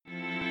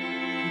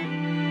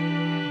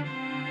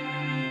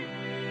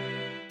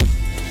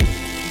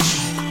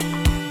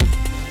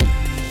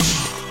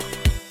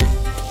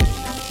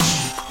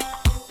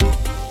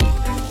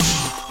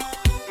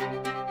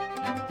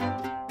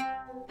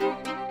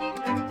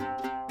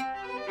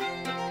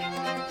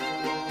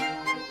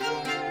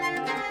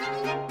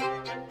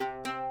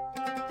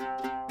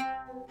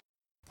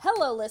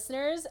Hello,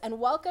 listeners, and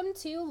welcome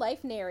to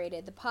Life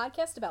Narrated, the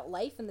podcast about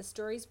life and the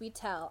stories we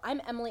tell. I'm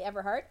Emily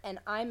Everhart, and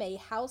I'm a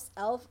house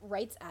elf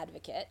rights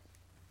advocate.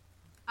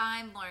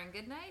 I'm Lauren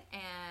Goodnight,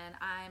 and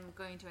I'm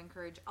going to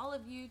encourage all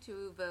of you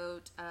to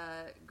vote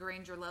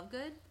Granger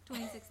Lovegood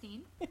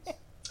 2016.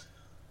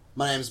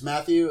 My name is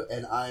Matthew,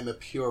 and I'm a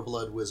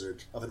pureblood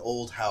wizard of an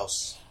old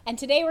house. And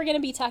today we're going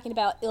to be talking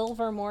about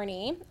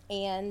Ilvermorny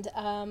and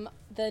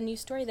the new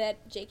story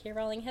that J.K.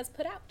 Rowling has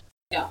put out.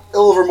 Yeah.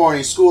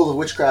 Ilvermorny, School of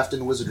Witchcraft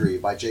and Wizardry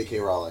by J.K.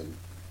 Rowling.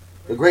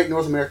 The great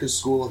North American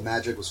school of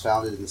magic was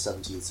founded in the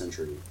 17th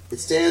century. It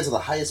stands on the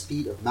highest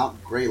peak of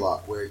Mount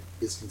Greylock, where it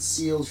is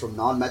concealed from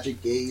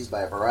non-magic gaze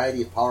by a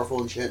variety of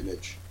powerful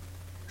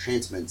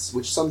enchantments,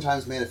 which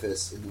sometimes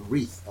manifest in the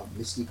wreath of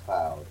misty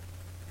cloud.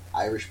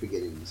 Irish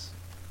beginnings.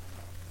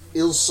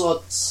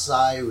 Ilsot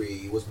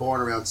Sairi was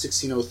born around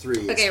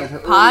 1603. Okay,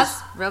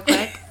 pause real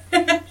quick.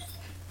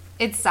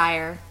 It's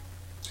Sire.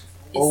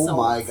 Oh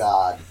my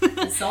god.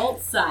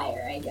 Iseult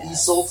Sire, I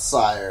guess. Iseult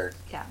Sire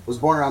was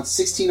born around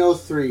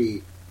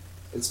 1603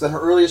 and spent her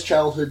earliest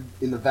childhood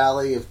in the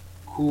valley of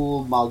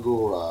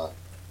Coolmagora,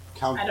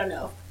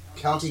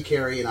 County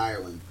Kerry in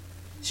Ireland.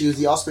 She was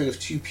the offspring of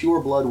two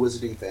pure-blood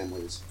wizarding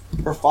families.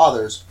 Her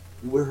father,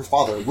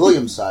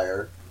 William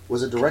Sire,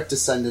 was a direct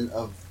descendant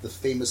of the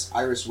famous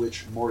Irish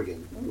witch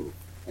Morgan,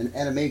 an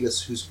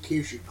animagus whose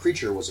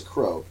creature was a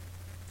crow.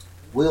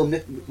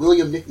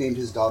 William nicknamed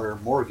his daughter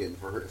Morgan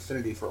for her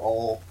affinity for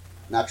all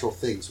natural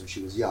things when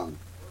she was young.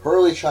 Her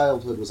early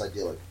childhood was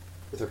idyllic,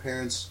 with her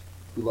parents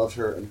who loved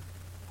her and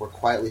were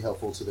quietly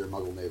helpful to their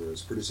muggle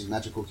neighbors, producing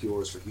magical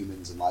cures for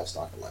humans and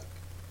livestock alike.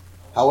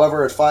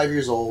 However, at 5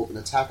 years old, an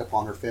attack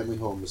upon her family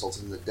home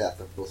resulted in the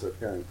death of both her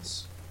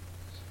parents.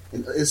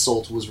 And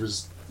Iseult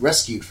was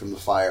rescued from the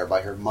fire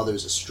by her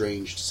mother's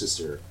estranged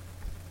sister,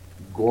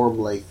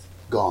 Gormlaith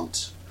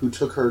Gaunt, who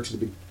took her to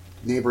the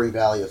neighboring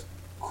valley of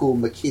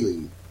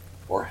Coolmachili,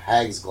 or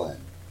Hag's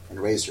Glen,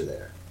 and raised her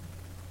there.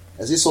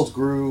 As Iseult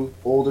grew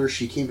older,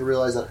 she came to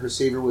realize that her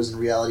savior was in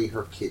reality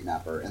her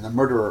kidnapper and the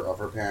murderer of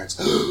her parents.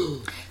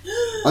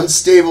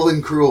 Unstable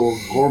and cruel,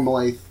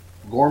 Gormlaith.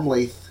 I don't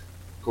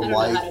know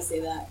how to say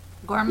that.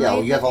 Gormlaith. Yeah,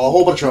 well, you have a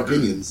whole bunch of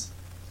opinions.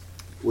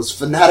 Was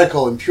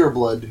fanatical and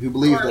pureblood who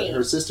believed that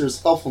her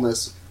sister's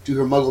helpfulness to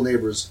her muggle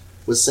neighbors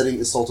was setting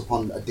Iseult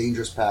upon a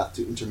dangerous path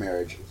to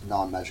intermarriage with a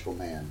non-magical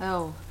man.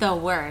 Oh, the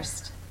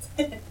worst.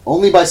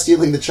 Only by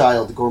stealing the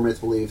child, the Gormlaith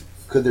believed,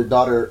 could their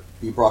daughter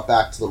be brought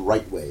back to the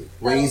right way,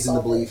 raised in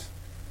the belief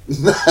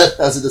that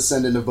as a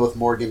descendant of both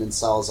Morgan and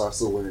Salazar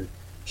Slytherin,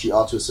 she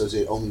ought to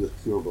associate only with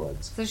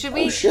purebloods. So should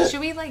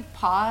we like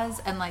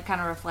pause and like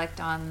kind of reflect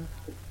on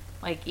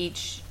like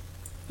each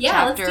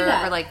chapter let's do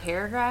that. or like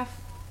paragraph?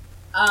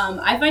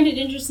 I find it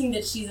interesting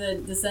that she's a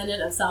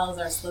descendant of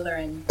Salazar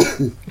Slytherin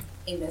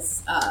in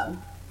this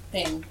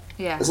thing.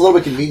 Yeah, it's a little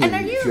bit convenient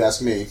if you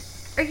ask me.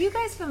 Are you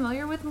guys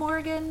familiar with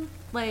Morgan?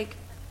 Like,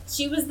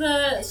 she was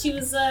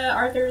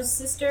Arthur's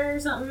sister or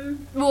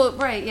something. Well,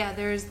 right, yeah.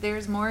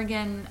 There's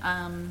Morgan,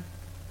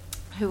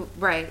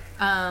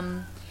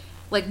 Morgan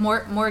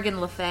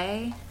Le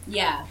Fay.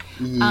 Yeah.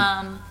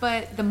 Mm-hmm.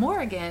 But the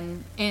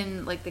Morgan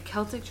in like the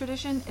Celtic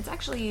tradition, it's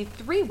actually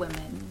three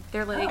women.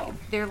 They're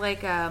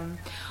like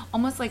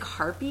almost like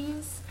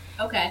harpies.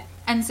 Okay.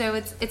 And so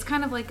it's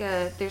kind of like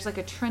there's like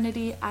a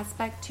trinity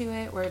aspect to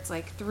it where it's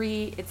like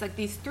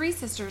these three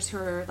sisters who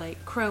are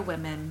like crow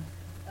women,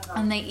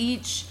 and they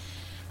each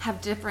have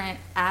different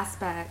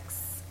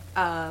aspects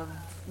of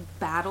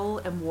battle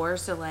and war.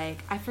 So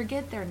like I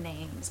forget their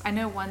names. I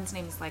know one's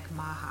name is like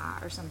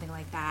Maha or something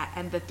like that,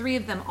 and the three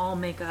of them all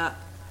make up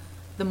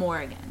the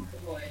Morgan.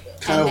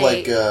 Kind of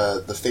like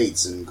the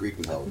Fates in Greek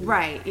mythology.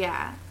 Right,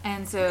 yeah.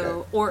 And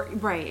so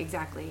right,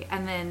 exactly.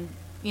 And then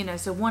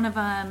so one of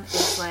them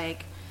is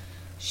like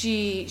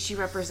she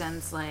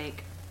represents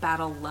like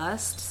battle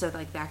lust, so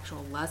like the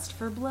actual lust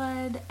for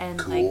blood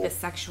and like the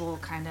sexual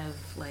kind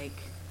of like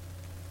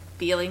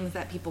feelings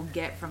that people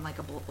get from like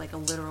a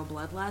literal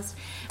bloodlust.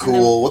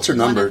 Cool. What's her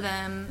number? One of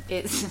them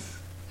is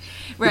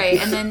right,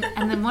 and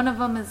then one of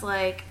them is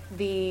like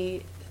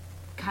the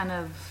kind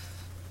of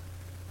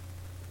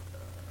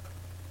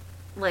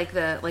like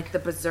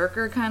the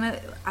berserker kind of.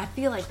 I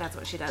feel like that's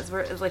what she does.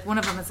 Where like one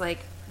of them is like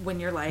when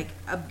you're like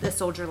a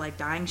soldier like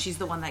dying, she's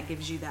the one that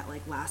gives you that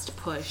like last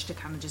push to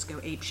kind of just go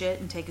ape shit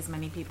and take as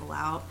many people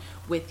out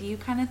with you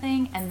kind of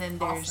thing. And then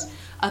there's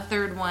a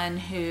third one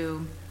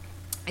who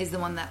is the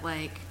one that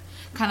like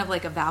kind of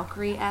like a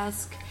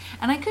Valkyrie-esque.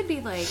 And I could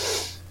be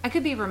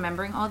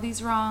remembering all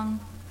these wrong,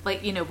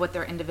 like what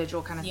their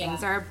individual kind of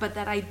things are, but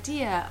that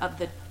idea of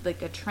the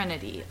like a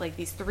trinity, like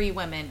these three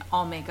women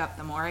all make up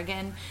the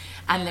Morrigan,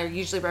 and they're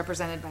usually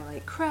represented by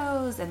like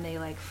crows, and they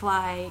like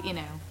fly in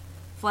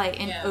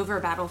over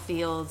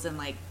battlefields and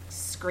like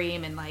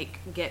scream and like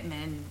get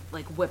men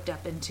like whipped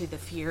up into the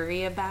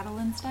fury of battle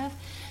and stuff.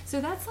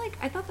 So that's like,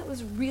 I thought that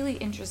was really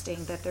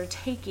interesting that they're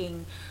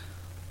taking,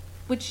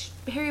 which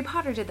Harry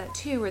Potter did that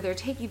too, where they're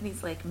taking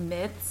these like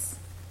myths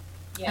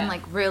and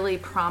like really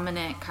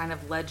prominent kind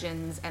of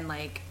legends and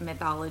like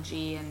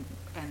mythology and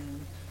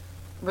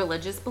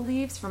religious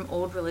beliefs from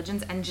old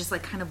religions and just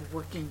like kind of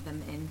working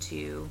them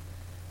into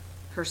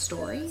her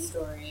story.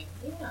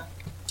 Yeah.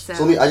 So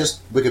I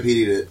just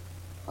Wikipedia'd it.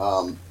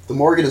 The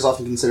Morrigan is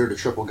often considered a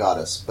triple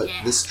goddess, but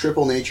this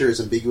triple nature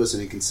is ambiguous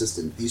and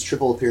inconsistent. These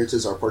triple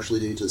appearances are partially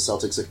due to the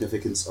Celtic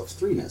significance of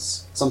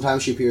threeness.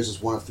 Sometimes she appears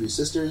as one of three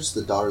sisters,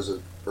 the daughters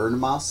of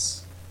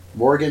Ernmas,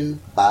 Morrigan,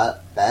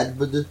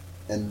 Badbud,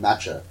 and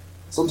Macha.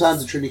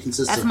 Sometimes the trinity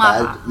consists of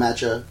Bad,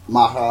 Macha,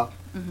 Maha,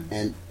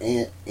 and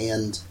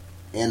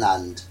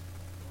Anand,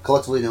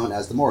 collectively known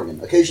as the Morrigan.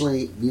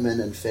 Occasionally, Niemann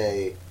and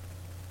Fae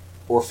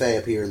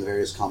appear in the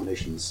various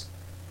combinations.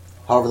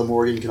 However, the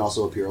Morrigan can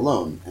also appear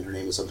alone, and her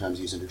name is sometimes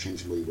used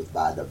interchangeably with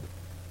Badab.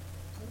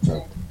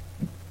 So,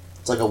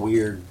 it's like a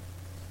weird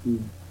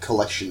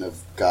collection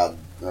of god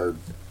or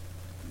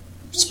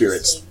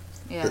spirits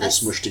that they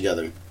smush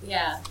together.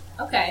 Yeah.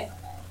 Okay.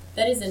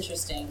 That is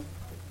interesting.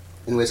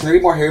 Anyways, can I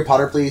read more Harry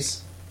Potter,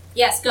 please?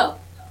 Yes, go.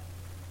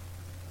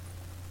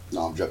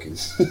 No, I'm joking.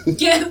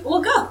 Yeah,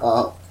 we'll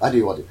go. I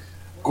do want to.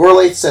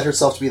 Gorlaith set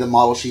herself to be the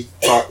model she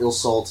thought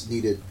Iseult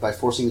needed by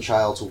forcing the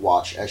child to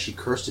watch as she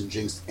cursed and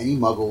jinxed any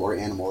muggle or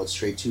animal that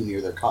strayed too near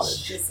their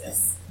cottage.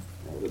 Jesus.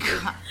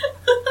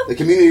 The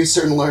community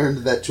soon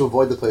learned that to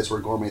avoid the place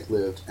where Gormaith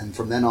lived, and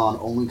from then on,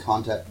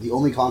 the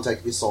only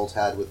contact Iseult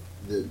had with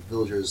the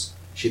villagers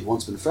she had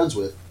once been friends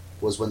with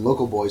was when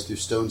local boys threw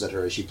stones at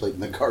her as she played in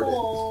the garden.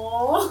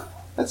 Aww.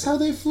 That's how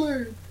they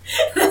flirt.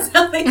 That's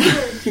how they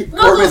flirt.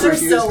 Muggles are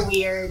so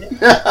weird.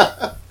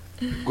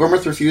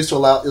 Gormith refused to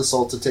allow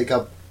Iseult to take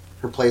up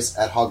her place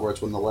at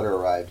Hogwarts when the letter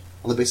arrived,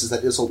 on the basis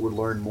that Iseult would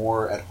learn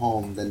more at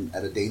home than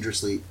at a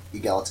dangerously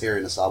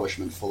egalitarian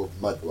establishment full of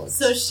mudbloods.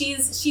 So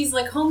she's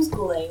like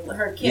homeschooling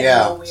her kid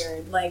real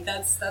weird. Like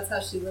that's how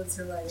she lives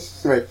her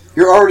life. Right.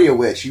 You're already a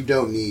witch. You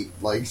don't need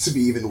to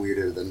be even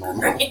weirder than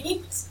normal.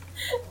 Right.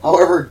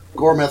 However,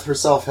 Gormith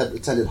herself had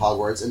attended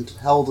Hogwarts and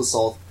told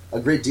Iseult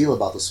a great deal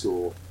about the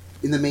school.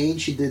 In the main,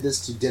 she did this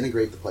to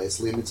denigrate the place,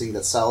 lamenting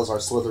that Salazar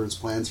Slytherin's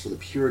plans for the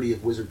purity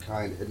of wizard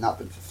kind had not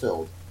been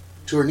fulfilled.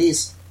 To her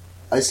niece,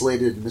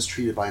 isolated and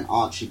mistreated by an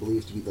aunt she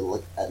believed to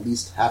be at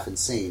least half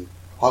insane,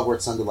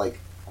 Hogwarts sounded like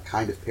a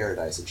kind of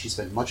paradise, and she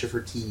spent much of her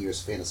teen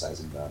years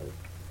fantasizing about it.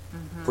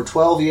 Mm-hmm. For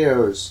 12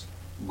 years,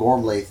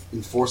 Gormlaith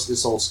enforced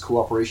Iseult's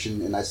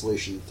cooperation and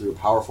isolation through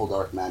powerful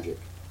dark magic.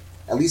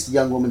 At least the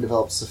young woman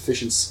developed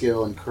sufficient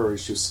skill and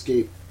courage to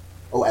escape.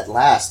 Oh, at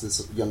last,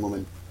 this young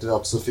woman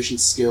developed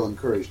sufficient skill and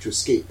courage to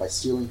escape by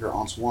stealing her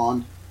aunt's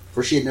wand,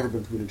 for she had never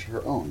been permitted to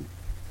her own.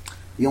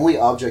 The only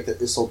object that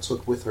Iseult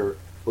took with her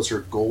was her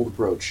gold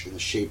brooch in the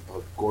shape of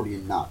a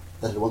Gordian knot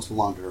that had once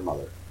belonged to her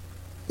mother.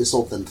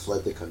 Iseult then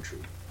fled the country.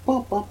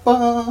 Bum, bum,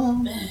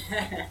 bum.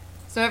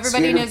 So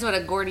everybody knows what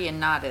a Gordian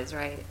knot is,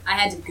 right? I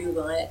had to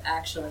Google it,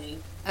 actually.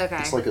 Okay.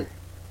 It's like a...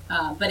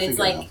 but it's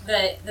like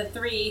the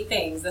three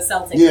things, the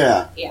Celtic.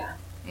 Yeah. Yeah.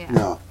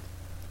 No.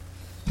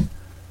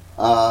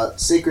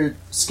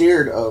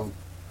 Scared of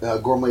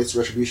Gormlaith's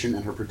retribution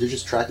and her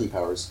prodigious tracking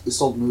powers,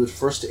 Iseult moved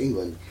first to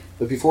England,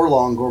 but before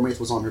long Gormlaith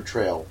was on her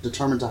trail,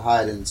 determined to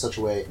hide in such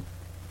a way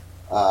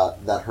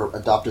that her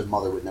adoptive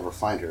mother would never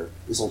find her.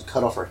 Iseult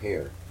cut off her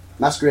hair.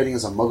 Masquerading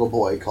as a muggle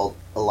boy called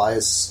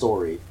Elias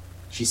Story,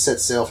 she set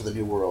sail for the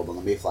New World on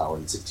the Mayflower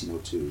in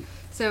 1602.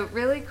 So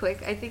really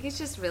quick, I think it's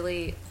just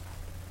really...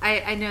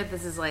 I know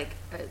this is like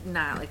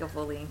not like a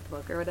full-length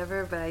book or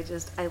whatever, but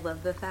I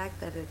love the fact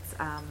that it's...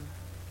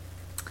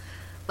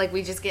 like,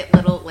 we just get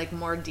little, like,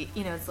 more deep,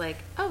 it's like,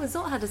 oh,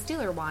 Iseult had to steal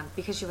her wand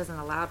because she wasn't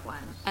allowed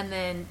one. And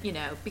then,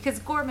 because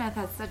Gormith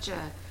has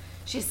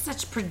she has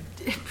such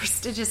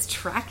prestigious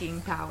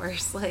tracking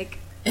powers, like,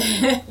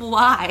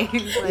 why?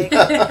 Like,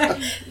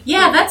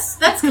 yeah,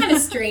 that's kind of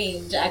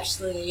strange,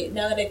 actually,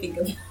 now that I think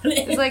about it.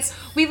 It's like,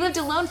 we lived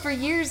alone for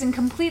years in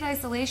complete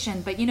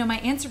isolation, but, my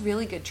aunt's a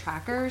really good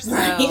tracker, so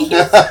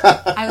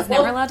I was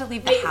never allowed to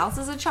leave the house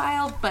as a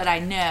child, but I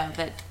know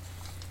that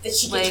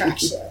she can track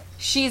shit.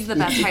 She's the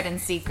best hide and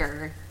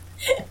seeker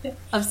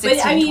of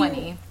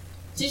 1620.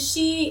 Does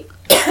she?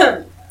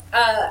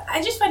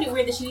 I just find it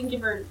weird that she didn't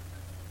give her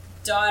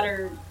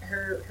daughter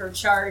her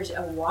charge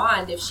a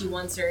wand if she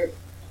wants her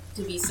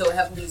to be so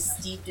heavily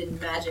steeped in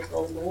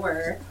magical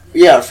lore.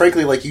 Yeah,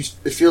 frankly,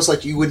 it feels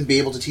like you wouldn't be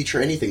able to teach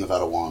her anything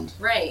without a wand.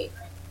 Right,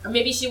 or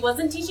maybe she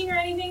wasn't teaching her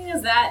anything.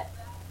 Was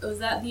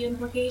that the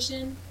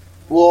implication?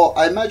 Well,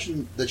 I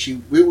imagine that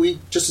we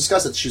just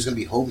discussed that she was going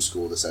to be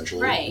homeschooled,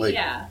 essentially. Right,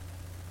 yeah.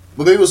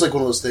 But maybe it was like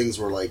one of those things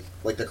where, like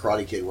the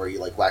Karate Kid, where you,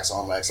 like, wax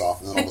on, wax off,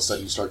 and then all of a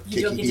sudden you start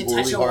kicking people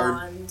really hard.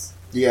 Wand.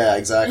 Yeah,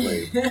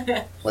 exactly.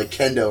 Like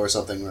Kendo or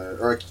something,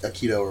 or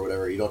Aikido or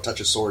whatever. You don't touch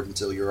a sword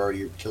until you're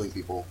already killing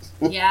people.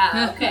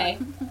 Yeah, okay.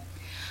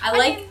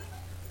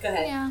 Go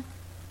ahead. Yeah.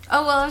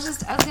 Oh, well, I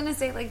was going to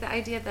say, like, the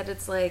idea that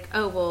it's like,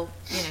 oh, well,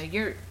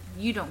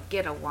 you don't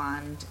get a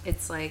wand.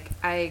 It's like,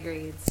 I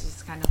agree. It's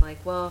just kind of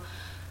like, well,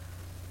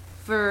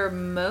 for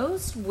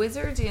most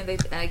wizards, they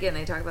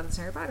talk about this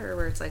in Harry Potter,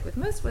 where it's like, with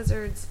most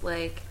wizards,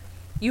 like,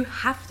 you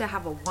have to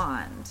have a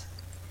wand.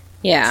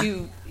 Yeah.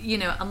 To,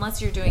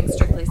 unless you're doing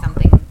strictly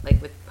something like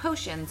with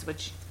potions,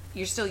 which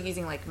you're still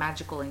using like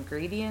magical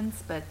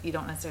ingredients, but you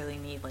don't necessarily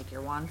need like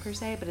your wand per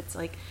se. But it's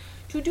like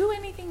to do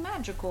anything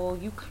magical,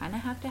 you kind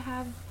of have to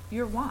have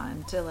your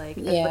wand to like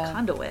as the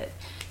conduit.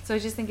 So I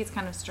just think it's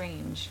kind of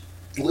strange.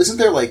 Well, isn't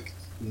there like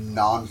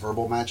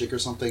non-verbal magic or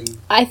something?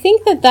 I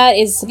think that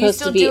is supposed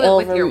to be You still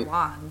do it with your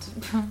wand.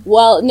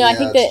 Well, no, I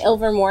think that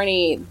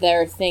Ilvermorny,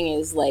 their thing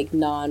is like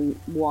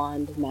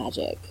non-wand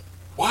magic.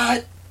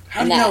 What?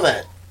 How do you know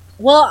that?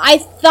 Well, I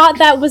thought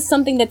that was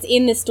something that's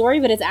in the story,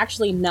 but it's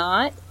actually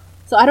not.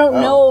 So I don't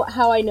know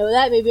how I know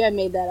that. Maybe I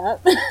made that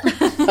up.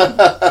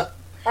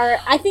 Or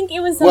I think it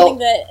was something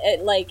that,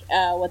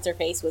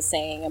 what's-her-face was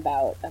saying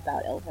about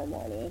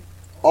Ilvermorny.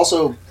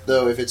 Also,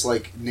 though, if it's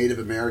like Native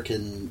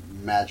American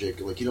magic,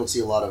 like you don't see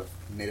a lot of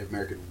Native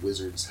American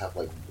wizards have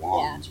like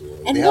wands. Yeah.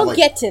 Really. And we'll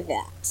get to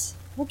that.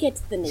 We'll get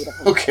to the Native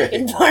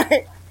American part.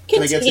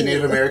 Can I get to the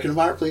Native American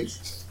part,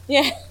 please?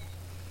 Yeah.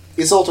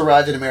 Isolt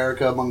arrived in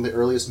America among the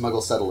earliest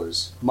Muggle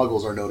settlers.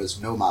 Muggles are known as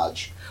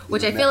Nomaj.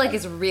 Which I feel like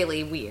is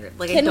really weird.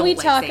 Like, Can we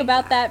talk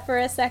about that for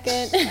a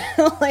second?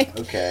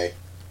 Okay.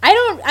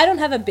 I don't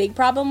have a big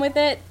problem with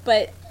it,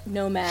 but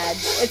Nomad.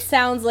 It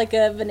sounds like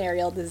a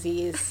venereal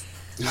disease.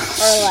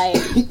 Or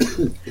like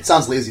it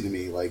sounds lazy to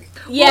me, like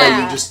you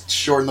just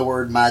shorten the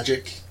word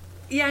magic.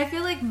 Yeah, I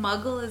feel like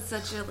Muggle is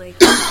such a like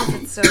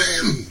it's so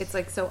like it's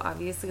like so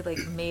obviously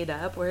like made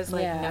up, whereas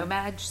like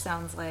Nomad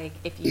sounds like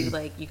if you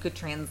like you could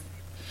translate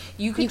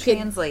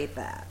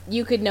that.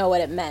 You could know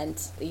what it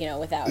meant,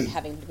 without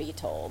having to be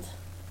told.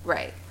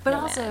 Right. But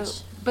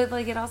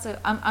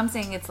I'm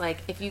saying it's like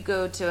if you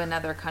go to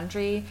another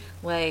country,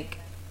 like,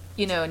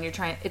 and you're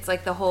trying, it's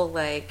like the whole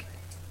like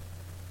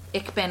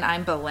Ich bin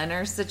ein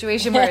Berliner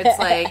situation where it's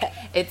like,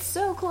 it's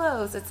so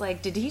close. It's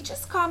like, did he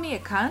just call me a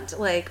cunt?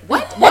 Like,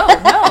 what? Whoa,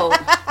 no.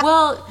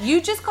 Well, you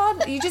just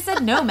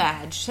said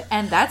nomad,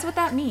 and that's what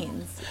that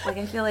means. Like,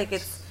 I feel like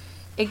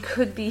it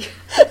could be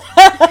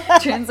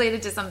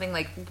translated to something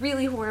like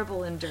really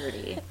horrible and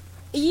dirty.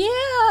 Yeah,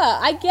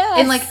 I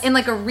guess. In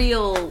a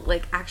real,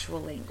 like,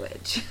 actual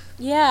language.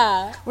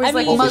 Yeah. Whereas,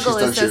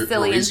 Muggle is so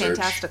silly and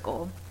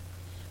fantastical.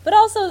 But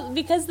also,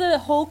 because the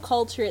whole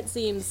culture, it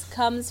seems,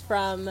 comes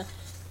from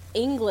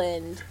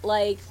England,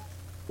 like,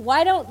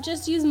 why don't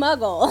just use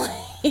Muggle?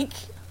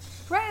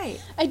 Right.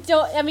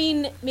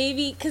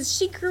 Maybe, because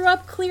she grew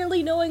up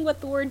clearly knowing what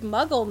the word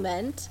Muggle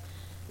meant.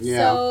 Yeah.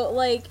 So,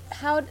 like,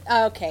 how,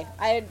 okay.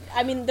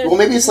 There's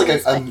maybe it's like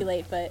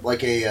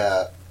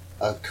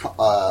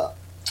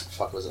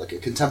a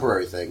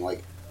contemporary thing,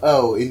 like,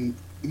 in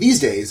these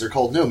days they're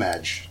called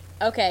Nomad.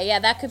 Okay, yeah,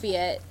 that could be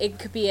it. It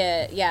could be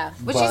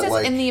Which she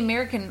says in the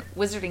American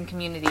wizarding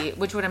community,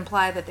 which would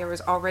imply that there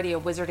was already a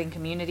wizarding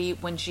community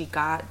when she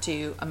got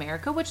to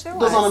America, which there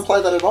was. It does not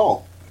imply that at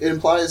all. It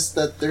implies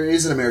that there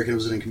is an American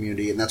wizarding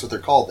community, and that's what they're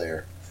called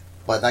there.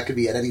 But that could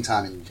be at any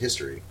time in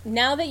history.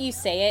 Now that you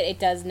say it, it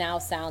does now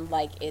sound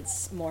like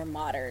it's more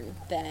modern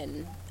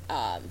than,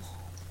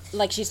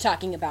 like she's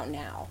talking about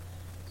now.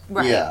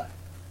 Right. Yeah.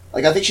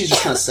 Like, I think she's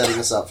just kind of setting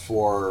us up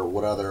for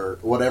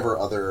whatever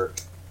other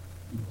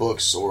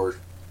books or,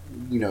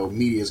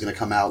 media is going to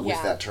come out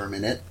with that term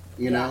in it,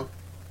 you know?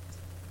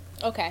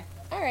 Okay.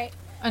 All right.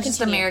 And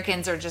just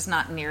Americans are just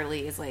not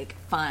nearly as, like,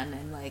 fun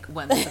and, like,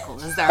 whimsical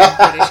as their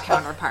British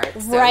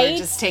counterparts. So right? We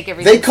just take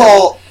everything. They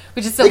call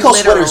literal.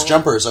 sweaters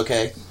jumpers,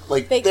 okay?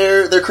 Like,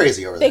 they're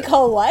crazy over there. They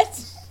call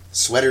what?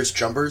 Sweaters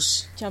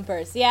jumpers.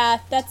 Jumpers. Yeah,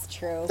 that's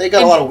true. They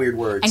got a lot of weird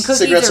words. And cookies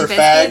cigarettes or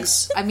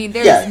fags. I mean,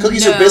 there's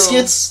cookies or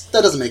biscuits?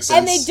 That doesn't make sense.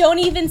 And they don't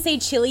even say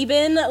chili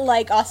bin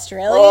like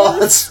Australians. Oh,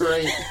 that's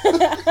right.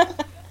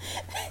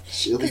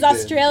 Because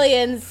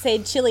Australians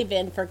say chili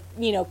bin for,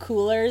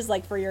 coolers,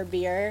 like for your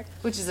beer.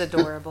 Which is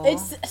adorable. It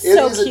is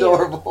cute.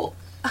 Adorable.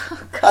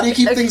 How do you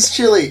keep things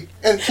chilly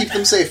and keep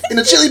them safe? In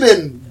a chili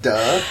bin!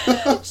 Duh.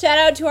 Shout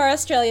out to our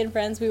Australian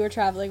friends we were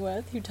traveling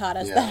with who taught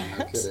us that.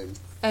 No kidding.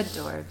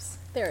 Adorbs.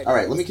 They're All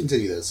right, let me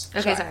continue this.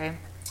 Okay, sorry.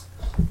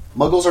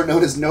 Muggles are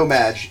known as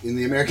Nomad in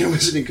the American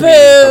wizarding community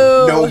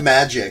from no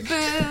magic.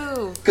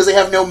 Boo! Because they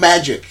have no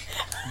magic.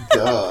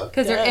 Duh.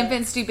 Because they're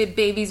infant, stupid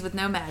babies with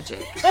no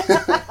magic.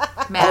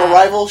 On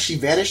arrival, she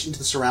vanished into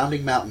the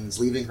surrounding mountains,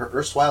 leaving her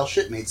erstwhile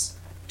shipmates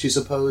to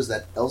suppose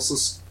that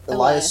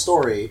Elias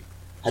Story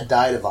had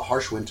died of a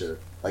harsh winter,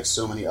 like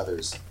so many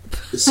others.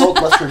 Isolde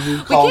left her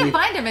new colony. We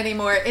can't find him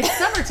anymore. It's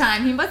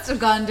summertime. He must have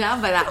gone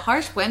down by that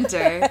harsh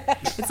winter.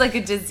 It's like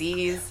a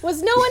disease.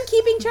 Was no one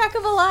keeping track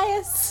of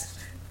Elias?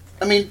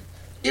 I mean,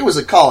 it was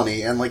a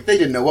colony, and, like, they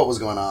didn't know what was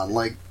going on.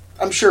 Like,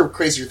 I'm sure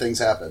crazier things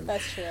happen.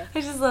 That's true.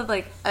 I just love,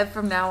 like,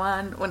 from now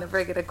on, whenever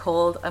I get a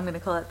cold, I'm going to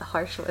call it the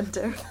harsh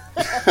winter.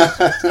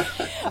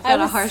 I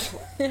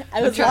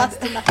was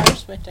lost in the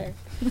harsh winter.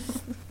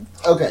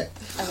 Okay.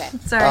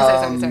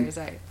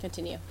 Sorry.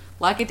 Continue.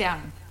 Lock it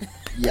down.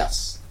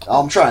 Yes.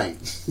 I'm trying.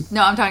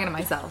 No, I'm talking to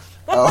myself.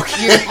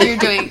 Okay. You're doing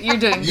great.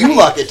 You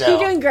lock it down. You're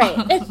doing great.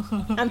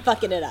 I'm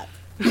fucking it up.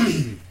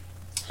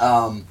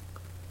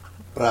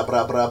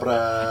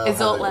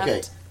 Isolde left.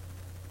 Okay.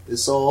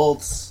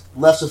 Isolde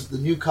left the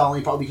new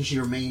colony probably because she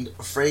remained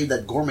afraid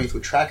that Gormaith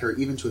would track her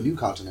even to a new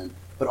continent,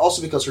 but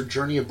also because her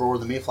journey aboard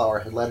the Mayflower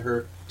had led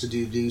her to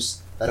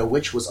deduce that a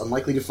witch was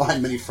unlikely to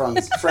find many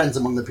friends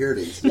among the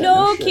Puritans. Yeah,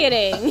 no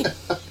kidding.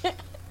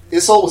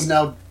 Isolde was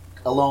now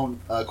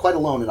quite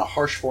alone in a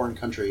harsh foreign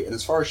country, and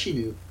as far as she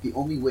knew, the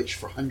only witch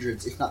for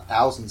hundreds, if not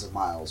thousands of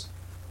miles.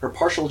 Her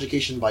partial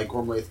education by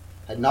Gormlaith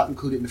had not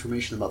included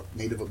information about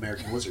Native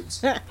American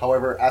wizards.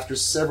 However, after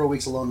several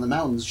weeks alone in the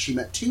mountains, she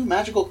met two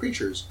magical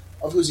creatures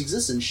of whose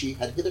existence she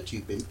had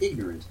hitherto been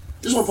ignorant.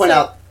 Just want to point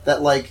out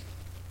that,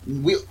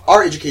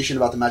 our education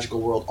about the magical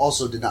world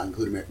also did not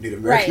include Native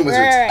American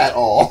wizards at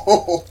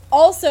all.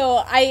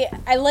 Also,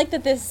 I like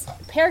that this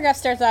paragraph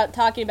starts out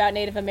talking about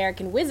Native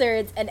American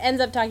wizards and ends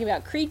up talking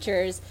about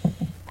creatures.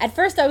 At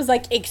first, I was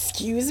like,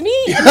 "Excuse me,"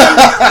 and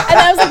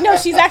I was like, "No,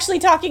 she's actually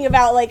talking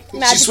about magical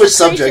creatures." She switched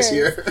subjects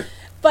here,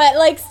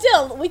 but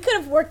still, we could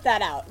have worked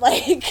that out.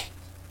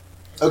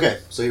 Okay,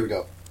 so here we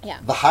go. Yeah.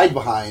 The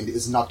Hide-Behind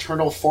is a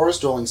nocturnal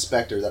forest-dwelling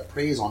specter that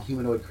preys on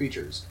humanoid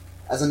creatures.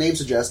 As the name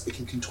suggests, it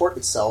can contort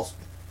itself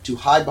to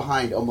hide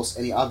behind almost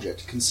any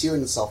object,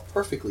 concealing itself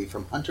perfectly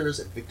from hunters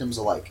and victims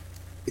alike.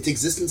 Its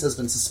existence has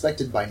been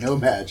suspected by no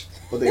match,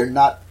 but they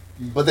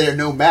are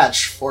no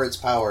match for its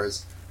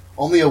powers.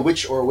 Only a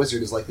witch or a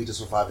wizard is likely to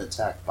survive an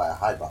attack by a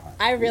Hide-Behind.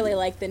 I really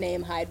like the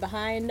name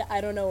Hide-Behind. I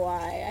don't know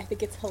why. I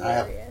think it's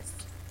hilarious.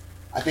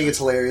 I think it's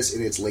hilarious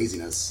in its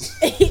laziness.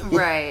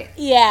 Right.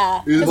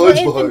 Yeah.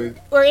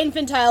 We're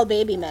infantile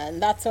baby men.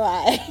 That's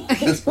why.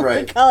 That's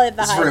right. We call it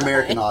the It's for an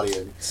American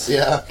audience.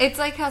 Yeah. It's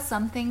like how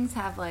some things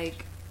have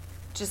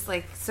just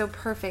so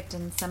perfect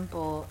and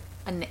simple,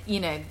 and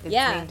it's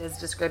named as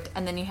descriptive,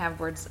 and then you have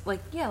words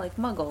like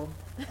muggle,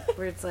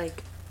 where it's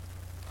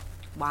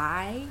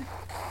why?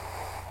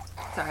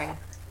 Sorry.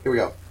 Here we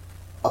go.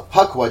 A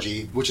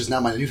Pukwudgie, which is now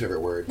my new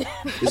favorite word,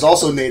 is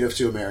also native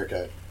to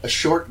America. A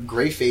short,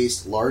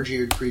 gray-faced,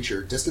 large-eared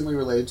creature distantly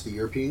related to the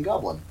European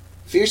goblin.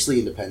 Fiercely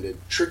independent,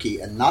 tricky,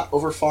 and not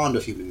over-fond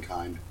of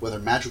humankind, whether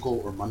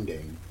magical or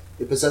mundane.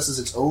 It possesses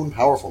its own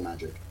powerful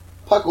magic.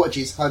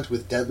 Pukwudgies hunt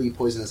with deadly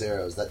poisonous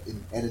arrows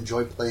and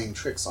enjoy playing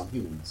tricks on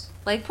humans.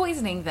 Like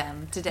poisoning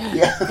them to death.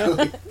 Yeah.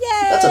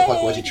 That's a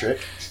Pukwudgie trick.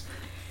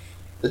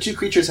 The two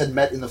creatures had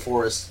met in the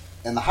forest,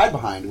 and the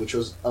Hide-Behind, which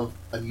was of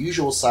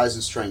unusual size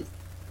and strength,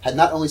 had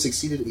not only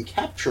succeeded in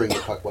capturing the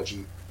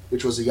Pukwudgie,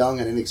 which was young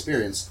and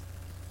inexperienced,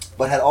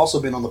 but had also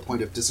been on the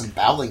point of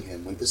disemboweling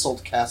him when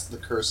Isolde cast the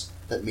curse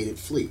that made it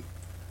flee.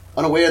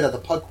 Unaware that the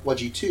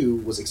Pukwudgie, too,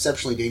 was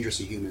exceptionally dangerous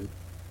to human,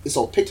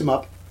 Isolde picked him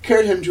up,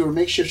 carried him to a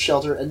makeshift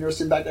shelter, and nursed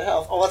him back to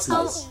health. Oh, that's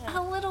nice.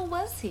 How little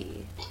was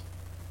he?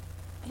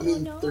 I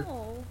mean, they're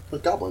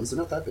goblins. They're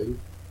not that big.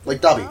 Like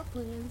Dobby.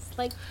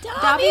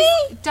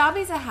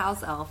 Dobby's a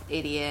house elf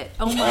idiot.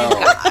 Oh my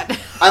god.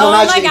 I'm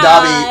imagining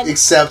Dobby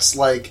accepts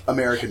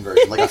American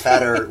version, a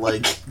fatter,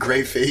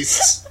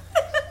 gray-faced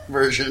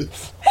version.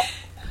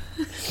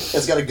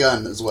 It's got a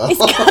gun as well. He's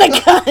got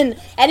a gun,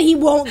 and he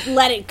won't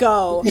let it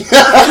go.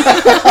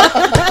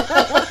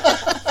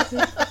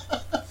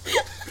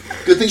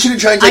 Good thing she didn't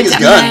try and take his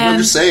gun. I'm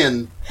just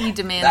saying. He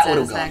demands that would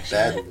have gone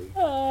badly.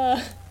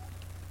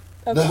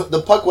 Okay.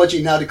 The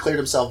Pukwudgie now declared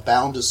himself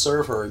bound to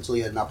serve her until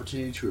he had an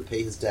opportunity to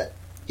repay his debt.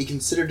 He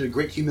considered it a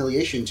great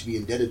humiliation to be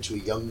indebted to a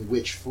young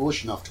witch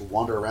foolish enough to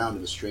wander around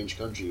in a strange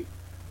country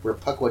where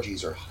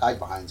Pukwudgies or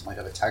Hide-Behinds might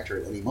have attacked her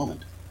at any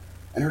moment.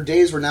 And her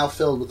days were now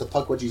filled with the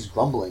Pukwudgie's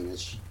grumbling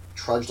as she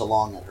trudged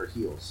along at her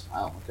heels.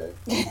 Wow, okay.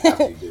 You didn't have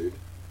to, dude.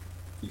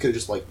 You could have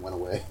just, went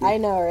away. I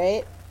know,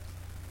 right?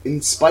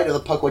 In spite of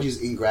the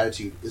Pukwudgie's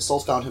ingratitude,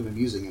 Isolde found him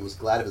amusing and was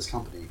glad of his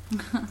company.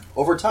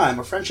 Over time,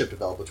 a friendship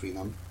developed between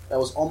them that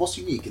was almost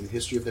unique in the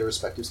history of their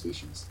respective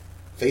species.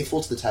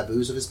 Faithful to the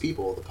taboos of his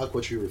people, the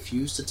Pukwudgie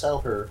refused to tell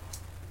her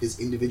his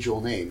individual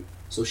name,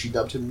 so she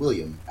dubbed him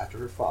William after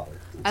her father.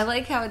 I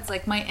like how it's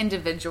my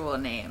individual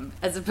name,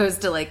 as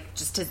opposed to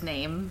just his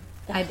name.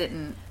 I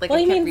didn't, I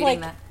kept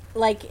reading that.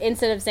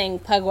 Instead of saying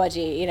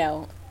Pukwudgie,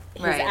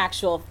 his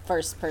actual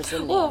first person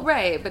name. Well,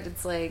 right, but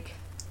it's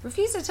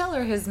refuse to tell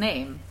her his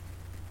name.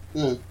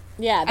 Mm.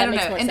 Yeah, that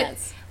makes more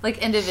sense.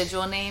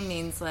 Individual name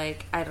means, I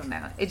don't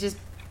know. It just,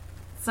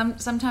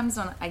 sometimes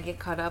when I get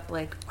caught up,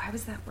 why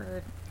was that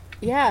word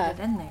put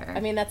in there? I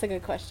mean, that's a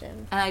good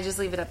question. And I just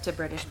leave it up to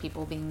British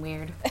people being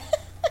weird.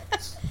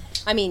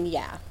 I mean,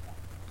 yeah.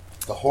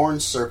 The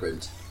Horned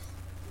Serpent.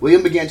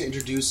 William began to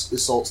introduce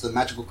Isolde to the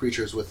magical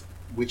creatures with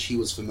which he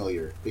was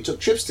familiar. They took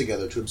trips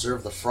together to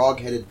observe the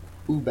frog-headed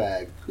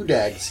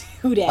hoodags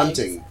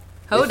hunting.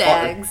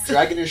 Hodags.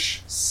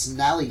 Dragonish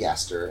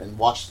Snallygaster and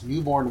watched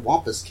newborn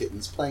Wampus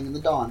kittens playing in the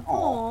dawn.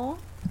 Aww.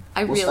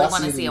 I really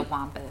want to see a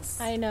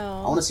Wampus. I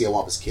know. I want to see a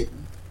Wampus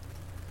kitten.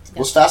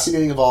 Most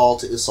fascinating of all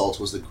to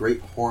Isolde was the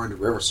great horned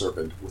river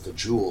serpent with a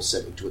jewel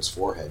set into its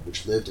forehead,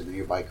 which lived in a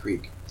nearby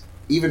creek.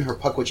 Even her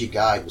Pukwudgie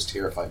guide was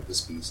terrified of this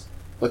beast,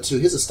 but to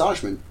his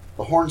astonishment,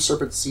 the horned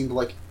serpent seemed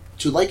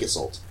to like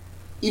Isolde.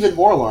 Even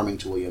more alarming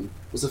to William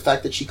was the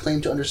fact that she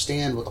claimed to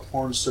understand what the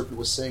horned serpent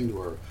was saying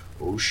to her.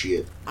 Oh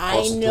shit.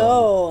 I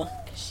know.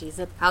 She's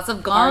a House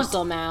of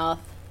parcel mouth.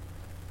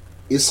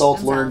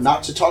 Isolde learned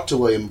not to talk to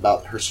William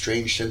about her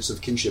strange sense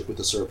of kinship with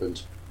the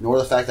serpent, nor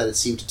the fact that it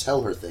seemed to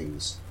tell her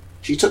things.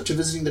 She took to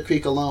visiting the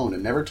creek alone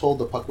and never told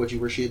the Pukwudgie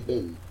where she had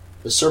been.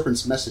 The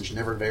serpent's message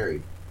never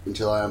varied.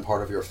 Until I am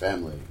part of your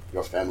family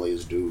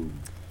is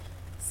doomed.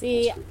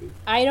 See,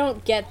 I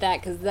don't get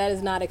that because that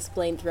is not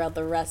explained throughout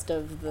the rest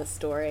of the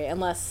story,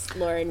 unless,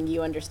 Lauren,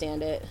 you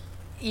understand it.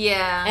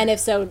 Yeah. And if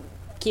so,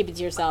 keep it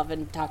to yourself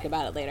and talk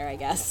about it later, I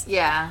guess.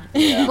 Yeah.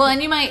 Well,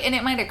 and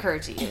it might occur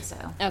to you, so.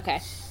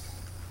 Okay.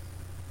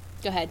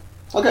 Go ahead.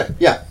 Okay,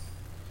 yeah.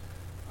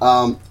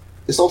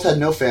 Isolde had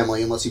no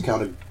family unless you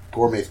counted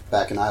Gourmet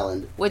back in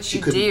Ireland. Which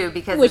you do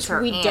because it's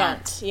her we aunt.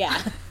 don't,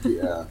 yeah.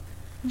 Yeah.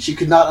 She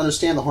could not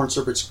understand the Horned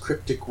Serpent's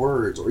cryptic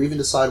words, or even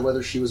decide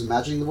whether she was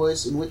imagining the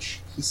voice in which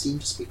he seemed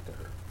to speak to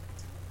her.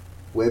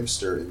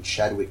 Webster and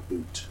Chadwick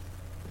Boot.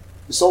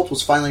 Isolde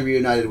was finally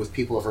reunited with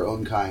people of her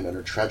own kind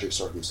under tragic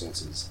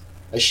circumstances.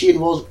 As she and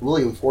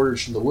William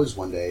foraged in the woods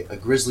one day, a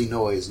grisly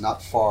noise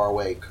not far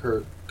away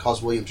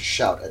caused William to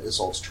shout at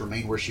Isolde to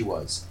remain where she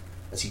was,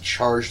 as he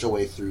charged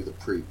away through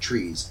the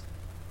trees,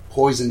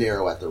 poisoned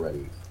arrow at the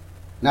ready.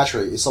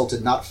 Naturally, Isolde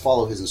did not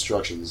follow his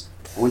instructions,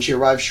 and when she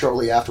arrived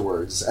shortly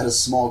afterwards at a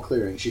small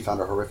clearing, she found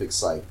a horrific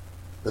sight.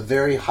 The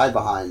very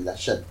hide-behind that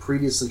had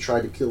previously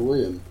tried to kill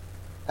William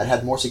had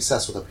had more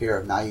success with a pair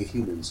of naive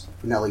humans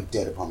who now lay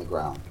dead upon the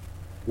ground.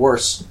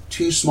 Worse,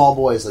 2 small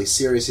boys lay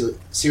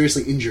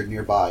seriously injured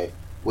nearby,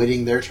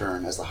 waiting their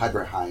turn as the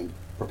hide-behind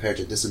prepared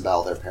to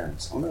disembowel their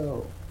parents. Oh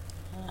no.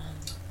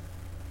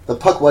 The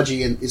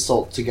Pukwudgie and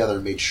Isolde together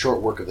made short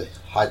work of the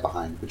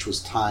hide-behind, which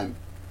this time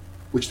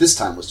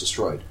was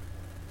destroyed.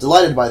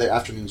 Delighted by their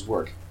afternoon's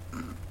work,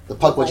 the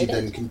Pukwudgie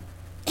then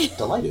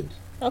delighted.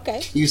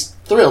 Okay. He was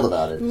thrilled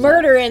about it.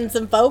 Murdering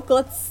some folk.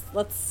 Let's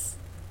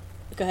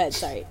go ahead.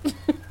 Sorry.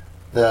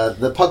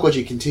 The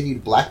Pukwudgie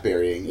continued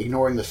blackberrying,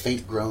 ignoring the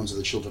faint groans of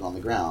the children on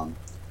the ground.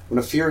 When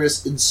a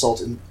furious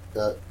Isolde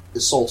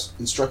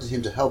instructed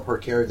him to help her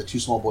carry the 2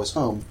 small boys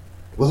home,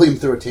 William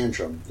threw a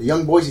tantrum. The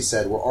young boys, he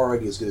said, were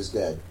already as good as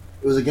dead.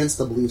 It was against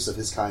the beliefs of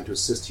his kind to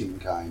assist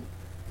humankind,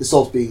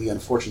 Isolde being the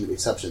unfortunate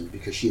exception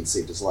because she had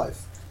saved his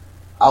life.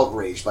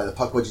 Outraged by the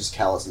Pukwudgie's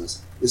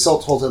callousness,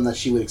 Isolde told him that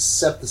she would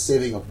accept the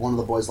saving of one of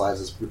the boys'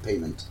 lives as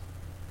repayment.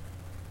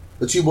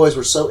 The 2 boys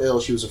were so ill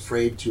she was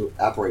afraid to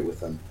apparate with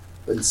them,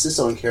 but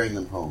insisted on carrying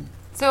them home.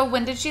 So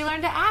when did she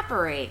learn to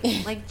apparate?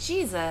 Like,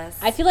 Jesus.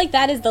 I feel like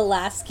that is the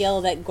last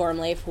skill that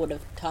Gormlaith would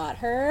have taught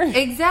her.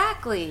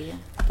 Exactly.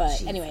 But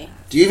Jesus. Anyway.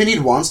 Do you even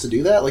need wands to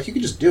do that? Like, you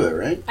could just do it,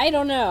 right? I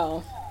don't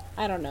know.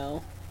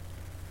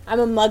 I'm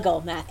a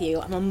muggle, Matthew.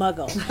 I'm a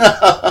muggle.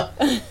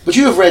 But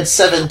you have read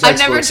 7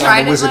 textbooks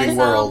on the Wizarding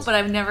World. But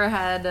I've never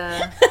had...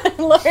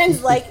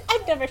 Lauren's like,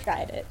 I've never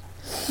tried it.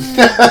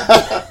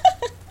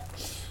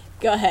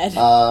 Go ahead.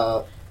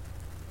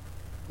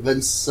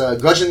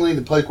 Grudgingly,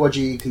 the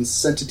Pukwudgie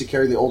consented to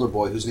carry the older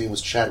boy, whose name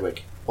was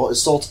Chadwick, while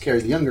Isolde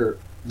carried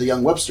the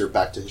young Webster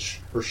back to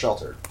her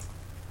shelter.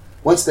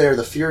 Once there,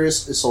 the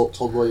furious Isolde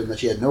told William that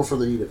she had no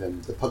further need of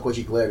him. The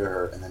Pukwudgie glared at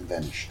her and then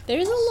vanished.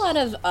 There's a lot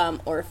of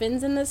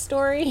orphans in this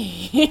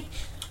story.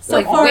 So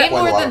like way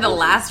more than the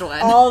last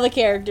one. All the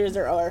characters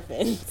are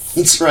orphans.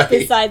 That's right.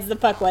 Besides the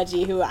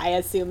Pukwudgie, who I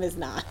assume is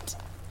not.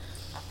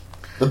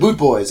 The Boot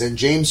Boys and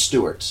James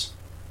Stewart.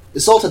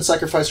 Isolde had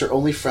sacrificed her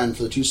only friend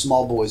for the 2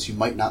 small boys who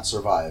might not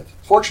survive.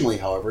 Fortunately,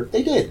 however,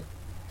 they did.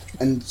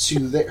 And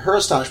to her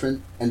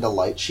astonishment and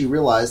delight, she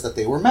realized that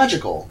they were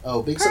magical.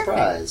 Oh, big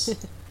surprise.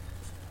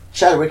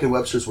 Chadwick and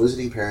Webster's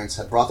wizarding parents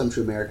had brought them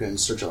to America in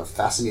search of a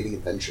fascinating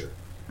adventure.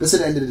 This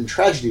had ended in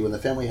tragedy when the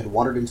family had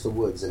wandered into the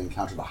woods and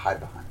encountered a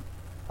hide-behind.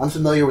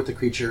 Unfamiliar with the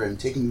creature and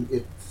taking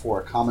it for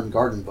a common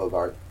garden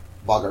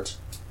boggart,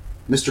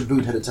 Mr.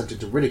 Boot had attempted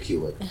to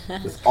ridicule it,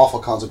 with awful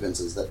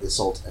consequences that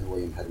Isolde and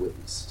William had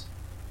witnessed.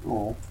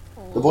 Aww.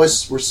 The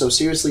boys were so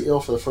seriously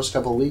ill for the first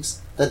couple of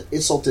weeks that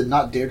Isolde did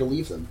not dare to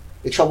leave them.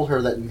 It troubled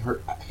her that in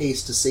her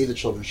haste to save the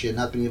children, she had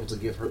not been able to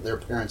give their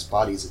parents'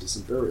 bodies a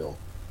decent burial.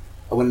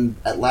 When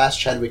at last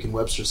Chadwick and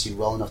Webster seemed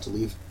well enough to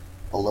leave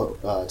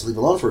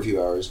alone for a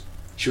few hours,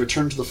 she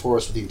returned to the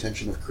forest with the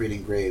intention of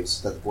creating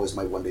graves that the boys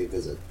might one day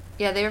visit.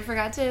 Yeah, they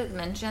forgot to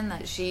mention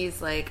that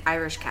she's like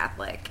Irish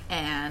Catholic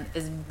and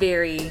is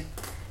very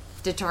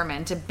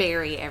determined to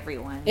bury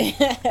everyone.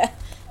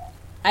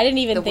 I didn't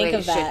even think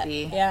of that.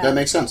 Yeah, that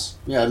makes sense.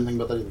 Yeah, I didn't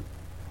think about that either.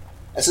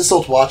 As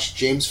Isolde watched,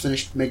 James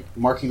finished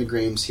marking the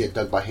graves he had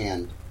dug by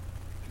hand.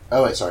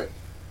 Oh, wait, sorry.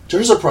 To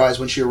her surprise,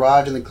 when she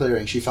arrived in the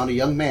clearing, she found a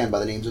young man by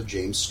the name of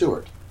James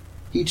Stewart.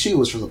 He, too,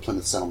 was from the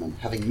Plymouth settlement.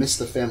 Having missed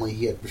the family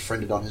he had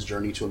befriended on his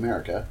journey to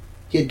America,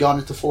 he had gone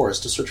into the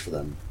forest to search for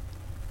them.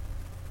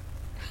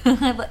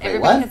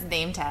 Everybody has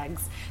name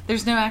tags.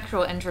 There's no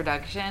actual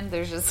introduction.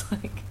 There's just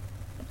like,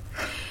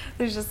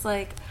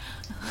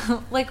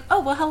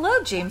 oh, well,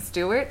 hello, James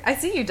Stewart. I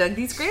see you dug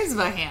these graves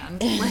by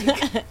hand.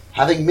 Like,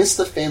 having missed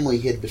the family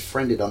he had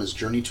befriended on his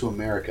journey to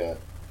America,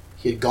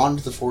 he had gone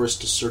to the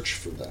forest to search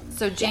for them.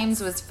 So James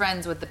was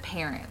friends with the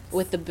parents.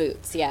 With the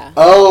Boots, yeah.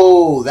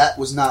 Oh, that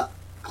was not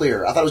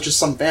clear. I thought it was just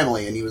some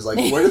family, and he was like,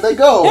 where did they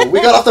go?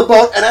 We got off the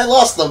boat, and I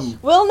lost them.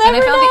 We'll never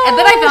know. And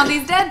then I found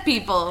these dead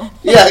people.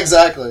 Yeah,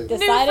 exactly.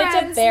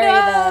 Decided to bury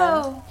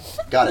them.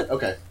 Got it,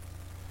 okay.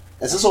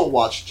 As Isolde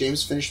watched,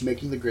 James finished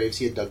making the graves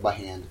he had dug by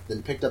hand,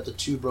 then picked up the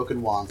 2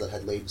 broken wands that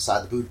had laid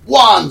beside the boot.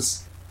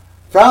 Wands!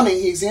 Frowning,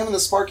 he examined the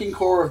sparking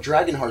core of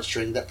dragon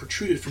heartstring that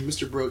protruded from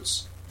Mr.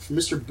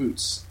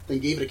 Boots, then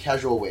gave it a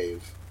casual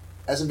wave.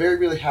 As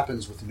invariably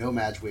happens with no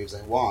mage waves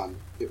a wand,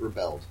 it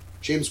rebelled.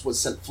 James was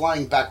sent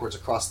flying backwards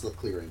across the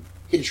clearing,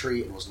 hit a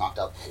tree, and was knocked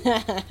out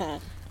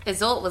cold.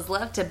 Isolde was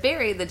left to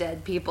bury the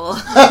dead people.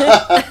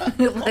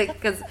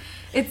 Because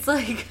it's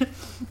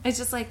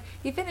just like,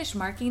 he finished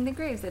marking the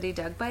graves that he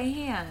dug by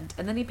hand,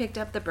 and then he picked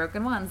up the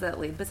broken ones that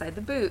laid beside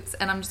the boots,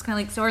 and I'm just kind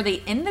of like, so are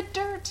they in the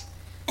dirt?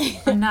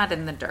 Or not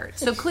in the dirt?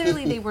 So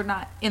clearly they were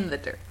not in the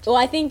dirt. Well,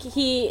 I think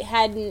he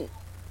hadn't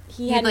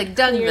like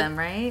dug them,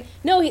 right?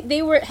 No,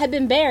 had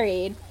been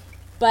buried,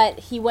 but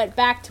he went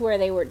back to where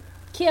they were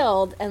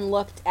killed and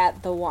looked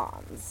at the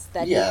wands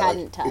that he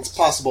hadn't touched. It's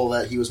possible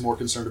that he was more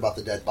concerned about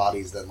the dead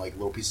bodies than like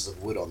little pieces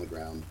of wood on the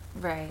ground.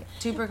 Right.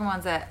 2 broken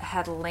ones that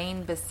had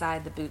lain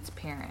beside the boots'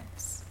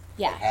 parents.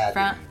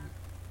 Yeah.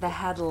 That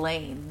had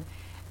lain.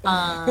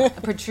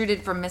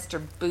 Protruded from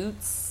Mr.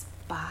 Boots'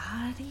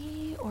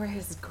 body or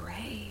his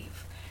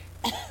grave?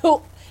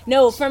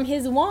 No, from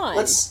his wand.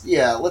 Let's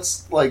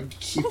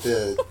keep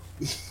the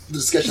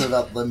discussion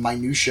about the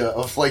minutia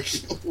of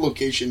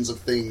locations of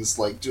things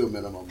to a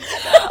minimum.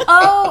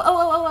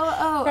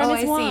 Oh, from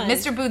his I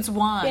wand. see. Mr. Boots'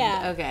 wand.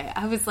 Yeah. Okay.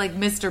 I was like,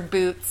 Mr.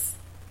 Boots.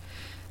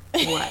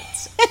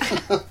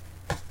 What?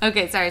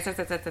 Okay, sorry.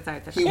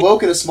 He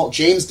woke in a small...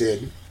 James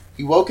did.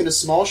 He woke in a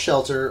small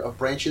shelter of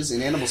branches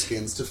and animal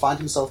skins to find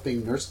himself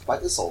being nursed by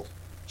Isolde.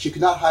 She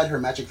could not hide her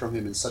magic from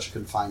him in such a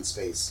confined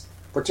space,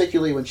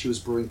 particularly when she was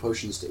brewing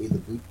potions to aid the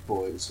boot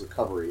boy's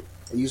recovery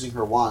and using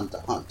her wand to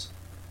hunt.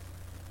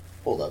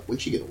 Hold up,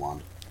 when'd she get a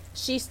wand?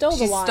 She stole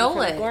the wand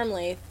from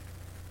Gormley.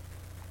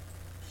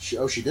 She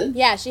did?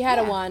 Yeah, she had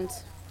a wand.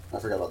 I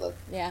forgot about that.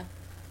 Yeah.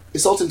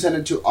 Isolde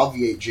intended to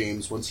obviate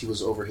James once he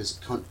was over his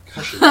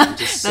concussion and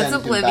to send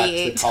him back to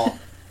the call.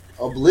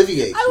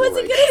 Obliviate. I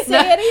wasn't going to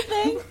say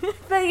anything.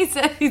 But he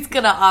said he's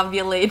going to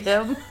ovulate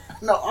him.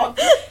 No,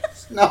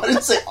 I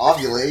didn't say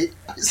ovulate.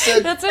 I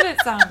said that's what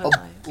it sounded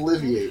like.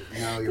 Obliviate.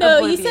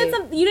 No, you said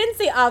something. You didn't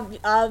say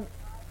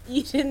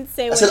you didn't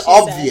say what I said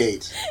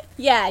obviate. Said.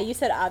 Yeah, you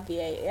said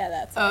obviate. Yeah,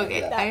 that's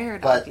okay. Yeah. I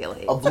heard but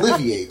ovulate.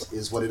 Obliviate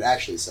is what it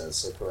actually says.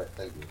 So correct.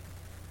 Thank you.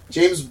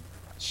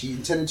 She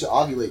intended to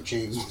ovulate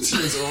James once he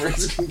was over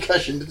his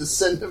concussion to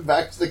send him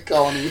back to the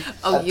colony.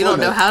 Oh, you don't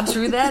know how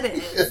true that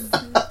is.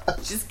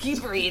 Just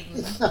keep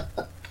reading.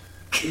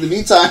 In the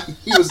meantime,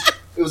 it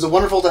was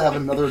wonderful to have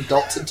another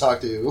adult to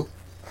talk to,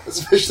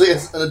 especially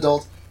as an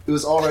adult who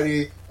was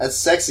already as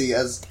sexy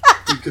as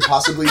he could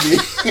possibly be.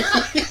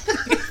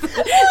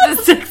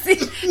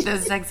 the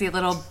sexy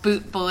little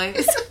boot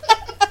boys.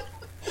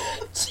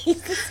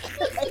 Jesus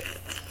Christ.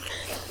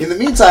 In the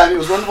meantime, it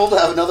was wonderful to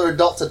have another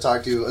adult to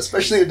talk to,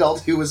 especially an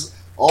adult who was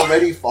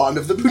already fond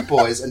of the boot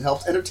boys and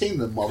helped entertain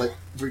them while they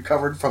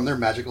recovered from their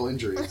magical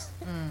injuries.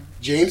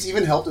 James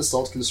even helped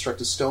Isolde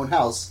construct a stone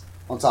house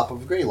on top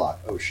of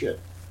Greylock. Oh shit.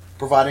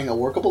 Providing a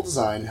workable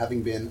design,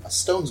 having been a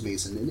stones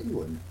mason in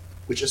England,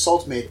 which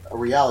Isolde made a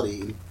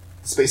reality in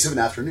the space of an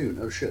afternoon.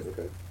 Oh shit,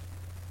 okay.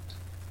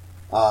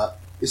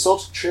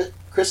 Isolde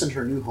christened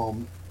her new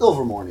home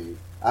Ilvermorny,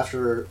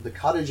 after the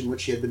cottage in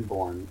which she had been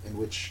born, in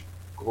which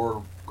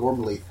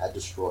Gormley had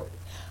destroyed.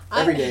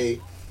 Every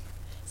day...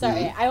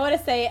 Sorry, I want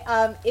to say,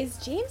 is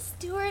James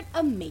Stewart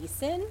a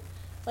mason?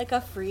 Like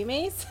a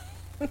Freemason?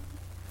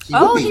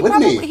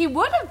 He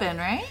would have been,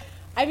 right?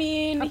 I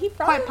mean, he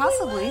probably quite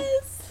possibly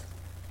was.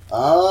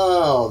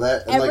 Oh,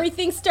 that...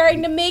 Everything's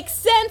starting to make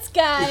sense,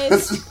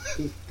 guys.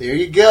 There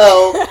you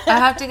go. I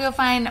have to go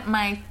find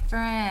my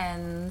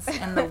friends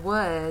in the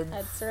woods.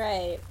 That's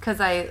right.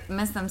 Because I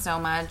miss them so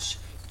much.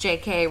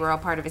 JK, we're all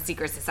part of a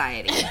secret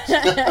society.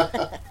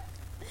 And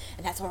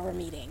that's where we're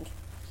meeting.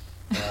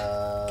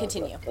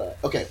 Continue.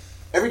 Okay.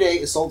 Every day,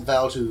 Isolde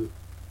vowed to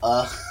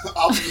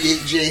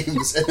obviate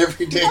James, and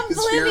every day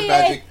his fear of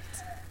magic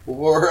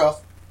wore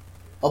off.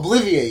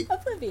 Obliviate.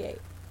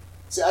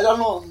 See, I don't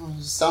know.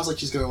 It sounds like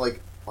she's gonna like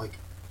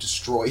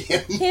destroy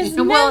him. His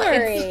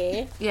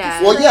memory.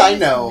 Yeah. Well, yeah, I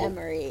know.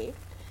 Memory.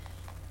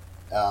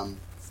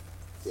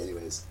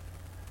 Anyways,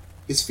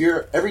 his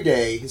fear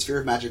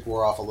of magic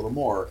wore off a little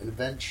more, and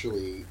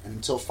eventually,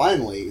 until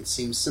finally, it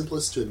seemed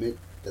simplest to admit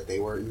that they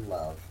were in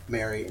love,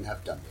 marry, and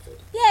have done with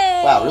it.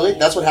 Yay! Wow, really?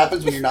 That's what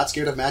happens when you're not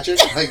scared of magic?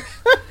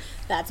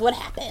 That's what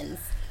happens.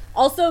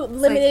 Also,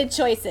 limited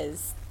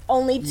choices.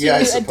 Only 2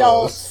 I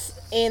adults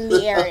in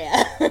the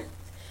area.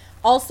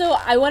 Also,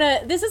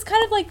 this is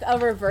kind of like a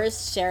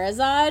reverse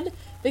Sherazade,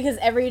 because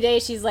every day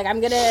she's like, I'm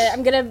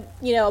gonna,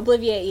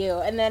 obliviate you,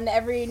 and then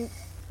every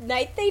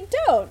night they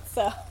don't,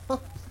 so.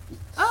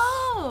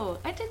 Oh,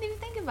 I didn't even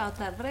think about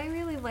that, but I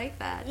really like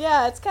that.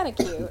 Yeah, it's kind of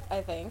cute,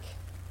 I think.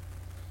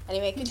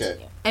 Anyway, continue.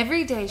 Okay.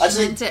 Every day she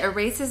meant to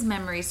erase his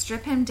memory,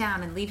 strip him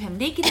down, and leave him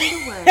naked in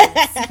the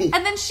woods.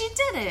 And then she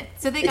did it.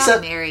 So they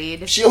got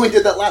married. She only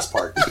did that last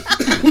part.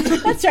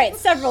 That's right,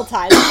 several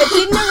times. But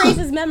didn't erase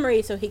his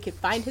memory so he could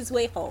find his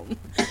way home.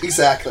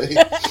 Exactly.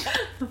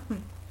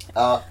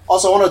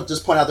 Also, I want to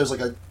just point out there's like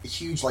a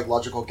huge like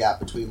logical gap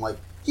between like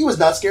he was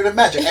not scared of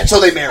magic, and so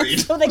they married.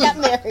 So they got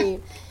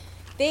married.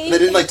 They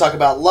didn't like talk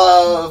about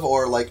love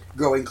or like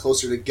growing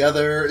closer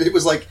together. It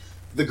was like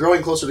the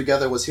growing closer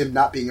together was him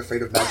not being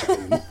afraid of magic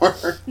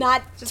anymore.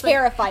 Not just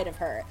terrified of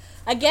her.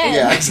 Again.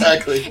 Yeah,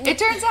 exactly. It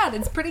turns out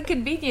it's pretty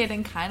convenient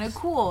and kind of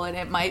cool, and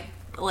it might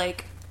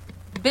like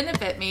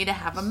benefit me to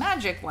have a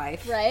magic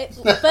wife. Right?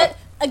 But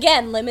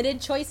again,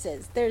 limited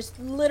choices. There's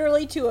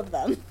literally 2 of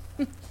them.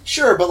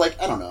 Sure, but like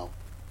I don't know.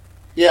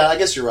 Yeah, I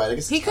guess you're right. I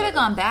guess He could have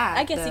gone back.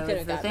 I guess he though, could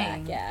have is the gone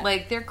thing. back, yeah.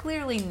 Like, they're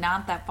clearly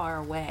not that far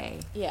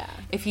away. Yeah.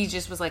 If he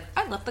just was like,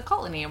 I left the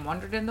colony and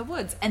wandered in the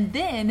woods. And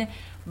then,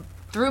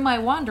 through my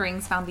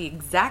wanderings, found the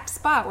exact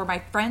spot where my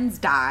friends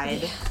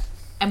died.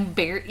 And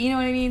you know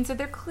what I mean? So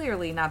they're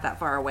clearly not that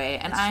far away.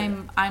 And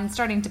I'm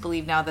starting to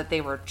believe now that they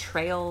were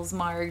trails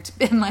marked.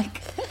 And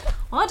like,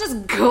 well, I'll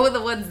just go in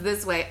the woods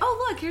this way.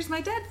 Oh, look, here's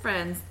my dead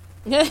friends.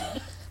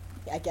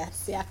 I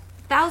guess, yeah.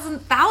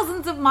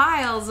 Thousands of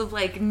miles of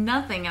like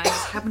nothing, and I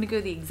just happened to go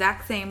the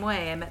exact same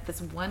way. I met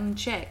this one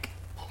chick.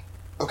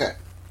 Okay.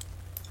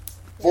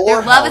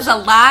 Their love is a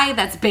lie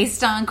that's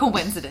based on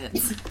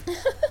coincidence.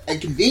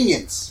 And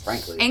convenience,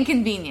 frankly. And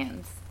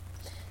convenience.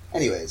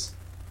 Anyways.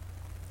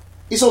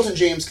 Isolde and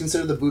James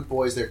considered the Boot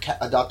Boys their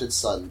adopted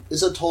son.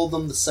 Isa told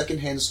them the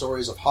second-hand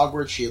stories of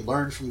Hogwarts she had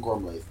learned from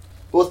Gormlaith.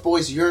 Both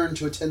boys yearned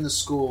to attend the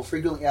school,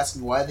 frequently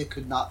asking why they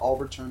could not all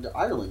return to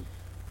Ireland,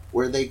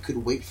 where they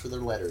could wait for their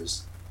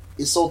letters.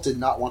 Isolde did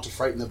not want to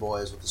frighten the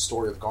boys with the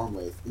story of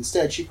Gormlaith.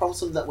 Instead, she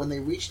promised them that when they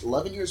reached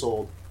 11 years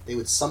old, they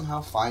would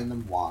somehow find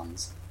them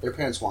wands, their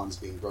parents' wands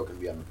being broken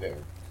beyond repair,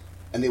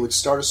 and they would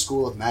start a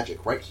school of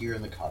magic right here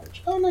in the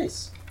cottage. Oh,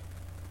 nice.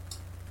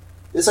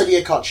 This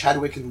idea caught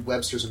Chadwick and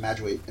Webster's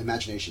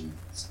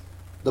imaginations.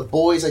 The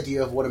boys'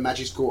 idea of what a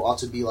magic school ought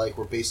to be like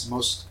were based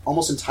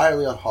almost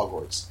entirely on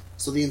Hogwarts,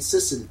 so they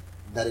insisted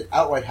that it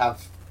outright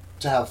have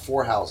to have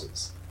 4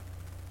 houses.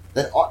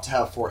 That it ought to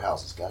have 4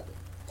 houses, goddamn.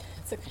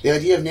 Okay. The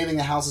idea of naming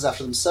the houses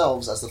after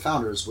themselves as the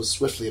founders was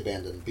swiftly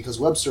abandoned, because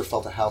Webster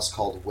felt a house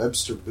called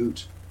Webster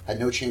Boot had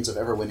no chance of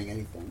ever winning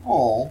anything.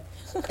 Aww.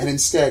 And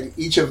instead,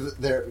 each of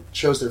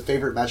chose their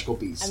favorite magical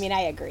beast. I mean,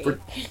 I agree.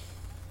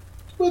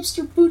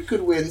 Webster Boot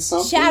could win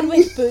something.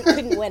 Chadwick Boot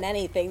couldn't win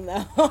anything,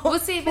 though. Well,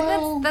 see,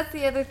 but that's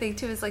the other thing,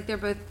 too, is, like, they're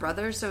both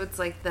brothers, so it's,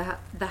 like,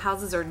 the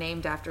houses are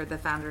named after the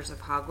founders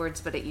of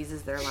Hogwarts, but it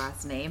uses their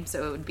last name,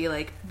 so it would be,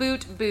 like,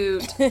 Boot,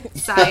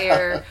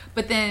 Sire,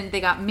 but then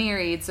they got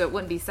married, so it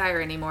wouldn't be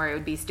Sire anymore, it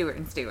would be Stewart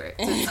and Stewart.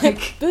 So it's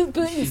like... Boot,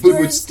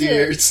 and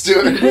Stewart.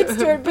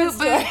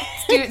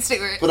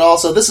 Stewart. But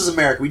also, this is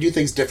America. We do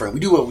things different.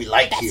 We do what we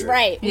like here. That's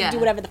right. We do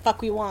whatever the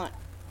fuck we want.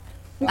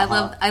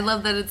 I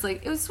love that it's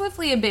like, it was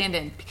swiftly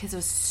abandoned because it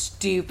was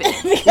stupid.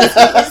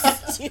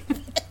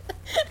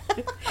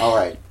 All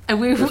right. And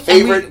we're going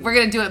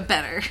to do it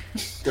better.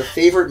 Their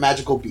favorite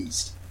magical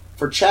beast.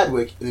 For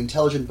Chadwick, an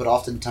intelligent but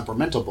often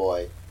temperamental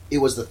boy, it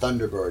was the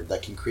Thunderbird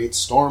that can create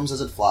storms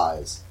as it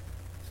flies.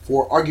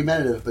 For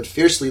argumentative but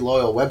fiercely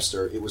loyal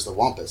Webster, it was the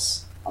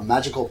Wampus, a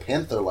magical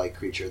panther-like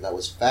creature that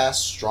was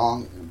fast,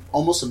 strong, and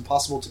almost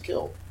impossible to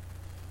kill.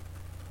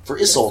 For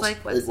Isolde,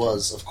 it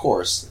was, of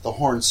course, the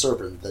horned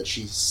serpent that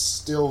she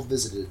still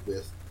visited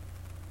with,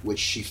 which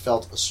she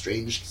felt a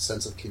strange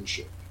sense of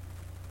kinship.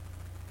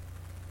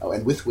 Oh,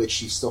 and with which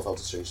she still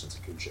felt a strange sense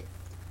of kinship.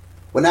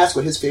 When asked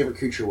what his favorite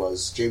creature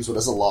was, James would,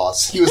 as a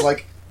loss, he was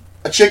like,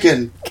 a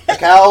chicken, a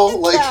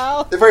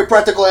cow, they're very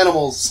practical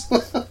animals.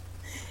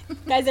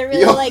 Guys, I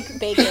really like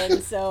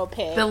bacon, so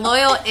pig. The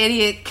loyal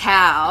idiot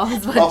cow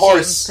is what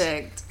James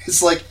picked.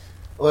 It's like,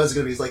 what is it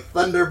going to be? It's like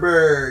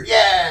Thunderbird,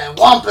 yeah,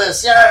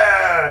 Wampus,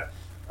 yeah,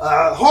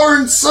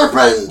 horned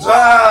serpent,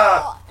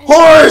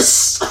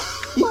 horse!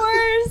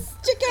 Horse,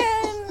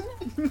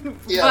 chicken!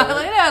 Yeah, well,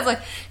 I was like,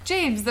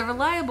 James, the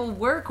reliable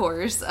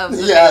workhorse of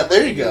the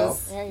there you go.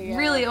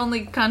 Really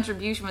only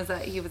contribution was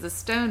that he was a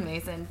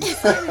stonemason,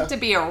 decided to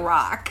be a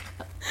rock.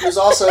 He was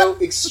also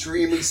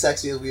extremely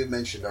sexy, as we have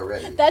mentioned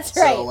already. That's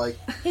right. So,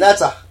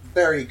 that's a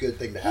very good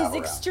thing to have around.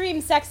 His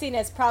extreme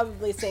sexiness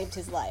probably saved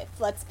his life,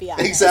 let's be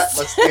honest.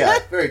 Exactly. Yeah,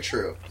 very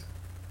true.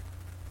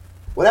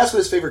 When asked what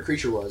his favorite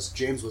creature was,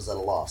 James was at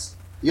a loss.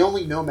 The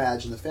only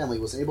no-mage in the family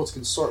was able to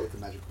consort with the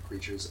magical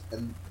creatures,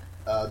 and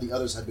the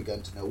others had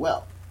begun to know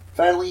well.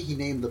 Finally, he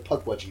named the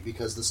Pukwudgie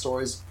because the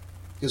stories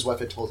his wife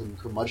had told him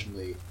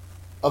curmudgeonly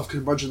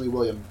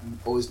William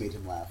always made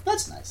him laugh.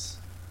 That's nice.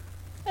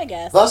 I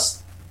guess.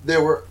 Thus,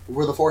 there were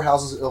the 4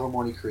 houses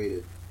Ilvermorny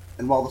created.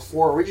 And while the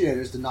 4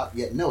 originators did not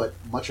yet know it,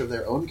 much of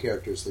their own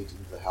characters leaked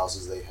into the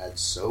houses they had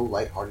so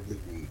lightheartedly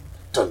named.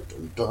 Dun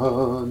dun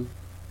dun!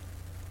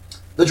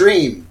 The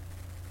Dream!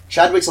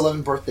 Chadwick's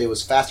 11th birthday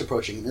was fast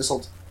approaching, and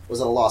Isolde was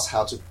at a loss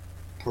how to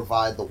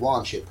provide the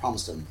wand she had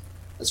promised him.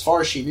 As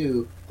far as she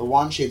knew, the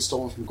wand she had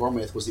stolen from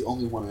Gormlaith was the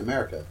only one in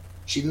America.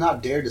 She did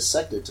not dare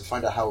dissect it to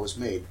find out how it was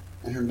made,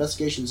 and her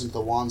investigations into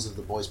the wands of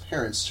the boy's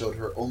parents showed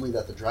her only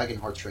that the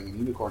dragon heartstring and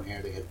unicorn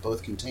hair they had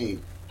both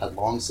contained had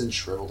long since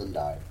shriveled and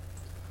died.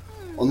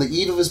 On the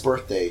eve of his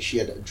birthday, she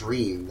had a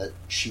dream that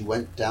she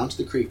went down to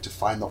the creek to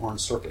find the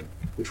horned serpent,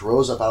 which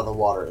rose up out of the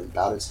water and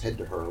bowed its head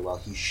to her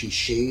while she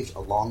shaved a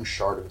long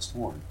shard of its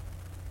horn.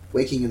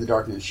 Waking in the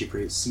darkness, she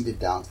proceeded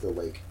down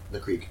to the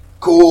creek.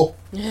 Cool!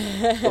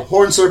 The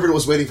horned serpent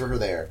was waiting for her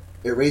there.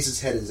 It raised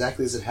its head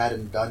exactly as it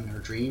had done in her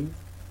dream.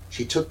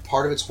 She took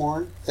part of its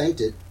horn,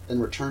 thanked it, then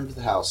returned to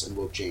the house and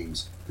woke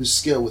James, whose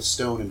skill with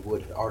stone and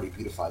wood had already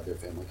beautified their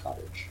family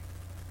cottage.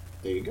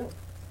 There you go.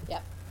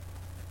 Yep.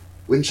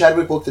 When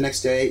Chadwick woke the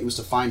next day, it was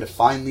to find a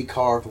finely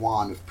carved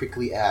wand of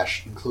prickly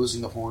ash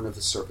enclosing the horn of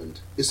the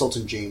serpent.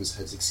 Isolde James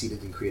had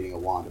succeeded in creating a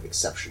wand of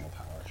exceptional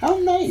power. How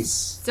nice!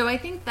 So I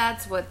think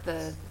that's what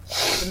the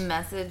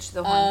message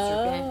the horned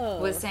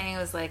serpent was saying. It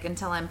was like,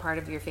 until I'm part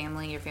of your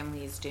family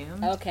is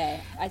doomed. Okay,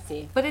 I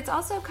see. But it's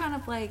also kind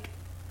of like,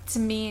 to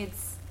me,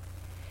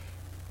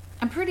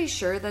 I'm pretty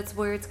sure that's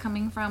where it's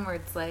coming from, where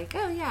it's like,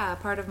 oh yeah,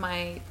 part of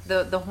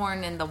the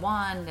horn and the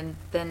wand, and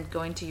then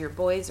going to your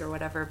boys or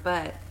whatever,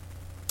 but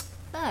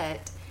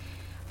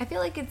I feel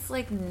like it's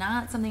like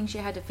not something she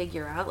had to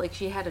figure out. Like,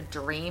 she had a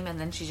dream and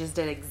then she just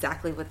did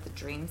exactly what the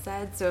dream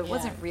said, so it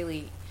wasn't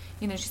really,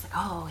 she's like,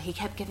 oh, he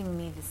kept giving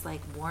me this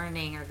like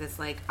warning or this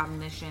like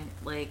omniscient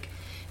like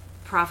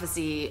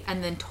prophecy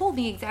and then told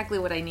me exactly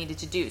what I needed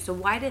to do. So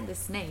why did the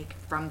snake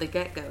from the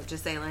get-go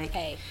just say like,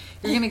 hey,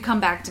 you're gonna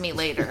come back to me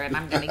later and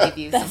I'm gonna give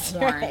you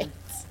some horn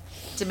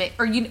to make,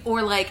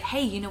 or like,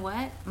 hey, you know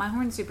what, my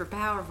horn's super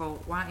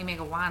powerful, why don't you make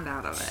a wand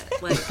out of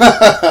it? Like,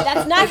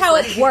 that's not how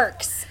it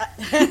works.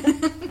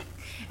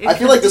 I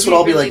feel like this would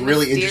all be like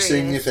really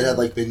interesting if it had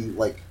like been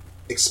like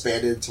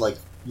expanded to like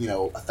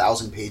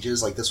 1,000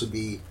 pages. Like, this would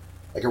be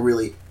like a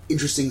really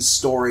interesting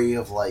story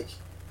of like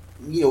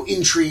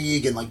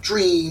intrigue and like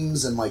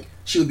dreams, and like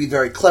she would be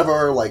very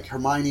clever, like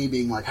Hermione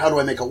being like, how do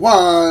I make a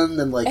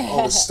wand, and like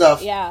all this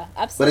stuff. Yeah,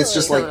 absolutely. But it's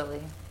just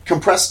like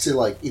compressed to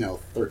like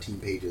 13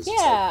 pages.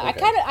 Yeah, like,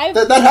 okay.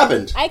 That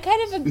happened. I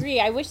kind of agree.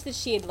 I wish that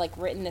she had like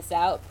written this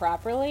out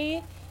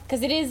properly,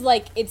 because it is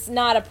like, it's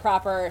not a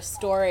proper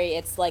story.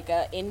 It's like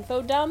a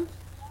info dump,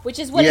 which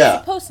is what it's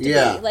supposed to be.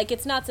 Like,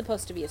 it's not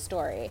supposed to be a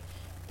story.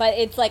 But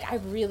it's like, I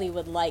really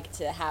would like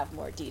to have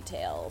more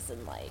details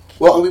and like...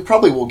 Well, and we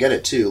probably will get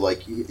it too.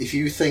 Like, if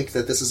you think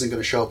that this isn't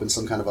going to show up in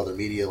some kind of other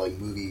media, like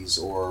movies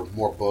or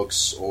more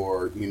books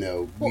or,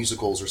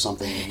 musicals or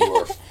something, you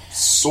are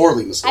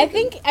sorely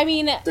mistaken. I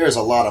mean... There's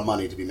a lot of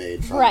money to be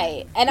made from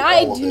right. And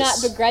I do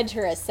not begrudge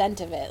her a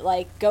cent of it.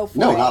 Like, go for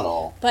it. No, not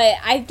all. But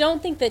I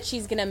don't think that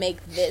she's going to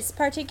make this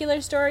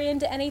particular story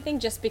into anything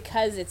just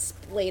because it's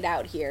laid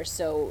out here.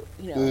 So,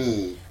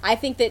 I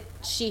think that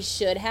she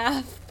should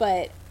have,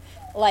 but...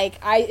 Like,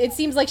 it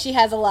seems like she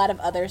has a lot of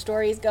other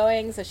stories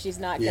going, so she's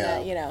not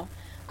gonna,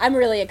 I'm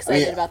really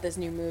excited about this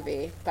new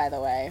movie, by the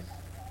way.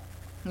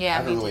 Yeah, I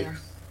haven't really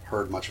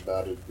heard much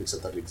about it,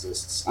 except that it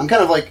exists. I'm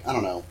kind of like, I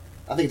don't know,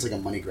 I think it's like a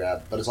money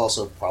grab, but it's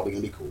also probably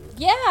gonna be cool.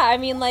 Yeah, I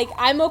mean, like,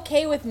 I'm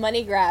okay with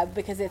money grab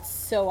because it's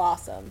so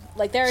awesome.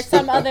 Like, there are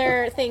some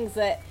other things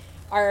that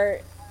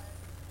are,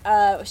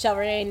 shall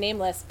remain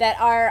nameless, that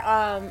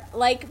are,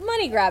 like,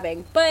 money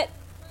grabbing, but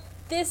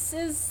this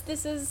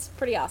is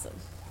pretty awesome.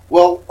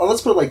 Well,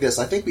 let's put it like this.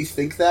 I think we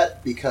think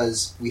that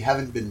because we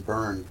haven't been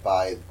burned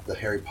by the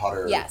Harry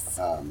Potter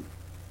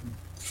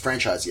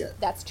franchise yet.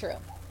 That's true.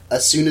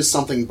 As soon as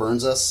something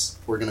burns us,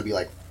 we're going to be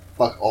like,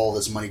 fuck all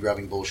this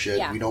money-grabbing bullshit.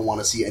 Yeah. We don't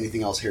want to see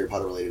anything else Harry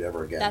Potter-related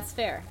ever again. That's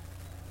fair.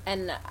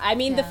 And, I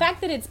mean, the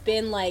fact that it's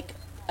been, like,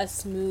 a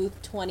smooth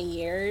 20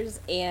 years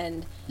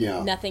and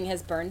nothing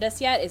has burned us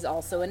yet is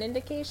also an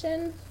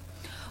indication.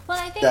 Well,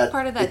 I think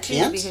part of that, too,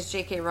 is because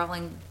J.K.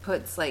 Rowling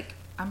puts, like,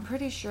 I'm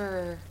pretty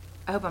sure...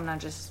 I hope I'm not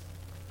just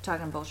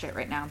talking bullshit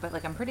right now, but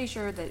like, I'm pretty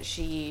sure that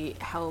she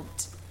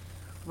helped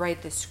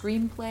write the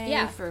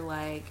screenplay for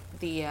like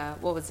the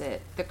what was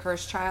it, The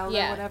Cursed Child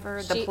or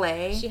whatever, the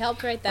play. She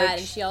helped write that,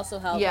 and she also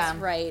helped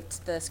write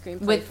the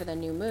screenplay for the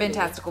new movie,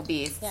 Fantastical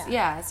Beasts.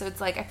 Yeah, so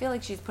it's like, I feel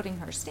like she's putting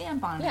her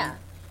stamp on it. Yeah,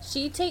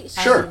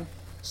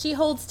 she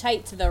holds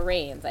tight to the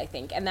reins, I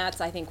think, and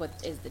that's, I think, what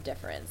is the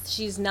difference.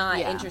 She's not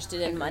interested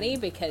in money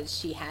because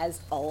she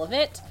has all of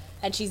it.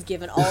 And she's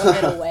given all of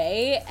it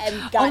away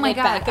and gotten it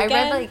back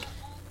again.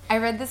 I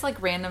read this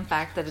like random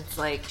fact that it's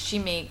like she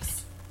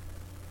makes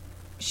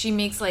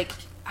like,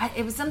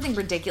 it was something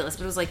ridiculous,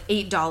 but it was like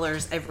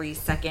 $8 every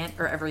second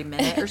or every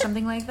minute or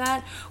something like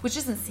that, which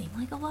doesn't seem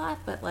like a lot,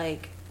 but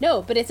like,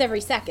 no, but it's every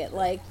second.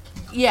 Like,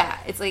 yeah,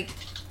 it's like,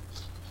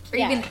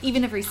 or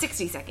even every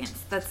 60 seconds.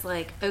 That's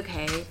like,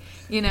 okay,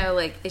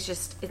 like,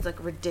 it's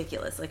like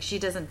ridiculous. Like, she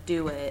doesn't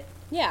do it.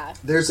 Yeah.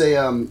 There's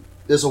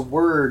a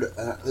word,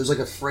 there's like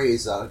a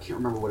phrase, I can't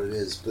remember what it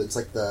is, but it's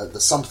like the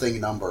something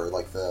number,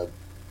 like the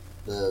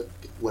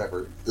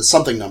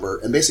something number,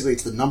 and basically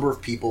it's the number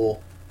of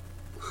people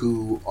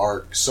who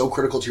are so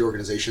critical to your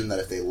organization that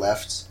if they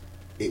left,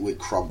 it would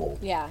crumble.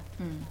 Yeah.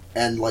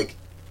 And like,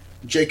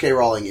 J.K.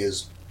 Rowling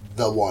is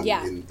the one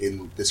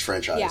in this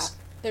franchise. Yeah,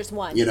 there's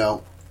one.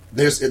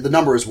 The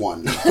number is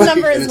one. The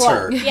number is one.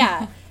 Her.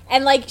 Yeah.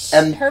 And like,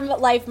 her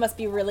life must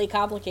be really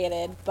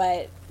complicated,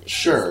 but...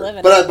 Sure,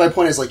 but my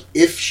point is, like,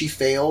 if she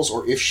fails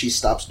or if she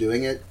stops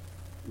doing it,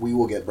 we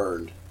will get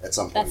burned at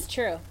some point. That's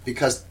true.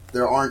 Because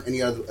there aren't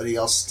anybody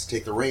else to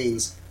take the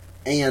reins,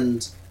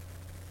 and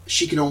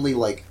she can only,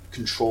 like,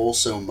 control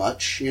so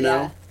much, you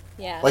know?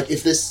 Yeah. Like,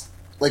 if this...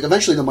 Like,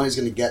 eventually the money's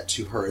going to get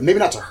to her. And maybe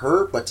not to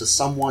her, but to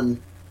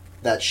someone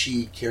that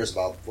she cares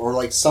about. Or,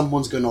 like,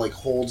 someone's going to, like,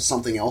 hold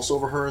something else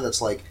over her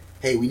that's like,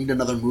 hey, we need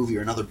another movie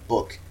or another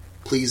book.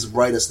 Please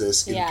write us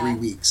this in 3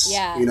 weeks.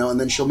 Yeah. You know, and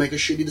then she'll make a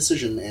shitty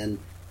decision, and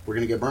we're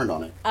going to get burned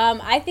on it.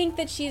 I think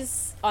that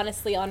she's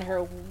honestly on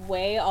her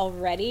way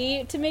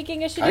already to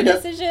making a shitty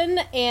decision,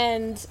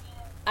 and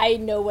I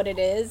know what it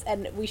is,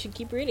 and we should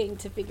keep reading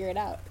to figure it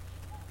out.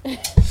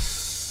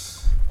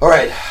 All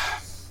right.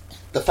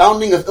 The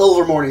Founding of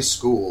Ilvermorny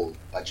School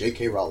by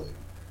J.K. Rowling.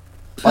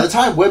 By the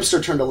time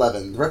Webster turned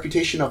 11, the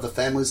reputation of the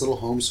family's little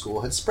home school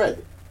had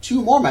spread.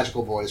 2 more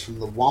magical boys from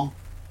the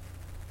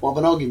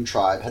Wampanoag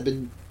tribe had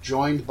been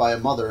joined by a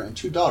mother and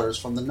 2 daughters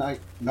from the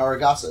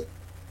Narragansett,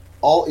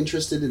 all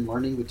interested in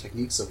learning the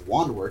techniques of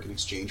wand work in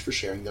exchange for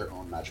sharing their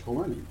own magical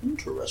learning.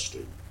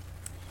 Interesting.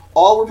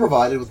 All were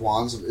provided with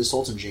wands of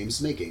Isolde and James'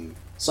 making.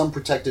 Some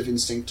protective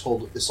instinct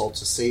told Isolde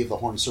to save the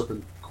horned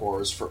serpent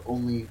cores for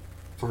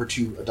her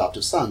 2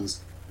 adoptive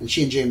sons, and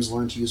she and James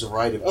learned to use a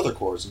variety of other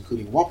cores,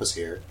 including wampus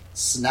hair,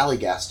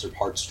 snallygaster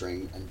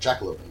heartstring, and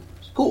jackalope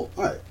antlers. Cool,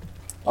 alright.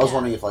 I was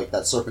wondering if, like,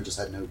 that serpent just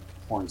had no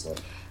horns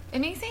left. It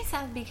makes me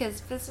sad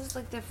because this is,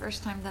 like, the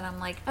first time that I'm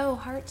like, oh,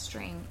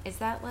 heartstring. Is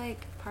that,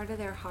 like, part of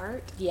their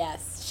heart?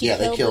 Yes. She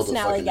killed the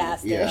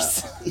snallygasters.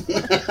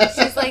 Yeah.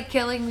 She's, like,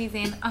 killing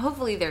these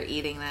hopefully they're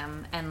eating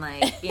them and,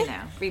 like, you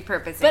know,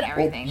 repurposing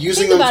everything. Well,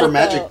 using them for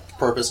magic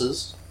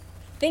purposes.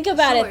 Think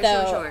about it,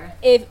 though. Sure.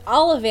 If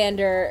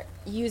Ollivander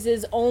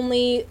uses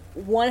only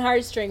 1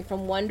 heartstring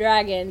from 1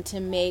 dragon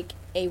to make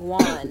a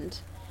wand,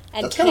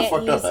 and that's kind of can't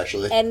fucked use up,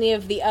 actually. any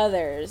of the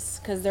others,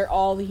 because they're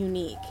all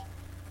unique.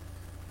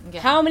 Yeah.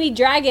 How many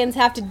dragons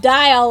have to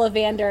die,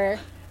 Ollivander?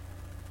 Wait,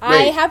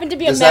 I happen to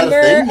be a is that a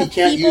member thing? You of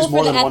can't People use for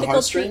more the than one Ethical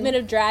heartstring? Treatment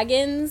of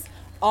Dragons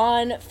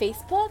on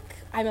Facebook.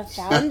 I'm a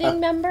founding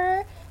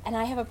member, and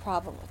I have a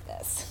problem with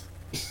this.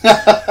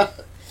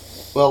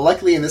 Well,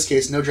 luckily in this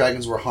case, no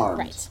dragons were harmed.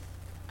 Right.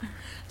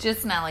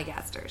 Just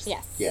snallygasters.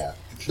 Yes. Yeah.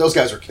 Those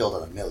guys were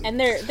killed at 1,000,000. And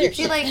they're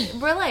See,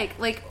 we're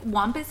like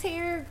wampus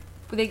hair,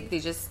 they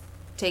just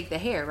take the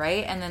hair,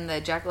 right? And then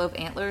the jackalope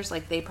antlers,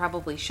 like, they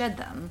probably shed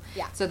them.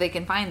 Yeah. So they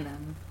can find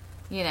them.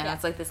 You know,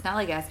 it's like the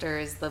snallygaster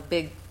is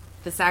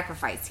the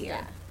sacrifice here.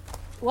 Yeah.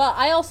 Well,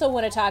 I also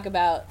want to talk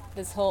about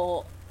this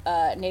whole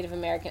Native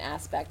American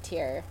aspect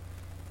here.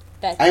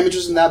 I am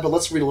interested in that, but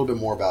let's read a little bit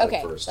more about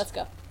it first. Okay, let's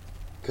go.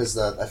 Because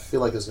I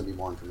feel like there's going to be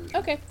more information.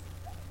 Okay.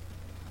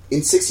 In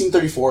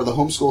 1634, the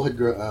homeschool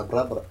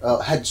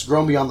had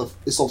grown beyond the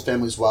Isolde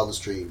family's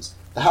wildest dreams.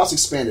 The house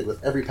expanded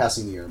with every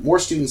passing year. More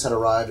students had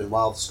arrived, and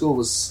while the school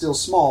was still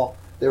small,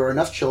 there were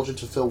enough children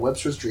to fill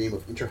Webster's dream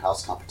of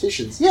inter-house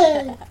competitions.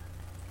 Yay!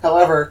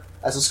 However,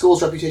 as the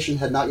school's reputation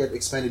had not yet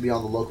expanded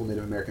beyond the local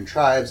Native American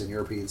tribes and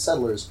European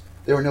settlers,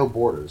 there were no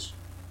borders.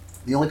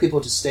 The only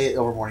people to stay at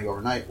Ilvermorny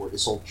overnight were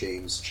Isolde,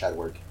 James,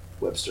 Chadwick,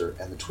 Webster,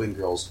 and the twin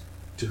girls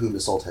to whom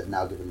Isolde had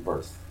now given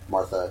birth.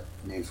 Martha,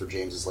 named for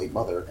James's late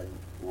mother, and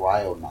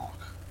Rhionach,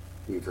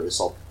 named for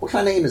Isolde. What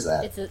kind of name is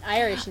that? It's an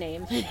Irish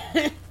name,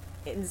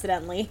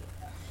 incidentally.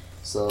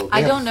 So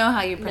I don't know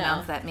how you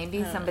pronounce that.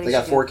 Maybe somebody. They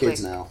got 4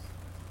 kids now.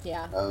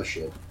 Yeah. Oh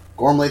shit.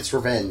 Gormlaith's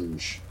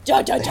Revenge.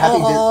 Dun, dun,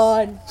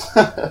 dun.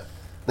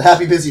 The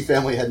happy, busy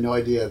family had no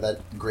idea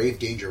that grave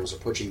danger was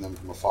approaching them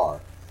from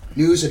afar.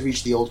 News had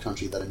reached the old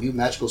country that a new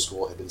magical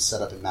school had been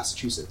set up in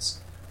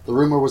Massachusetts. The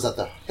rumor was that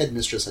the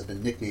headmistress had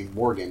been nicknamed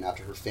Morgan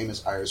after the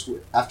famous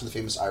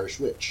Irish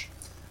witch.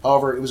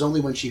 However, it was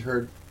only when she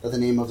heard that the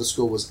name of the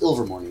school was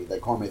Ilvermorny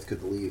that Gormlaith could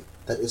believe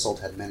that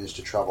Isolde had managed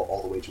to travel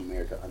all the way to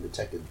America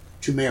undetected,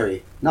 to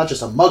marry not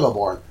just a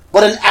Muggle-born,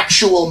 but an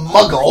actual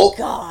Muggle! Oh my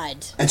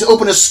God. And to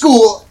open a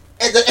school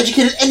that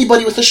educated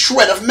anybody with a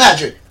shred of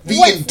magic!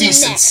 The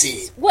indecency!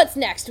 Next? What's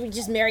next? Do we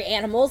just marry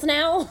animals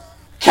now?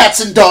 Cats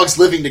and dogs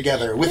living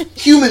together, with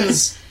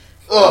humans!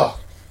 Ugh.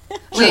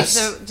 Wait,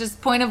 so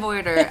just point of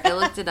order, I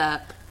looked it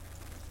up,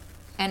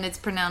 and it's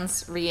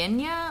pronounced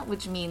Rienya,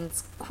 which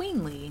means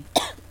queenly.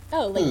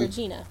 Oh, like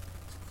Regina.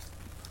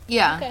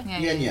 Yeah.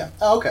 Okay. Yeah.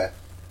 Oh, okay.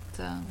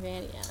 So.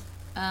 Rienya.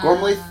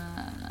 Gormlaith?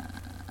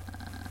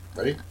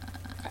 Ready?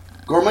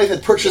 Gormlaith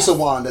had purchased a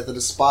wand at the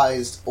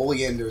despised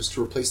Oleanders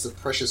to replace the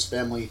precious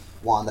family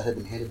wand that had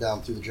been handed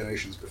down through the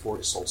generations before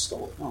Isolde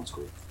stole it. Oh, that's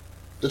cool.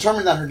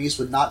 Determined that her niece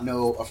would not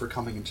know of her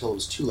coming until it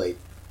was too late,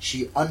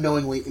 she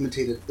unknowingly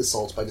imitated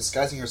Isolde by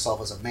disguising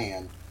herself as a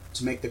man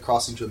to make the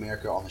crossing to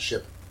America on the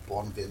ship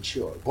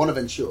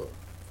Bonaventure.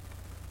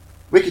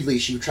 Wickedly,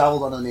 she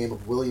traveled under the name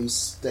of William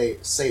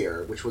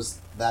Sayer, which was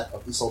that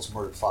of Isolde's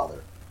murdered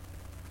father.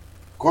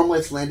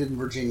 Gormlaith landed in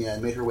Virginia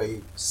and made her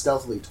way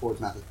stealthily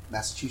towards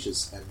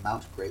Massachusetts and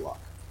Mount Greylock.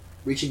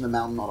 Reaching the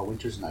mountain on a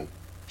winter's night,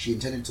 she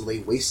intended to lay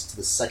waste to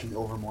the second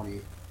Ilvermorny,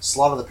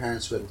 slaughter the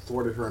parents who had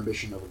thwarted her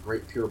ambition of a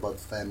great pureblood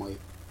family,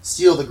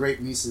 steal the great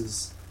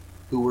nieces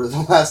who were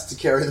the last to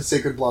carry the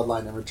sacred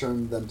bloodline, and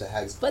return them to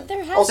Hag's. But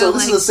there has also,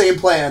 this is the same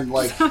plan,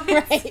 like...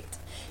 Right.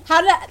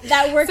 How did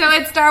that work? So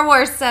it's Star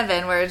Wars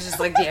 7, where it's just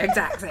like the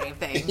exact same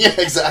thing. Yeah,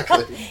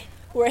 exactly.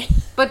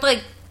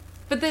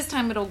 But this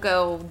time it'll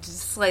go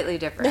just slightly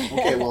different.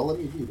 Okay, well, let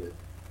me read it.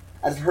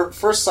 At her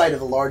first sight of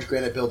the large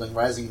granite building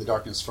rising in the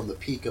darkness from the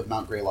peak of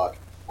Mount Greylock,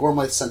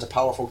 Gormlaith sent a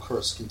powerful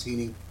curse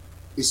containing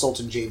Isolde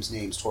and James'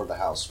 names toward the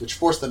house, which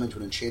forced them into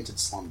an enchanted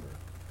slumber.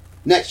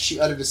 Next, she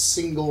uttered a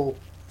single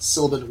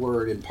syllabic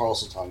word in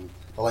Parseltongue,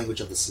 the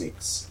language of the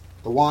snakes.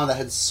 The wand that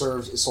had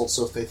served Isolde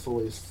so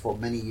faithfully for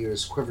many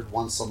years quivered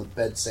once on the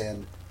bed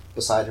sand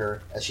beside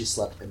her as she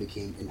slept and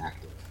became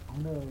inactive. Oh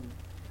no.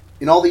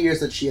 In all the years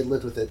that she had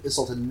lived with it,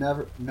 Isolde had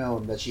never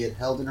known that she had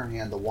held in her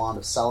hand the wand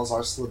of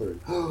Salazar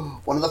Slytherin,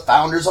 one of the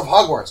founders of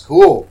Hogwarts,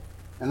 cool,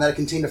 and that it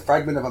contained a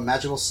fragment of a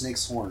magical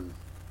snake's horn.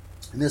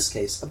 In this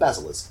case, a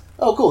basilisk.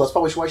 Oh, cool, that's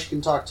probably why she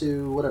can talk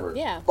to whatever.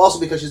 Yeah. Also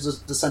because she's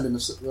a descendant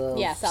of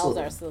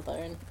Salazar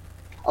Slytherin.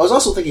 I was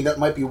also thinking that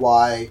might be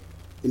why,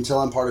 until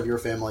I'm part of your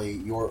family,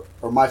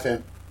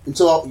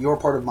 until you're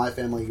part of my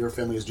family, your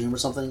family is doomed or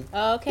something.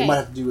 Oh, okay. It might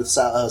have to do with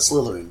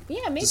Slytherin.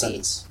 Yeah, maybe.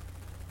 Descendants.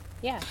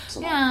 Yeah.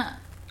 Yeah.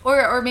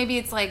 Or maybe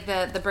it's like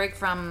the break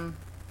from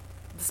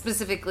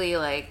specifically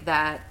like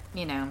that,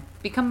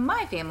 become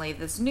my family,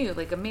 this new,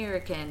 like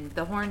American,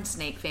 the horn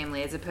snake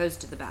family as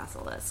opposed to the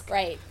basilisk.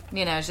 Right.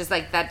 It's just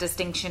like that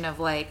distinction of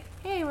like,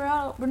 hey,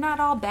 we're not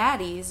all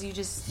baddies. You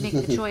just make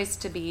the choice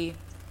to be.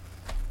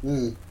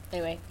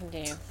 Anyway,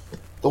 continue.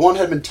 The wand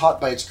had been taught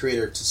by its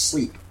creator to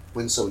sleep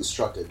when so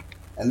instructed,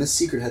 and this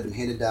secret had been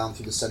handed down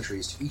through the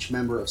centuries to each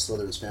member of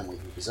Slytherin's family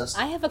who possessed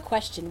it. I have a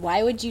question.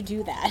 Why would you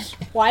do that?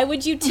 Why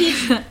would you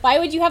teach? Why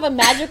would you have a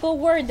magical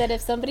word that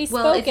if somebody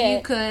spoke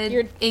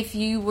if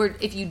you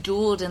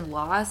dueled and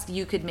lost,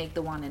 you could make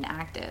the wand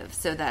inactive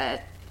so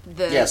that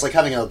it's like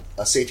having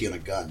a safety on a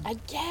gun. I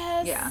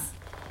guess. Yeah.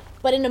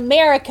 But in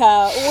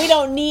America, we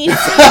don't need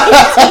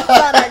safety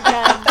on our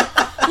gun.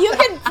 You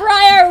can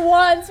pry our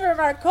wands from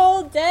our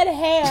cold, dead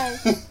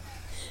hands.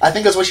 I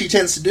think that's what she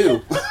tends to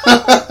do.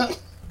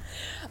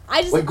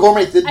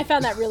 I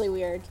found that really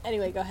weird.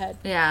 Anyway, go ahead.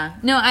 Yeah.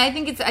 No, I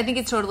think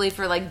it's totally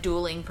for like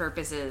dueling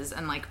purposes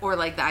and like or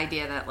like the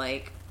idea that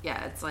like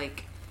it's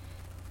like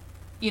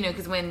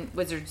because when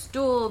wizards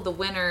duel, the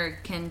winner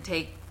can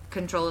take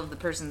control of the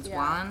person's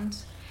wand.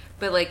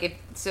 But like if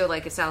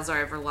Salazar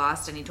ever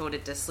lost and he told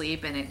it to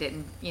sleep and it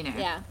didn't,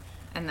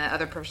 and the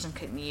other person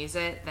couldn't use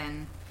it,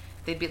 then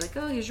they'd be like,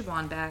 "Oh, here's your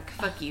wand back.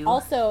 Fuck you."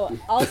 Also,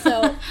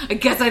 I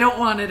guess I don't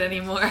want it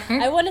anymore.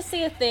 I want to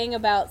say a thing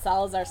about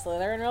Salazar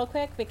Slytherin real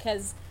quick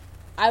because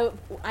I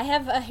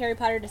have a Harry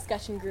Potter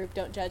discussion group.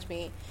 Don't judge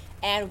me.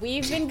 And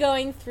we've been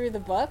going through the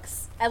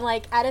books, and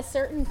like at a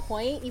certain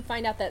point, you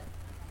find out that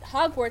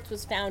Hogwarts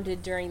was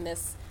founded during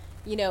this,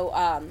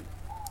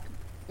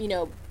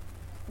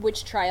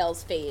 witch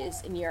trials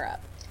phase in Europe.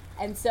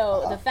 And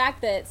so the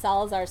fact that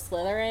Salazar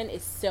Slytherin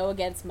is so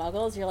against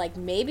Muggles, you're like,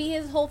 maybe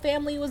his whole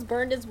family was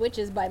burned as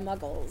witches by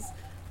Muggles.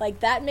 Like,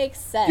 that makes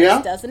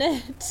sense, doesn't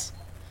it?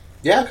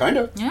 Yeah, kind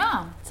of.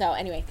 Yeah. So,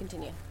 anyway,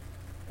 continue.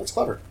 That's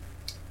clever.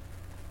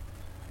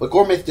 What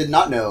Gormlaith did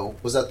not know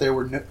was that there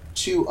were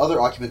two other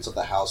occupants of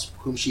the house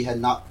whom she had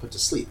not put to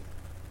sleep,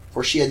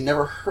 for she had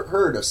never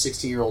heard of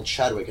 16-year-old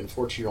Chadwick and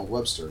 14-year-old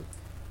Webster.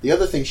 The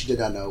other thing she did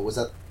not know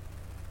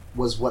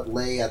was what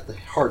lay at the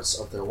hearts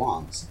of their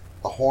wands.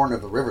 The horn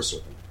of the river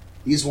serpent.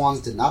 These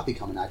wands did not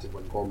become inactive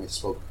when Gormlaith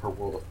spoke her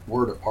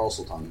word of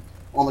Parseltongue.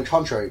 On the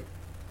contrary,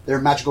 their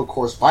magical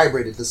cores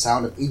vibrated the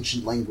sound of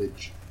ancient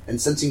language,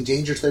 and sensing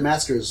danger to their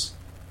masters,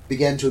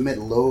 began to emit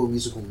a low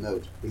musical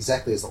note,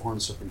 exactly as the horn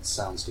serpent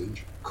sounds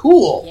danger.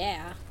 Cool!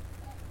 Yeah.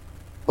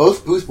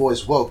 Both Booth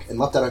boys woke and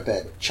leapt out of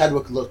bed.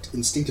 Chadwick looked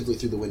instinctively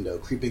through the window,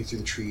 creeping through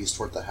the trees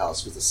toward the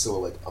house with the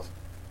silhouette of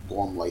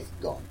Gormlaith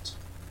gaunt.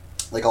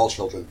 Like all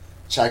children,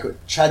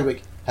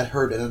 Chadwick had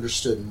heard and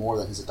understood more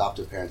than his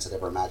adoptive parents had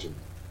ever imagined.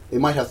 They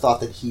might have thought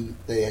that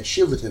they had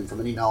shielded him from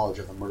any knowledge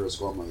of the murderous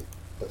Gormlaith,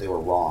 but they were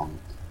wrong.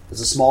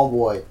 As a small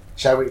boy,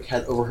 Chadwick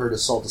had overheard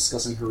Isolde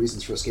discussing her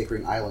reasons for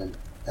escaping Ireland,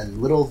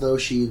 and little though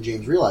she and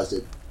James realized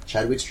it,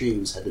 Chadwick's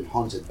dreams had been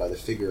haunted by the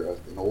figure of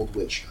an old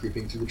witch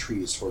creeping through the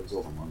trees towards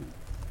Ilvermorny.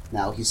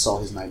 Now he saw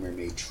his nightmare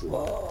made true.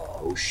 Whoa.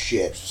 Oh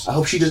shit. I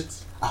hope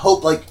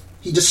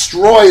he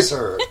destroys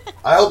her.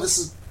 I hope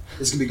this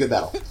is gonna be a good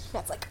battle.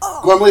 That's like,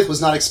 Gormlaith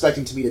was not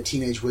expecting to meet a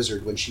teenage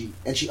wizard and she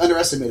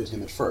underestimated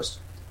him at first.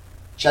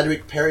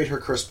 Chadwick parried her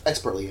curse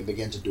expertly and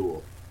began to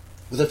duel.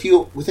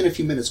 Within a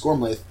few minutes,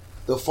 Gormlaith,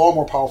 though far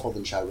more powerful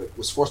than Chadwick,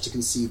 was forced to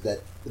concede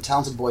that the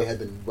talented boy had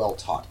been well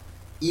taught,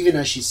 even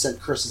as she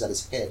sent curses at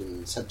his head in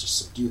an attempt to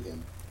subdue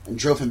him, and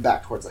drove him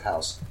back towards the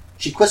house.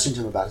 She questioned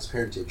him about his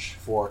parentage,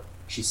 for,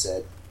 she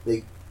said,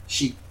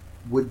 she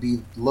would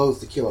be loath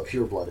to kill a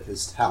pureblood of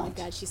his talent.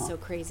 Oh my god, she's so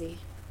crazy.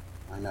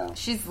 I know.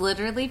 She's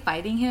literally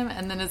fighting him,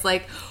 and then it's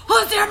like,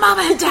 who's your mom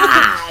and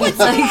dad? What's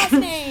your last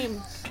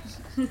name?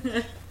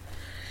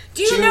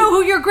 Do you know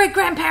who your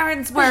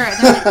great-grandparents were? And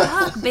they're like,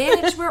 fuck,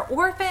 bitch, we're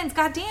orphans,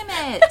 god damn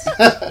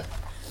it.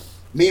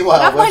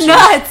 Meanwhile, my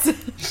nuts.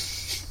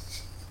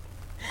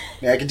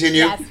 May I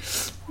continue?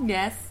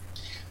 Yes.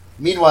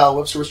 Meanwhile,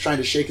 Webster was trying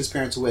to shake his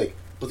parents awake,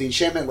 but the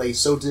enchantment lay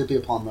so deeply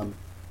upon them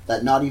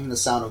that not even the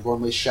sound of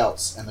Gormley's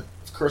shouts and the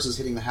curses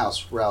hitting the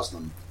house roused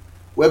them.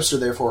 Webster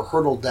therefore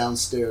hurtled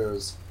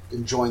downstairs,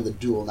 enjoying the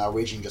duel now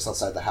raging just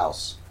outside the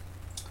house.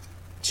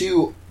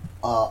 2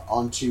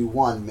 onto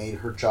 1 made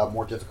her job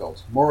more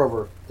difficult.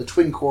 Moreover, the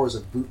twin cores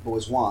of Boot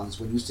Boy's wands,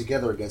 when used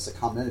together against a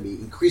common enemy,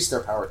 increased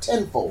their power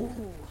tenfold.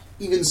 Ooh.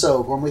 Even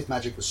so, Gormley's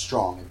magic was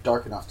strong and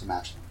dark enough to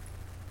match them.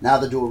 Now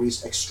the duel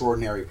reached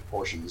extraordinary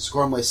proportions,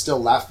 Gormley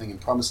still laughing and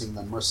promising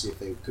them mercy if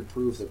they could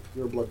prove their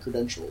pure-blood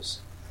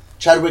credentials.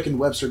 Chadwick and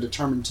Webster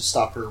determined to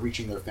stop her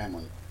reaching their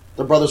family.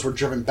 The brothers were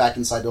driven back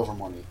inside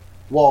Ilvermorny.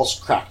 Walls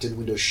cracked and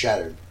windows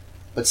shattered,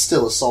 but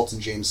still Iseult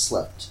and James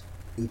slept,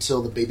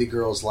 until the baby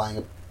girls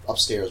lying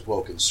upstairs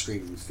woke and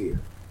screamed in fear.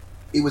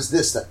 It was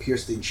this that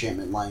pierced the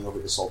enchantment lying over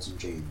Iseult and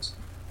James.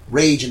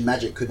 Rage and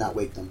magic could not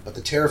wake them, but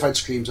the terrified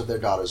screams of their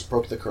daughters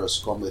broke the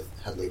curse Gormlith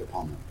had laid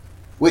upon them,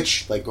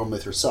 which, like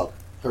Gormlith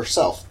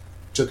herself,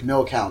 took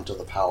no account of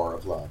the power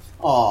of love.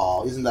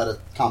 Aw, isn't that a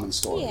common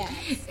story? Yeah.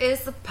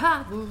 It's the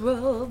power of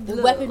love.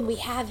 The weapon we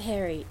have,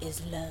 Harry,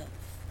 is love.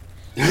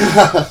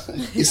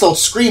 Iseult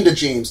screamed at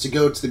James to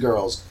go to the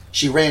girls.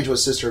 She ran to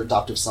assist her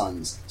adoptive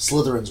sons,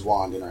 Slytherin's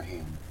wand in her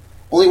hand.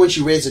 Only when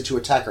she raised it to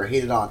attack her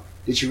head-on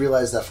did she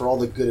realize that for all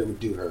the good it would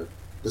do her,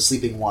 the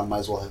sleeping wand might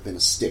as well have been a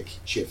stick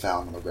she had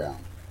found on the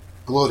ground.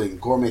 Gloating,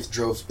 Gormleth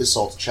drove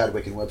Iseult,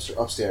 Chadwick, and Webster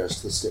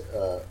upstairs,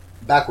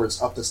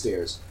 backwards up the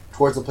stairs,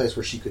 towards the place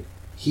where she could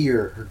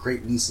hear her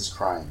great nieces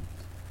crying.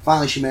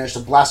 Finally, she managed to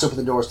blast open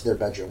the doors to their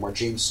bedroom, where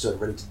James stood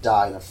ready to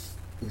die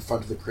in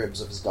front of the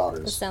cribs of his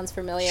daughters. This sounds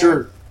familiar.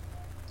 Sure.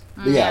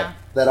 But yeah,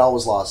 that all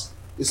was lost.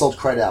 Iseult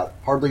cried out,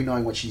 hardly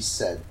knowing what she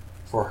said,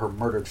 for her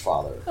murdered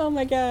father. Oh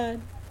my god.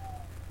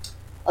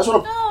 I just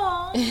want to...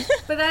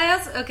 Aww. But I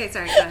also... Okay,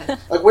 sorry, go ahead.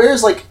 Like,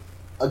 where's, like,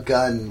 a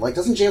gun? Like,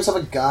 doesn't James have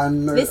a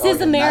gun? Or, this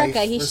is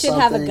America. He should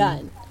have a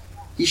gun.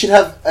 He should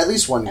have at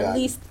least one gun. At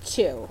least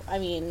 2. I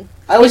mean...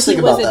 I always think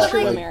about that. He was a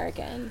true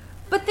American.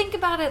 But think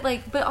about it,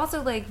 like, but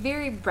also, like,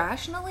 very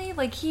rationally,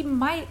 like, he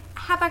might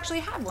have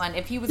actually had one.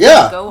 If he was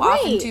going to go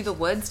off into the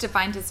woods to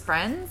find his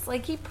friends,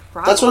 like, he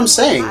probably That's what I'm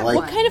saying. Like,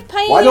 what kind of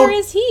pioneer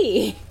is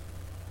he?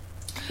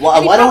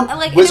 Well, why don't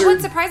like? It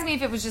wouldn't surprise me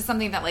if it was just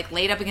something that like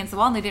laid up against the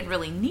wall and they didn't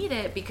really need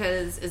it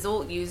because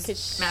Iseult used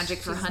magic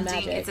for hunting.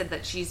 Magic. It said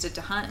that she used it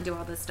to hunt and do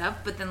all this stuff.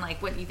 But then,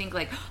 like, what you think,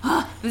 like,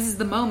 this is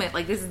the moment.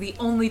 Like, this is the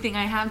only thing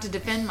I have to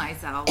defend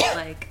myself.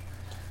 Like,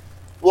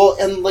 well,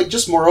 and like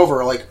just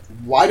moreover, like,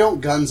 why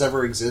don't guns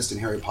ever exist in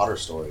Harry Potter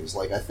stories?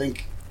 Like, I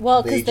think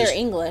because they're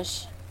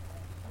English.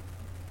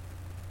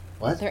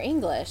 What? They're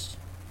English.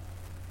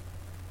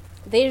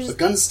 But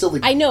guns still.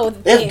 I know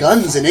they have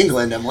guns in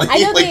England. I'm like, I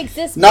know like, they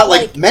exist. Not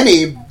like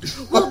many.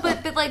 Well,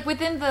 but like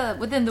within the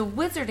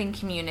wizarding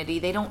community,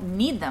 they don't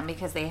need them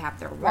because they have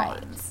their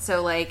wands. Right.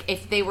 So like,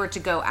 if they were to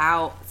go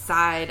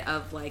outside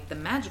of like the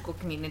magical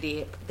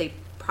community, they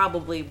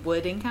probably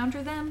would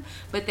encounter them,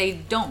 but they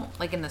don't.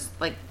 Like in this,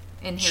 like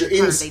in Harry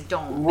Potter, they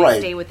don't. They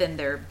stay within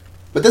their.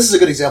 But this is a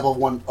good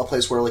example of a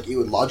place where like it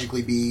would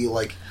logically be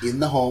like in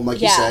the home,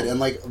 like you said, and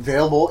like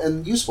available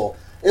and useful.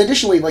 And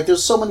additionally, like,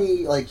 there's so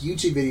many, like,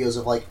 YouTube videos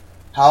of, like,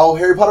 how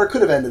Harry Potter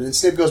could have ended, and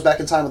Snape goes back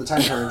in time with the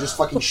time turner and just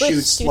fucking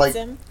shoots like,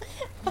 him.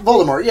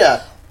 Voldemort,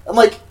 yeah. I'm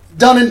like,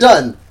 done and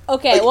done.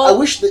 Okay, like, I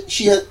wish that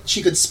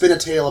she could spin a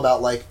tale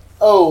about, like,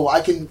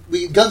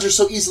 guns are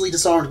so easily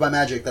disarmed by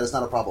magic that it's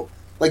not a problem.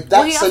 Like,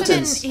 that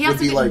sentence would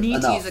be, like, enough. He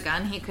also didn't need to use a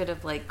gun. He could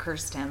have, like,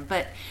 cursed him.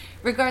 But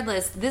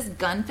regardless, this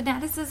gun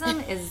fanaticism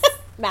is...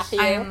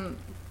 Matthew.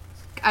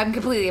 I'm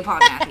completely upon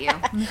Matthew.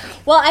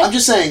 Well, I'm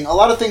just saying, a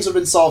lot of things have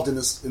been solved in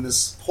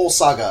this whole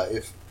saga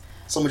if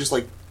someone just,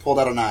 like, pulled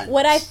out a 9.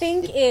 What I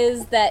think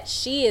is that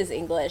she is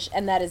English,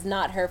 and that is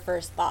not her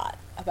first thought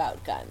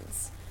about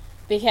guns.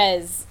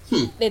 Because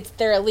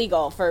they're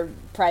illegal for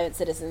private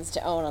citizens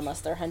to own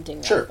unless they're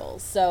hunting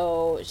rifles.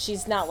 So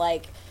she's not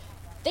like,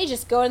 they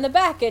just go in the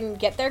back and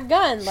get their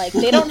gun. Like,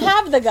 they don't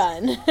have the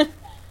gun.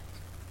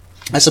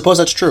 I suppose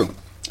that's true.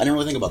 I didn't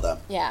really think about that.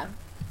 Yeah.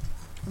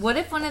 What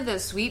if one of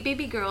those sweet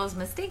baby girls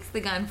mistakes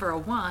the gun for a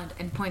wand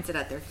and points it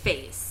at their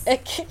face?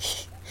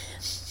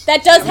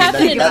 That does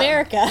happen in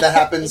America. That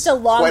happens it's a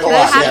long quite a lot.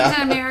 That happens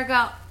in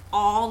America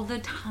all the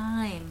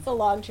time. It's a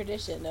long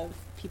tradition of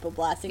people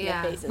blasting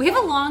their faces. We have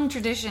a long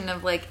tradition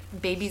of, like,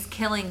 babies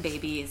killing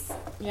babies.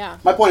 Yeah.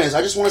 My point is,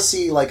 I just want to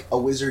see, like, a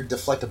wizard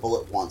deflect a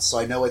bullet once, so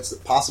I know it's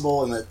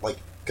possible and that, like,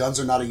 guns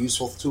are not a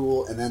useful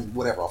tool, and then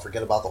whatever, I'll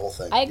forget about the whole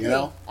thing. I agree. You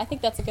know? I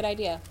think that's a good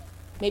idea.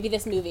 Maybe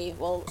this movie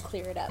will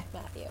clear it up,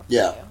 Matthew.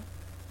 Yeah.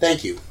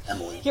 Thank you,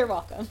 Emily. You're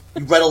welcome.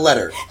 You write a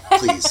letter,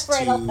 please.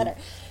 Write a letter.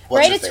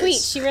 Write a tweet.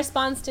 She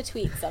responds to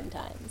tweets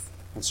sometimes.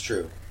 That's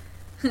true.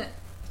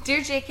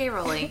 Dear J.K.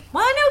 Rowling,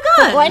 why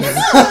no guns? Why no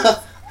guns?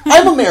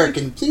 I'm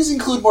American. Please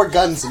include more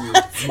guns in your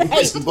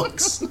movies and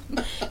books.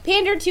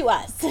 Pander to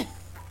us.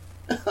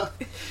 All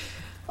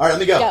right, let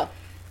me go.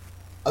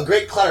 A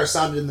great clatter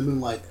sounded, and the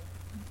moonlight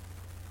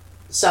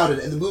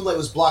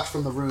was blocked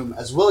from the room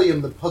as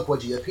William the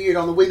Pukwudgie appeared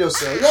on the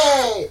windowsill.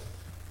 Yay!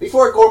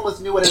 Before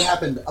Gormleth knew what had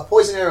happened, a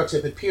poison arrow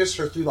tip had pierced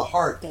her through the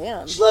heart.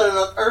 Damn.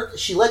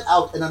 She let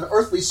out an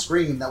unearthly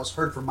scream that was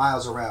heard for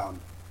miles around.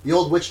 The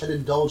old witch had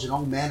indulged in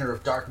all manner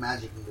of dark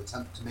magic in an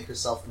attempt to make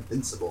herself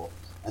invincible,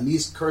 and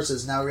these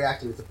curses now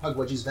reacted with the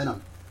Pukwudgie's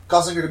venom,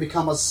 causing her to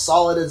become as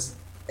solid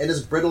and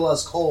as brittle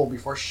as coal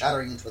before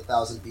shattering into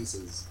 1,000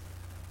 pieces.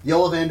 The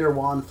Ollivander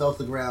wand fell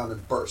to the ground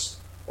and burst.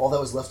 All that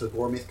was left of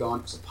Gormyth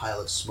Gaunt was a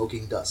pile of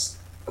smoking dust,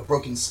 a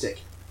broken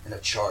stick, and a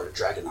charred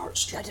dragon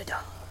heartstring.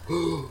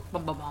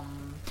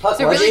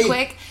 So really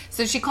quick,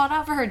 so she called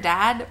out for her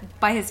dad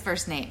by his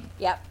first name.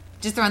 Yep.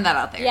 Just throwing that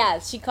out there. Yeah,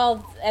 she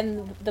called,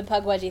 and the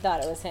Pukwudgie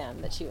thought it was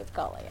him that she was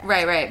calling it.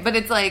 Right. But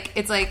it's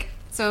like,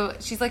 so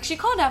she's like, she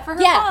called out for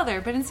her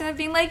father, but instead of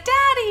being like,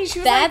 Daddy, she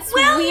was That's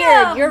like,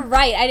 William. Weird. You're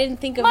right. I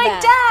didn't think of my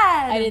that.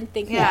 dad. I didn't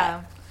think of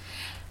that.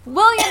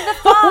 William the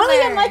father.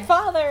 William, my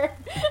father.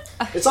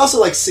 It's also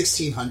like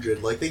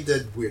 1600. Like, they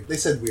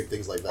said weird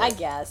things like that. I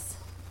guess.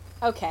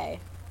 Okay.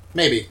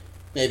 Maybe.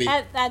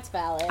 That's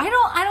valid. I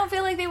don't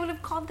feel like they would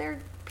have called their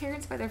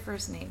parents by their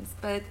first names,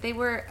 but they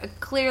were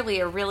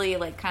clearly a really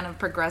like kind of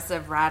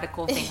progressive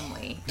radical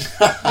family.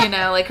 You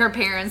know, like her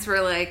parents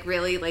were like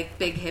really like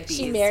big hippies.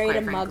 She married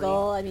a frankly.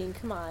 muggle. I mean,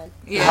 come on.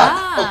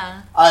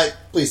 Yeah.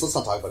 Please, let's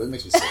not talk about it. It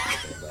makes me sick.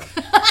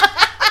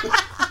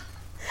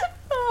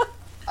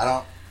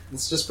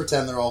 Let's just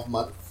pretend they're all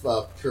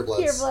purebloods.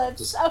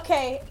 Purebloods.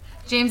 Okay.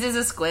 James is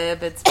a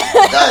squib. It's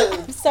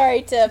I'm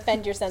sorry to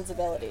offend your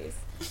sensibilities.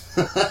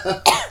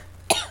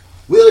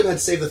 William had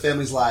saved the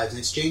family's lives. In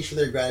exchange for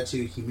their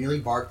gratitude, he merely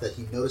barked that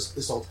he noticed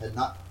Isolde had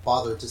not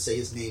bothered to say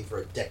his name for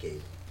a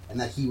decade, and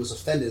that he was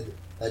offended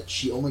that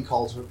she only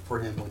called for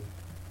him when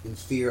in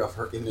fear of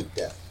her imminent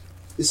death.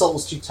 Isolde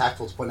was too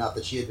tactful to point out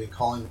that she had been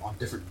calling on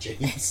different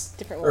James.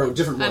 different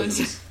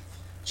Williams.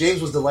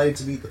 James was delighted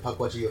to meet the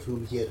Pukwudgie of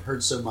whom he had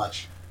heard so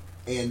much,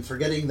 and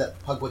forgetting that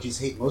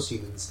Pukwudgies hate most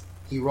humans,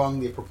 he wrung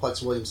the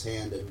perplexed William's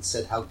hand and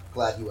said how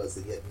glad he was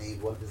that he had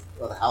named one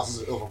of the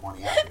houses of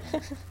Ilvermorny after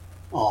him.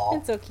 Aww.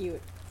 That's so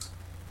cute.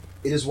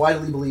 It is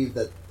widely believed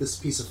that this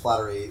piece of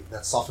flattery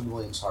that softened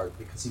William's heart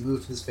because he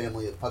moved his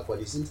family of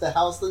Pukwudgies into the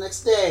house the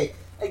next day,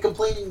 and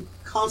complaining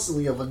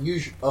constantly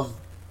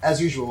as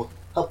usual,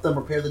 helped them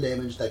repair the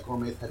damage that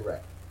Gormyth had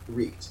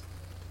wreaked.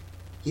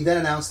 He then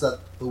announced that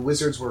the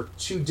wizards were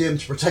too dim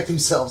to protect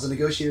themselves and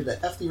negotiated a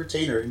hefty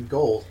retainer in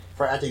gold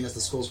for acting as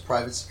the school's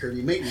private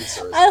security maintenance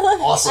service. I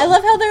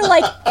love how they're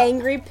like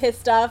angry,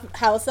 pissed off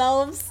house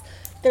elves.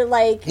 They're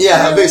like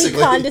really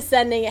basically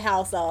condescending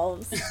house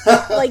elves.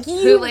 Like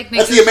you, who like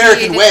that's the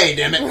American way,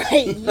 damn it.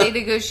 Right. They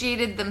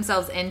negotiated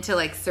themselves into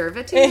like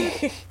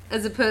servitude,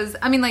 as opposed.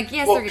 I mean, like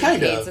yes, they're getting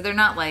paid, so they're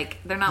not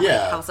like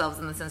house elves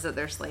in the sense that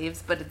they're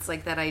slaves, but it's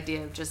like that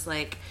idea of just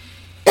like,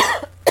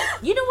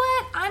 you know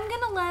what? I'm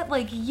gonna let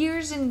like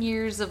years and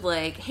years of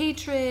like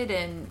hatred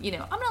and I'm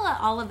gonna let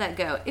all of that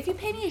go. If you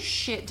pay me a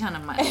shit ton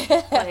of money,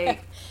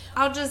 like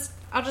I'll just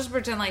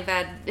pretend like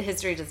that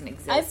history doesn't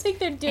exist. I think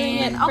they're doing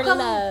it I'll for come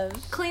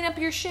love. Clean up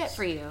your shit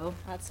for you.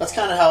 That's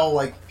kind of how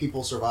like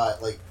people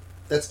survive. Like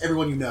that's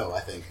everyone I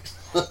think.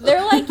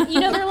 They're like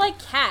they're like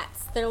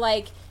cats. They're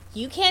like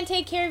you can't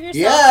take care of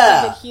yourself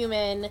as a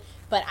human,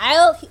 but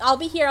I'll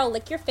be here. I'll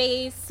lick your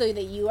face so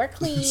that you are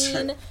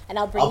clean, right. And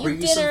I'll bring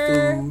you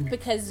dinner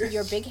because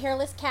you're a big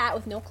hairless cat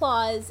with no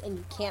claws and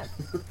you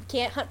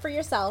can't hunt for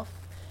yourself.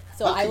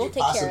 So I will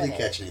take care of it. Possibly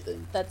catch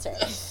anything. That's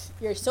right.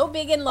 You're so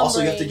big and lumbering.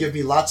 Also, you have to give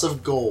me lots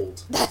of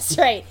gold. That's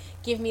right.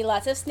 Give me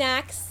lots of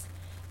snacks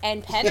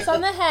and pets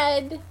on the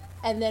head,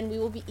 and then we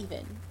will be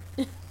even.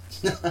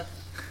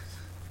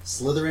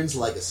 Slytherin's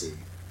legacy.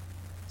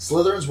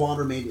 Slytherin's wand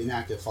remained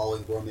inactive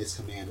following Gormyth's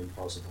command in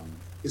Parseltongue.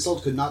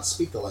 Isolde could not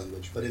speak the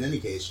language, but in any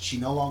case, she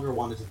no longer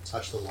wanted to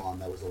touch the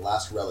wand that was the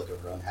last relic of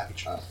her unhappy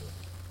childhood.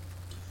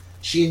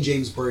 She and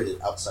James buried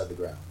it outside the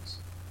grounds.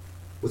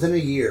 Within a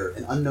year,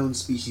 an unknown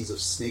species of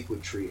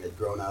snakewood tree had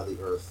grown out of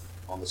the earth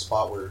on the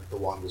spot where the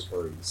wand was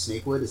buried.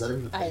 Snakewood? Is that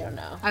even a thing? I don't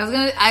know.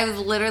 I was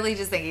literally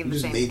just thinking the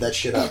same. You just made that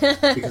shit up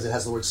because it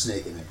has the word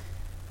snake in it.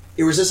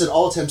 It resisted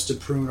all attempts to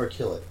prune or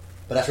kill it,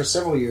 but after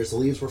several years, the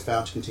leaves were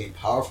found to contain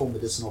powerful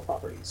medicinal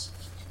properties.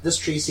 This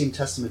tree seemed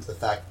testament to the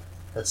fact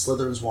that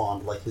Slytherin's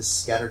wand, like his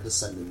scattered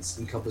descendants,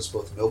 encompassed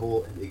both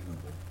noble and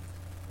ignoble.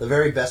 The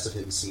very best of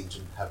him seemed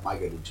to have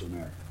migrated to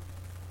America.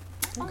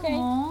 Okay.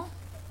 Aww.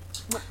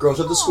 Growth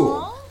of the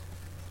school.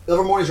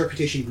 Ilvermorny's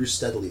reputation grew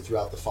steadily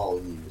throughout the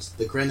following years.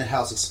 The Granite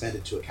House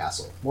expanded to a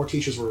castle. More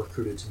teachers were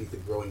recruited to meet the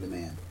growing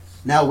demand.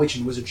 Now witch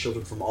and wizard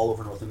children from all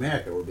over North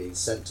America were being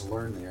sent to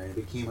learn there, and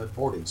it became a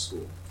boarding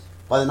school.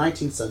 By the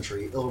 19th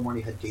century,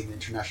 Ilvermorny had gained the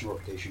international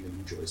reputation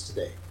it enjoys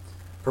today.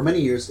 For many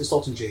years,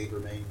 Isolde and Jade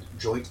remained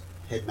joint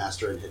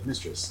headmaster and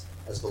headmistress,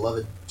 as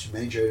beloved to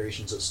many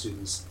generations of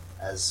students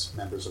as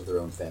members of their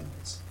own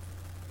families.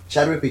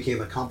 Chadwick became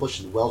an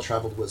accomplished and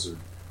well-traveled wizard,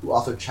 who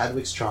authored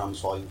Chadwick's Charms,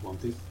 volumes 1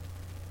 through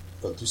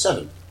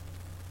 7.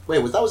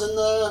 Wait, that was in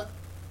the...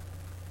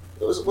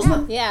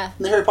 Wasn't that yeah.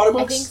 in the Harry Potter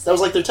books? I think so. That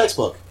was like their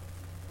textbook.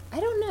 I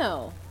don't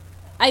know.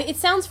 It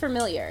sounds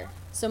familiar,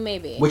 so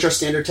maybe. Which are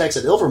standard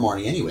texts at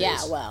Ilvermorny anyways.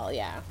 Yeah, well,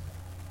 yeah.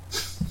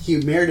 He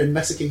married a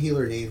Mexican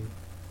healer named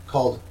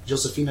called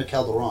Josefina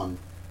Calderon,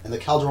 and the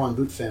Calderon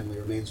Boot family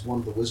remains one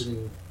of the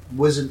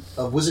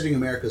Wizarding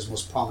America's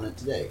most prominent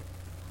today.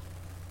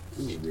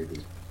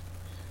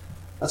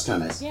 That's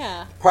kind of nice.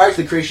 Yeah. Prior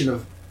to the creation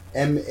of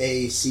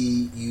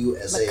MACUSA,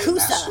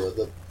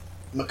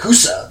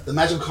 the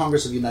Magical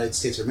Congress of the United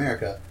States of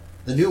America,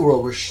 the New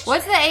World was...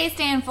 What's the A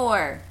stand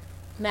for?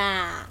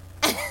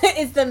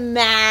 It's the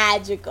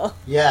magical.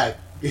 Yeah,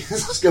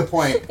 that's a good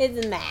point.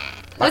 It's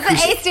What's the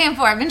A stand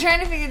for? I've been trying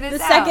to figure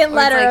this out. The second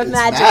letter of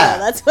magical.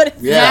 That's what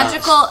it's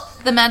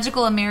The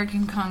Magical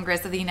American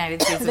Congress of the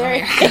United States of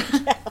America.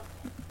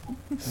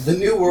 The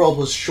New World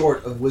was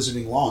short of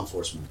wizarding law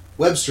enforcement.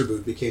 Webster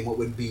Boot became what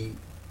would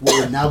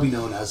now be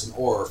known as an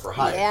Auror for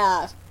hire.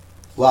 Yeah.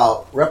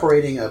 While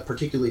reparating a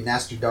particularly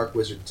nasty dark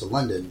wizard to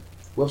London,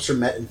 Webster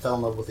met and fell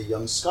in love with a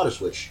young Scottish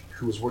witch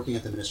who was working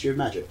at the Ministry of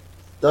Magic.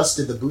 Thus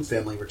did the Boot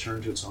family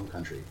return to its home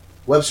country.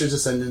 Webster's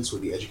descendants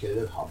would be educated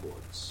at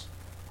Hogwarts.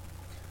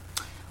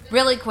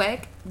 Really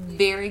quick,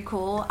 very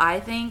cool. I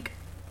think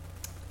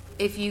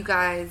if you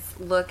guys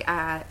look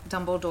at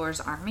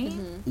Dumbledore's army,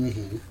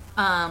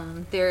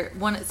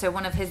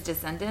 one of his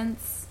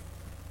descendants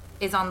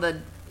is on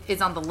the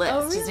list.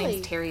 Oh, really? His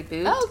name's Terry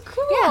Boot. Oh,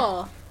 cool.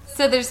 Yeah.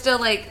 So there's still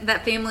like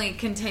that family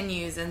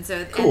continues, and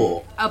so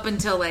cool. up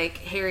until like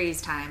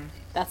Harry's time.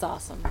 That's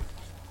awesome.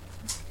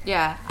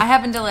 Yeah, I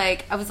happened to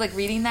I was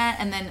reading that,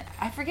 and then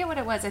I forget what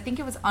it was. I think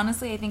it was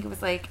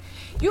like,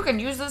 you can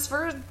use this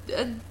for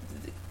a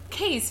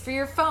case for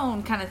your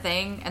phone kind of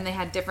thing, and they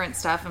had different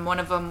stuff, and one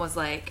of them was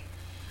like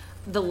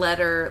the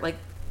letter,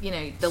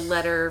 the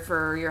letter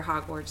for your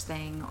Hogwarts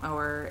thing,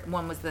 or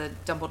one was the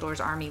Dumbledore's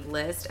army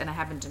list, and I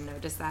happened to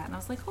notice that, and I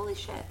was like, holy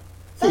shit.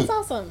 That's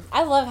awesome.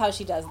 I love how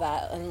she does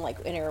that and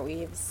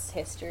interweaves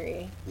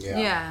history.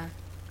 Yeah.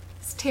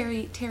 It's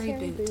Terry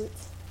Boot.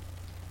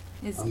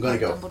 I'm going to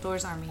go.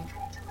 Dumbledore's army.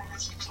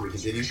 Can we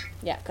continue?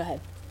 Yeah, go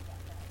ahead.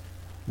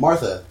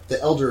 Martha,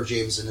 the elder of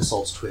James and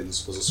Isolde's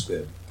twins, was a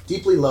squib.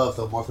 Deeply loved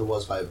though Martha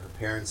was by her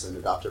parents and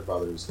adopted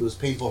brothers, it was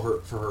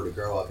painful for her to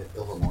grow up in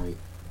Ilvermorny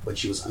when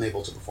she was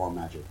unable to perform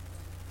magic.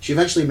 She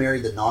eventually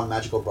married the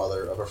non-magical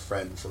brother of a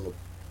friend from the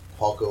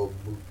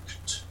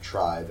Palco-Mukt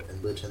tribe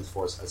and lived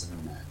henceforth as a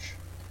nomad.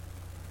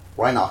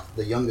 Rhinoc,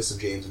 the youngest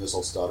of James and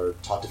Isolde's daughter,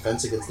 taught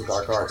defense against the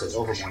dark arts at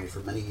Ilvermorny for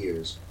many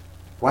years.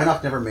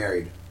 Rhinoc never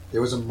married. There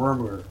was a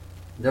murmur,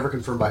 never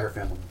confirmed by her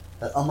family,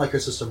 that unlike her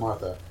sister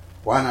Martha,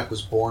 Rhinoc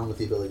was born with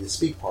the ability to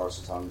speak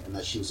Parseltongue, and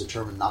that she was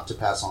determined not to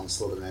pass on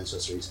Slytherin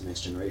ancestry to the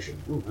next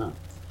generation. Ooh, no.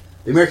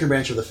 The American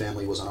branch of the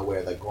family was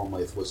unaware that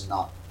Gormlaith was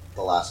not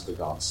the last of the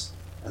gods,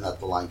 and that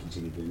the line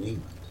continued in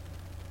England.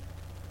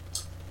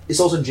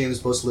 Isolde and James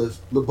both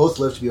lived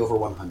to be over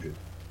 100.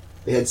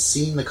 They had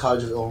seen the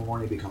cottage of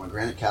Ilvermorny become a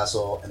granite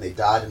castle, and they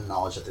died in the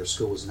knowledge that their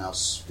school was now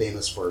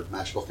famous for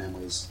magical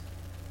families.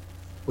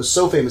 Was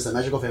so famous that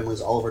magical families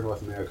all over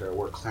North America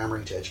were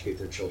clamoring to educate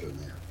their children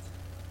there.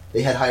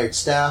 They had hired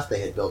staff,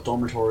 they had built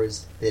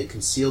dormitories, they had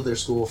concealed their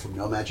school from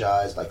no magi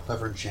eyes by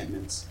clever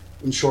enchantments.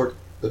 In short,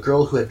 the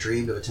girl who had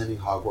dreamed of attending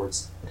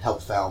Hogwarts had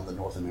helped found the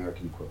North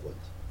American equivalent.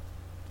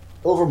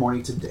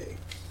 Ilvermorny today.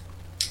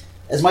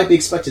 As might be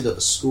expected of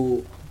a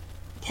school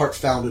part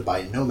founded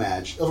by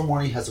no-mage,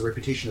 Ilvermorny has a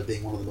reputation of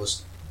being one of the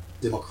most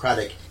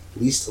democratic,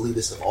 least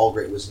elitist of all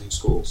great wizarding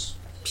schools.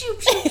 Pew,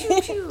 pew,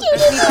 pew, pew.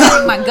 That's me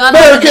firing my gun.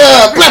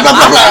 America! Blah, blah,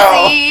 blah,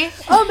 blah.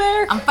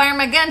 America! I'm firing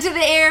my gun to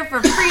the air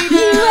for freedom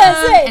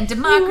USA! and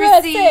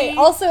democracy. USA.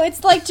 Also, it's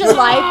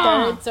July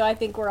 3rd, so I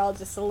think we're all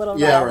just a little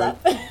riled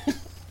up.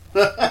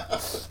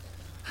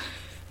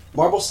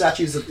 Marble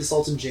statues of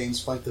Isolde and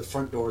James flank the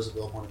front doors of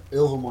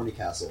Ilvermorny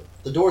Castle.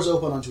 The doors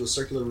open onto a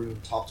circular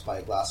room topped by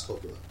a glass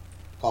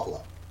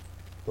cupola.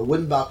 The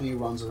wooden balcony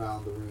runs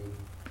around the room,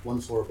 one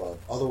floor above.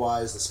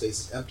 Otherwise, the space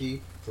is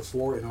empty for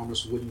 4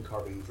 enormous wooden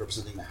carvings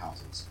representing the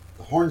houses: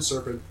 the Horned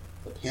Serpent,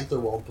 the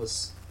Panther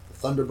Wampus, the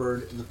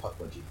Thunderbird, and the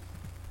Puckwudgie.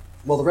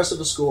 While the rest of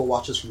the school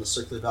watches from the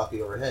circular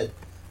balcony overhead,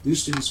 new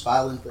students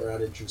file into their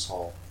entrance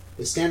hall.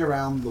 They stand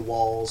around the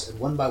walls, and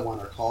one by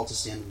one are called to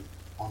stand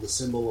on the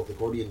symbol of the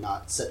Gordian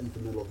knot set in the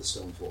middle of the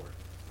stone floor.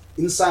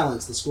 In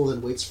silence, the school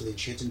then waits for the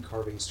enchanted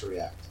carvings to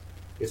react.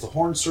 If the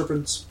Horned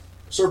Serpent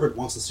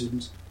wants the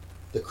student,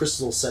 the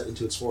crystal set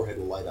into its forehead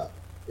will light up.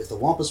 If the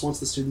Wampus wants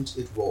the student,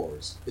 it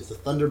roars. If the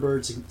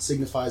Thunderbird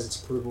signifies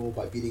its approval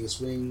by beating its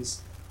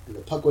wings, and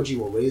the Puckwudgie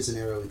will raise an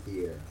arrow into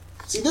the air.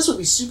 See, this would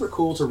be super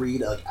cool to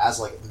read as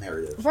a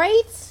narrative.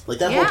 Right?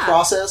 That whole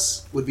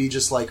process would be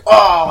just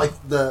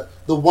the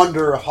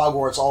wonder of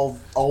Hogwarts all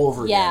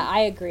over again. Yeah,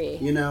 I agree.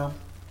 You know?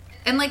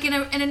 And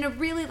in a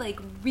really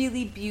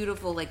really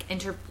beautiful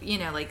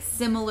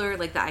similar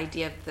the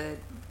idea of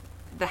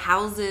the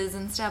houses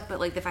and stuff, but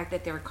the fact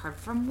that they were carved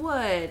from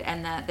wood,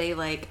 and that they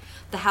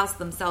the house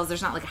themselves,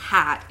 there's not a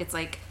hat, it's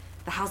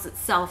the house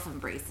itself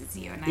embraces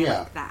you, and I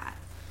like that.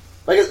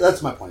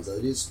 That's my point.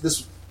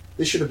 This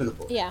should have been a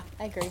book. Yeah,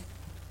 I agree.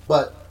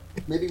 But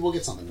maybe we'll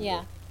get something.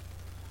 Yeah.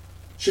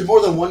 Should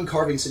more than one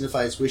carving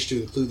signify its wish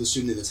to include the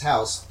student in his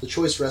house, the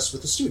choice rests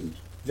with the student.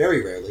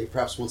 Very rarely,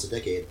 perhaps once a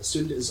decade, a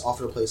student is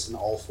offered a place in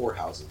all 4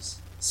 houses.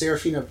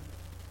 Serafina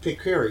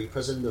Piqueri,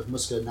 president of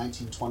Musca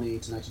 1920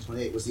 to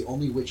 1928, was the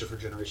only witch of her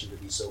generation to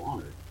be so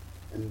honored,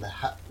 and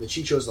that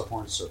she chose the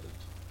Horned Serpent.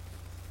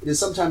 It is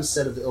sometimes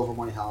said of the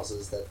Ilvermorny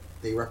houses that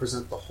They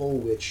represent the whole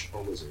witch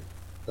or wizard.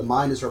 The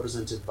mind is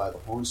represented by the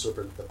horned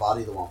serpent, the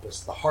body the wampus,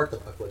 the heart the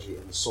Pukwudgie,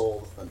 and the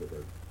soul the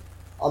thunderbird.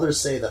 Others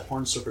say that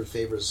horned serpent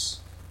favors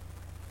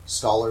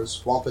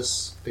scholars,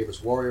 wampus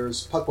favors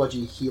warriors,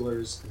 Pukwudgie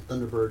healers, and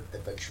thunderbird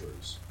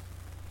adventurers.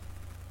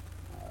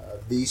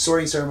 The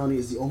sorting ceremony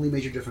is the only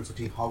major difference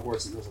between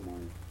Hogwarts and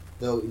Ilvermorny,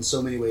 though in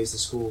so many ways the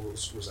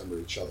schools resemble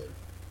each other.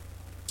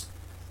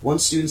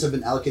 Once students have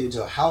been allocated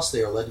to a house,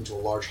 they are led into a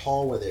large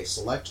hall where they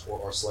select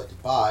or are selected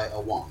by a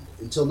wand.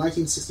 Until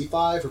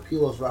 1965,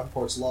 repeal of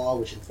Rappaport's law,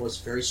 which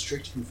enforced very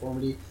strict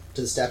conformity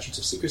to the statutes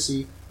of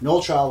secrecy,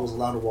 no child was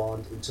allowed a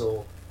wand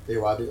until they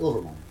arrived at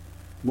Ilvermorny.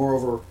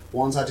 Moreover,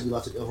 wands had to be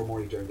left at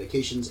Ilvermorny during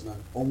vacations, and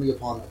only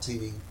upon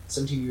attaining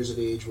 17 years of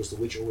age was the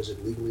witch or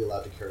wizard legally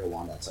allowed to carry a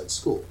wand outside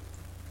school.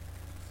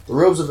 The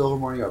robes of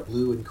Ilvermorny are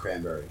blue and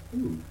cranberry.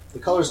 The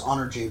colors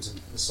honor James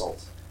and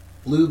Iseult.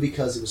 Blue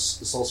because it was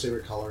Iseult's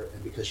favorite color,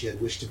 and because she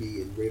had wished to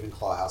be in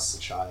Ravenclaw House as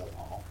a child.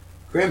 Aww.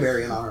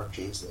 Cranberry in honor of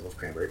James' love of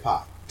cranberry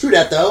pie. True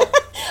that, though.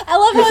 I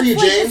love Good how for you,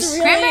 James.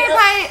 Really cranberry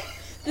pie.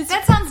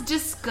 That sounds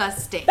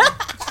disgusting.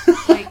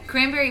 Like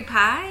cranberry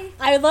pie.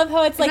 I love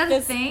how it's Is like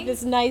that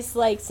this nice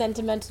like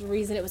sentimental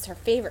reason. It was her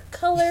favorite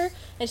color,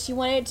 and she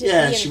wanted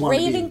to she be in wanted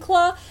to be-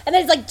 Ravenclaw. And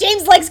then it's like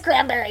James likes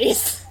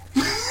cranberries.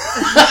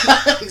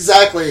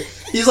 Exactly.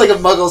 He's like a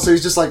muggle, so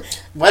he's just like,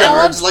 whatever,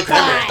 I just like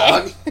cranberry,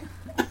 dog.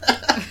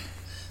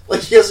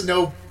 Like, he has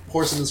no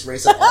horse in this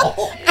race at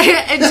all.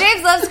 And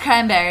James loves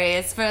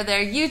cranberries for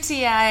their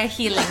UTI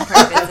healing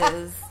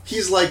purposes.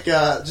 He's like,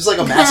 just like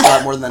a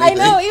mascot more than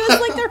anything. I know, he was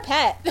like their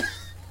pet.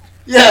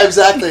 Yeah,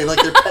 exactly,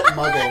 like their pet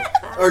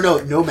muggle. Or no,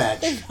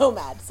 nomad.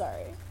 Nomad,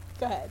 sorry.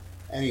 Go ahead.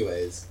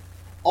 Anyways,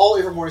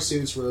 all Ilvermorny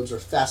students' robes are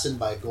fastened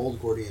by a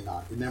gold Gordian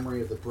knot in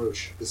memory of the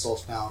brooch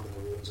Iseult found in the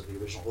ruins of the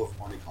original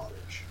Ilvermorny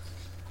College.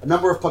 A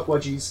number of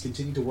Pukwudgies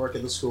continue to work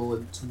at the school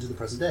into the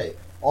present day,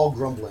 all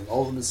grumbling,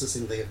 all of them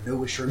insisting that they have no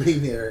wish to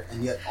remain there,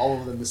 and yet all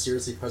of them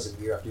mysteriously present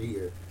year after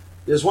year.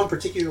 There's one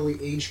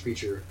particularly aged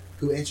creature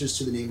who answers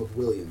to the name of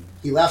William.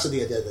 He laughs at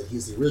the idea that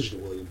he's the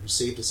original William who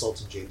saved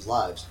Iseult and James'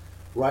 lives,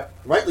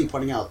 rightly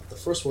pointing out that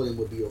the first William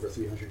would be over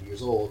 300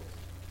 years old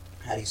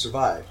had he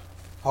survived.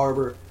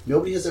 However,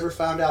 nobody has ever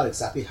found out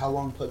exactly how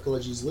long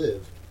Pukwudgies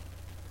live.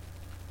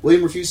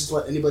 William refuses to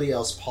let anybody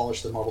else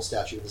polish the marble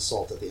statue of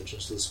Iseult at the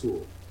entrance to the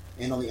school,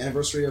 and on the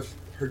anniversary of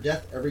her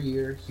death every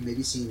year, he may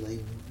be seen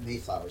laying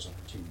mayflowers on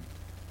her tomb,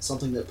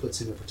 something that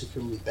puts him in a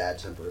particularly bad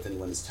temper if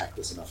anyone is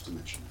tactless enough to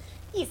mention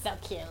it. He's so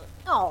cute.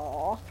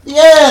 Aww. The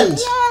end!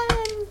 The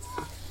end!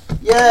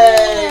 Yay!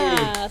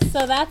 Yeah,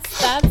 so that's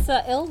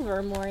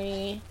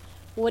Ilvermorny.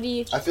 What do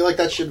you... I feel like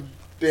that should have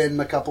been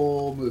a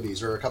couple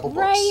movies or a couple books.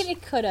 Right,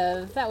 it could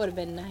have. That would have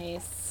been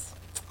nice.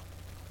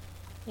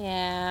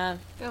 Yeah.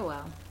 Oh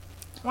well.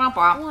 Womp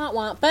womp. Womp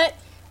womp. But,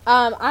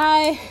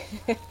 I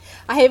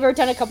have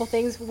written a couple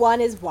things.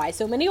 One is, why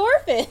so many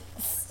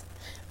orphans?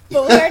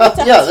 But we already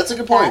touched yeah, that's a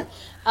good point.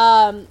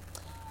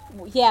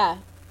 Yeah.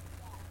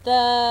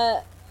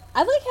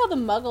 I like how the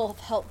Muggle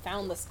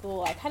found the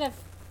school.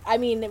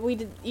 We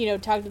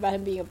did, talked about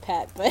him being a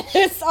pet, but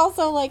it's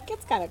also, like,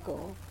 it's kind of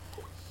cool.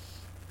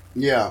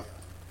 Yeah.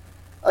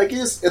 I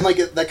guess, and, like,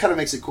 that kind of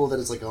makes it cool that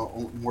it's, like, a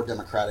more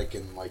democratic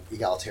and, like,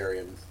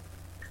 egalitarian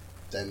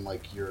than,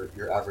 like, your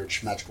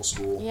average magical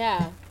school.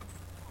 Yeah.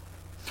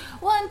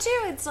 Well, and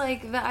too, it's,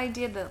 like, the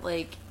idea that,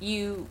 like,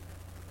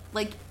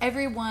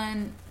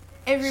 everyone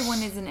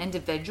is an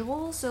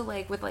individual. So,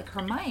 like, with, like,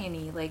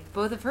 Hermione, like,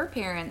 both of her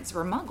parents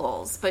were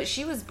Muggles, but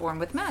she was born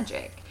with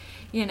magic,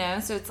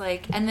 So it's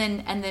like, and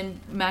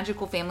then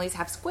magical families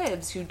have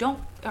squibs who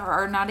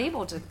are not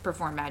able to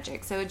perform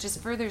magic. So it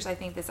just furthers, I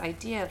think, this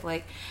idea of,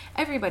 like,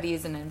 everybody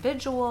is an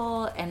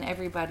individual, and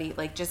everybody,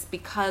 like, just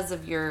because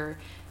of your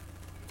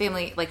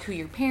family, like, who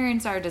your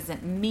parents are,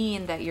 doesn't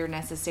mean that you're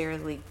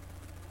necessarily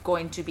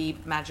going to be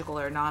magical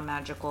or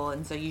non-magical,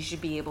 and so you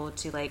should be able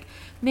to, like,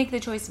 make the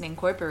choice and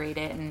incorporate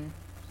it. And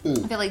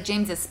I feel like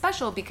James is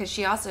special because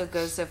she also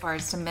goes so far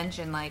as to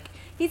mention, like,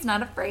 he's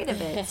not afraid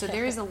of it. So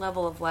there is a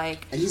level of,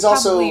 like, and he's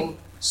also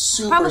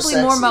super probably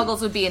sexy. more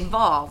Muggles would be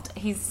involved.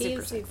 He's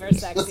super sexy.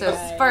 So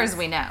as far as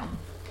we know,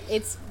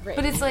 it's great.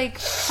 But it's like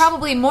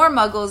probably more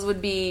Muggles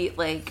would be,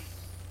 like,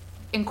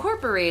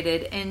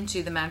 incorporated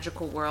into the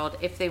magical world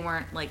if they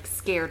weren't, like,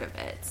 scared of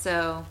it.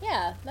 So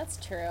yeah, that's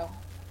true.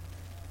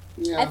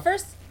 Yeah. At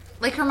first,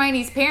 like,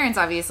 Hermione's parents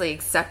obviously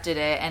accepted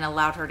it and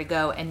allowed her to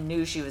go and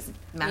knew she was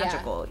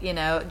magical,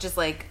 just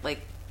like, I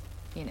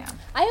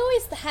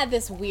always had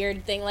this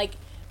weird thing, like,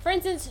 for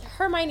instance,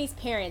 Hermione's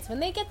parents, when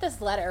they get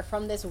this letter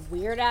from this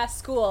weird-ass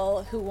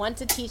school who want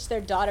to teach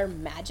their daughter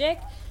magic,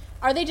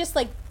 are they just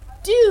like,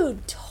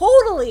 dude,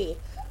 totally,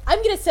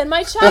 I'm gonna send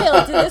my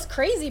child to this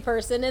crazy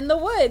person in the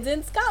woods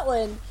in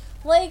Scotland?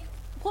 Like,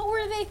 what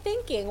were they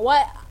thinking?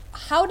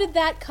 How did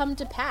that come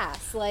to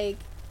pass? Like,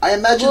 I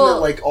imagine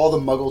that, like, all the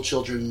Muggle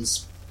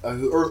children's,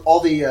 or all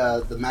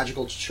the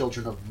magical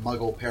children of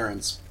Muggle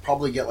parents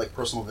probably get, like,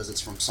 personal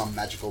visits from some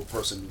magical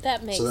person.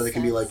 That makes so that they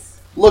can sense. be like,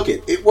 look,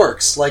 it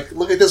works. Like,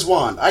 look at this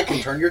wand. I can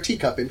turn your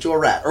teacup into a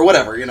rat, or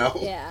whatever,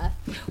 Yeah.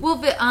 Well,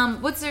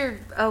 what's their,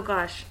 oh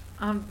gosh,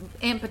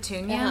 Aunt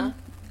Petunia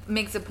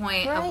makes a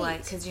point of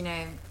like, because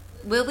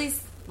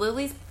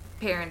Lily's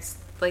parents,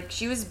 like,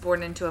 she was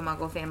born into a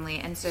Muggle family,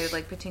 and so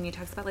like Petunia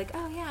talks about like,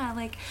 oh yeah,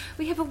 like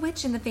we have a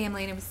witch in the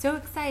family, and it was so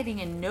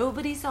exciting, and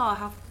nobody saw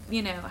how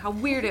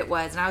weird it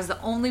was, and I was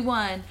the only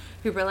one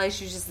who realized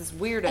she was just this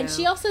weirdo. And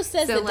she also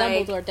says that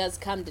Dumbledore does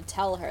come to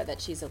tell her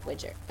that she's a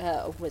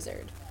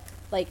wizard,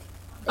 like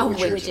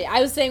widget.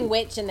 I was saying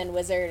witch and then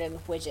wizard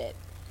and widget.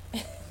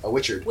 A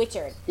witchard.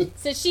 Witchard.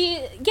 So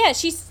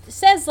she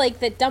says like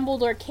that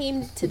Dumbledore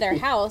came to their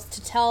house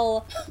to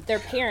tell their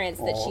parents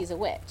that she's a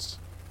witch.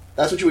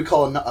 That's what you would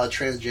call a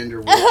transgender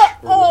witch.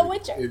 A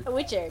witcher. A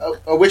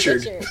witchard. A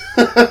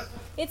witchard.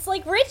 It's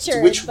like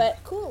Richard,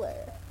 but cooler.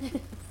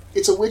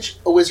 It's a witch,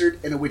 a wizard,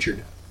 and a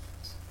witchard.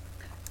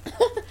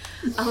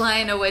 A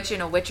lion, a witch,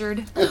 and a witchard.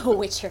 A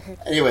witchard.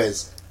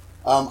 Anyways,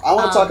 I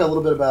want to talk a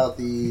little bit about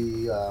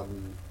the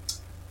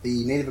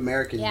Native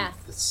American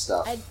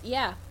stuff.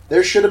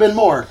 There should have been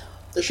more.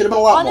 There should have been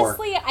a lot more.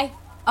 Honestly,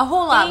 a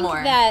whole lot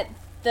more. That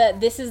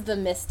this is the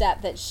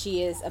misstep that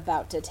she is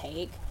about to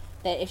take.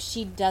 That if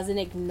she doesn't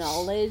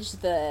acknowledge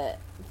the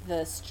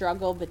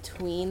struggle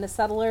between the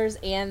settlers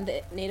and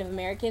the Native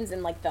Americans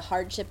and like the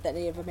hardship that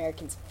Native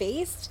Americans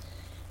faced,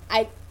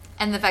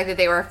 and the fact that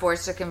they were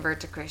forced to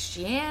convert to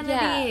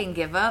Christianity and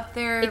give up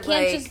their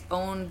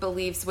own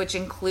beliefs, which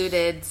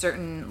included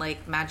certain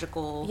like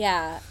magical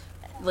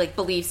like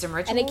beliefs and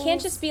rituals. And it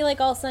can't just be like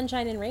all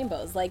sunshine and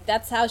rainbows. Like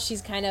that's how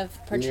she's kind of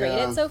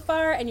portrayed it so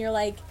far, and you're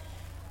like,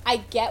 I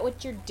get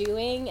what you're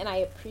doing and I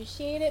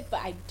appreciate it,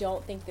 but I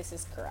don't think this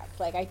is correct.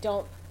 Like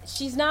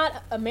she's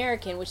not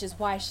American, which is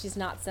why she's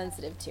not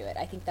sensitive to it.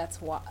 I think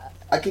that's why.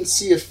 I can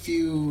see a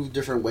few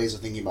different ways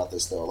of thinking about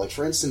this though. Like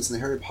for instance, in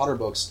the Harry Potter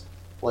books,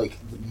 like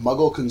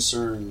Muggle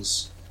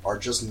concerns are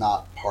just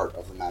not part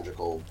of the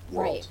magical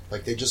world. Right.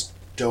 Like they just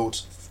don't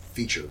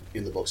feature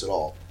in the books at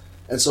all.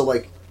 And so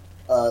like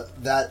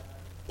that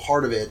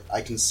part of it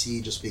I can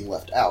see just being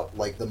left out.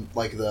 Like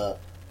the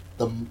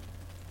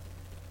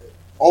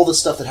all the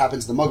stuff that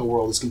happens in the Muggle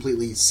world is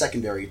completely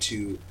secondary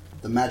to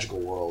the magical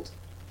world.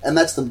 And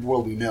that's the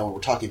world we know and we're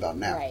talking about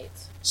now. Right.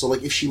 So,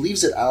 like, if she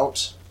leaves it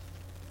out,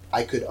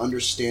 I could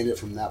understand it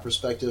from that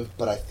perspective,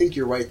 but I think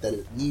you're right that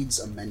it needs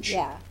a mention.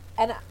 Yeah.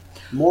 And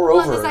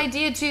moreover... Well, this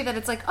idea, too, that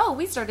it's like, oh,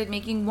 we started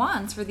making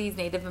wands for these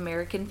Native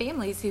American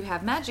families who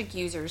have magic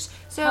users.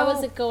 So how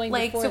is it going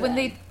before when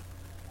they...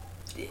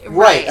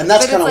 Right, and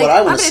that's kind of what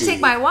I want to see. I'm going to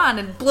take my wand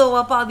and blow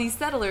up all these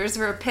settlers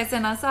who are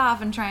pissing us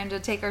off and trying to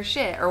take our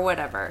shit or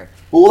whatever.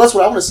 Well, that's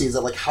what I want to see, is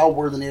that, like, how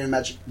were the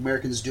Native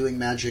Americans doing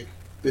magic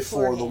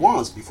before the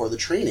wands, before the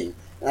training?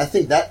 And I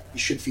think that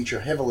should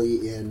feature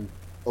heavily in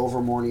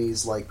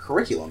Overmorny's, like,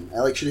 curriculum.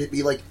 Like, should it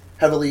be, like,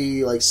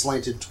 heavily, like,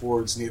 slanted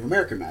towards Native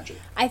American magic?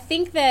 I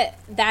think that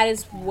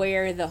is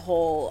where the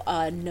whole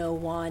no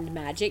wand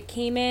magic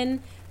came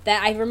in.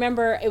 That I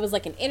remember it was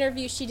like an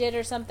interview she did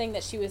or something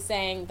that she was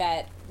saying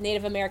that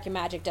Native American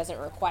magic doesn't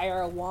require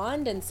a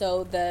wand, and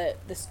so the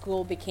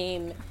school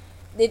became...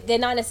 They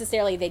not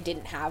necessarily they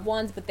didn't have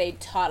wands, but they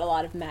taught a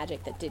lot of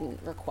magic that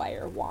didn't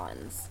require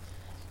wands.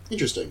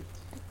 Interesting.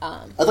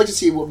 I'd like to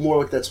see what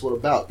more like that's what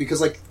about, because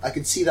like I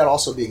could see that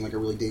also being like a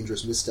really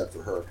dangerous misstep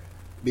for her,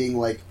 being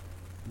like,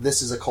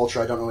 this is a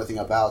culture I don't know anything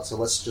about, so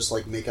let's just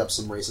like make up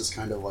some racist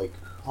kind of like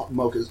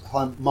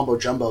mumbo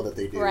jumbo that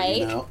they do, right?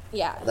 You know?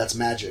 Yeah, that's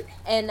magic.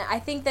 And I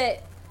think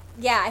that,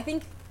 I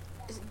think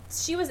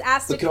she was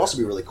asked. But it could also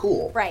be really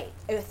cool, right?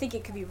 I think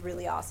it could be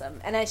really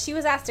awesome. And she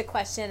was asked a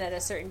question at a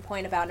certain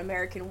point about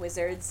American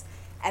wizards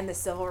and the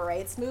civil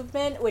rights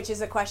movement, which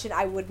is a question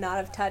I would not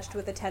have touched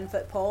with a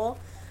 10-foot pole.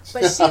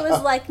 But she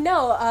was like,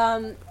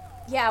 no,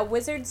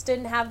 wizards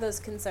didn't have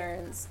those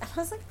concerns. And I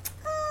was like,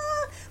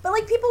 but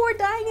like people were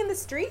dying in the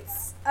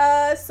streets,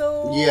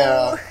 so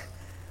yeah,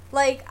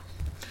 like.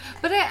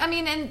 But I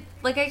mean, and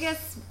like I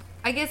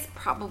guess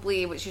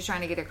probably what she's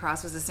trying to get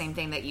across was the same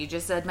thing that you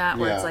just said, Matt,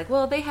 where it's like,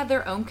 well, they had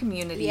their own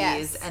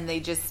communities and they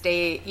just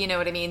stay, you know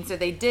what I mean? So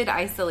they did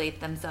isolate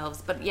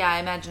themselves. But yeah, I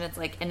imagine it's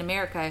like in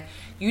America,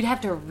 you'd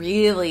have to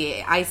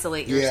really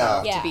isolate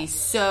yourself to be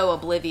so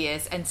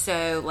oblivious and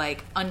so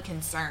like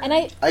unconcerned.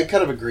 And I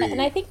kind of agree.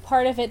 And I think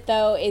part of it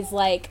though is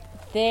like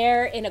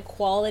their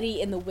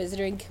inequality in the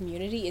wizarding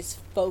community is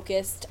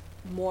focused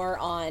more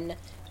on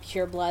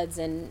purebloods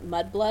and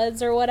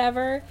mudbloods or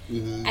whatever,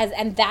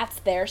 and that's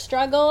their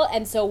struggle.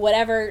 And so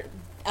whatever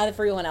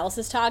everyone else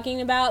is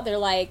talking about, they're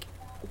like,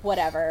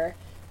 whatever.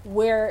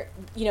 We're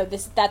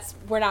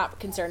we're not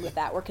concerned with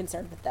that. We're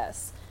concerned with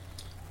this.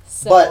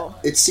 So,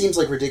 but it seems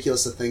like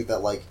ridiculous to think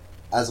that like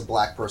as a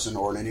black person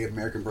or a Native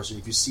American person,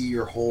 if you see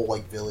your whole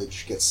like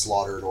village get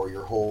slaughtered or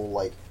your whole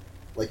like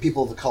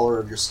people of the color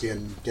of your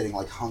skin getting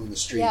like hung in the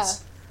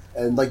streets,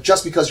 and like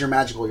just because you're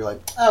magical, you're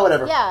like, oh,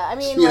 whatever. Yeah, I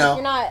mean,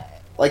 you're not.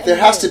 Like, there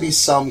has to be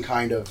some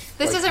kind of...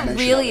 This doesn't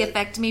really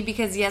affect me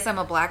because, yes, I'm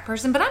a black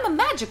person, but I'm a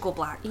magical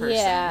black person.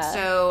 Yeah.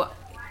 So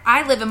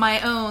I live in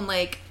my own,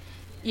 like,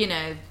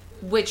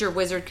 Witcher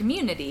wizard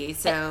community.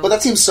 So, but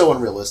that seems so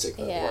unrealistic.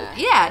 Though.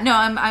 No,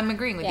 I'm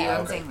agreeing with you.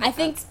 I'm saying I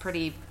think it's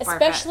pretty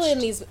far-fetched. Especially in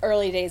these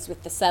early days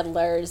with the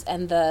settlers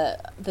and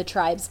the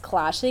tribes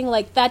clashing,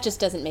 like that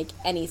just doesn't make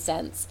any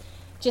sense.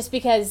 Just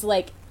because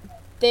like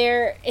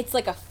it's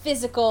like a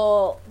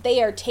physical,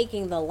 they are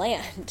taking the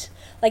land.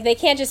 Like they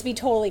can't just be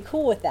totally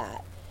cool with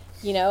that,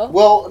 you know?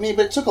 Well, I mean,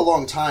 but it took a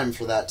long time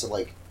for that to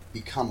like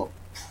become a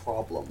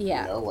problem.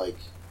 Yeah. You know, like.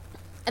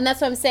 And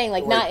that's what I'm saying,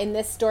 like, not in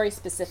this story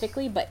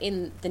specifically, but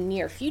in the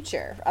near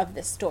future of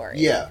this story.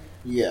 Yeah.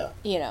 You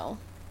know.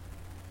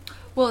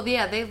 Well,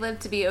 yeah, they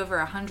lived to be over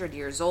 100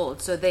 years old,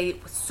 so they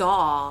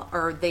saw,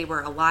 or they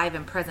were alive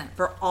and present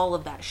for all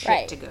of that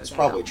shit to go down. That's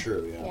probably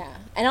true, Yeah.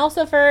 And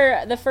also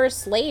for the first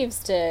slaves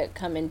to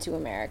come into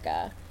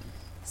America.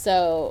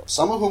 So...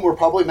 Some of whom were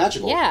probably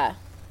magical. Yeah.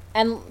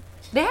 And...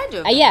 They had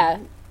to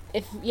have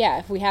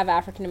if we have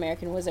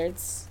African-American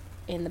wizards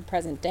in the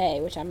present day,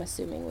 which I'm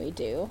assuming we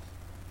do...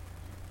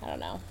 I don't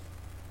know.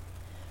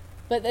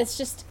 But it's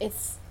just,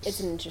 it's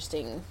an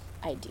interesting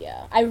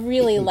idea. I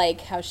really like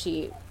how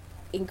she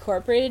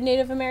incorporated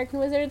Native American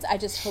wizards. I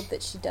just hope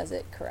that she does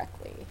it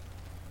correctly.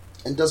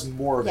 And does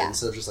more of it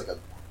instead of just like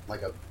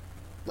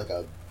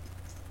a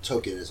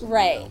tokenism.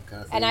 Right. You know,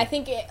 kind of thing. And I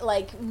think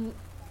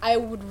I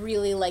would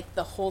really like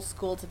the whole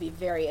school to be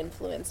very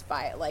influenced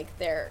by it. Like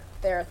their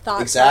thought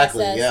process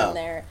and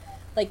their,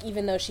 like,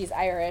 even though she's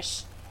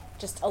Irish,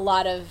 just a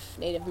lot of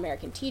Native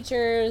American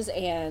teachers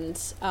and,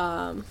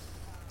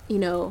 you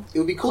know, it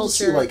would be cool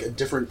culture. to see like a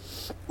different,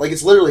 like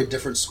it's literally a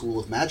different school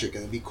of magic,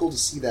 and it'd be cool to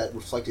see that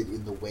reflected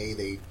in the way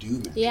they do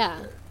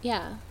magic.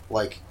 Yeah.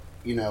 Like,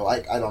 you know,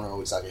 I don't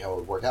know exactly how it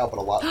would work out, but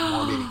a lot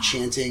more maybe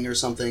chanting or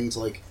something to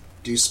like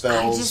do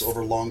spells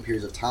over long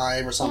periods of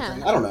time or something.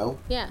 Yeah. I don't know.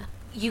 Yeah.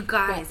 You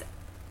guys,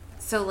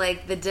 so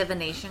like the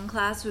divination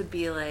class would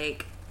be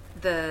like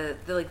the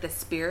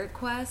spirit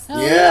quest.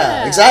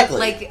 Yeah, exactly.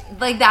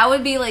 Like that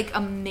would be like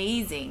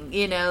amazing,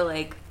 you know,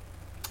 like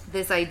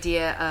this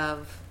idea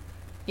of,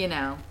 you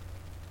know,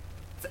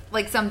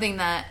 like something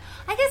that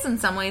I guess in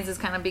some ways has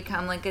kind of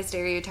become like a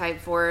stereotype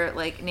for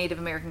like Native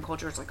American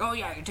culture. It's like, oh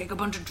yeah, you take a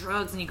bunch of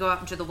drugs and you go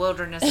out into the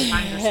wilderness and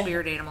find your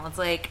spirit animal. It's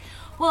like,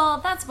 well,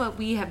 that's what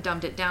we have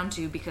dumbed it down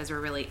to because we're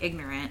really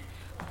ignorant.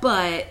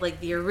 But like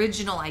the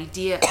original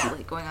idea of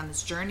like going on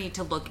this journey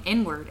to look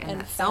inward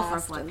and that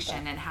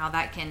self-reflection and how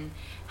that can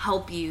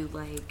help you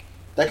like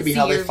that could be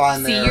how they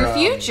find see their your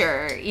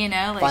future, you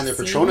know, like find their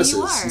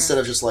Patronuses instead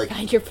of just like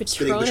find your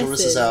spitting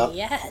Patronuses out.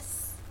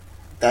 Yes,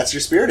 that's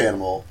your spirit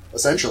animal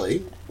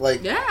essentially.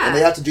 Like, and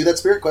they have to do that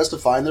spirit quest to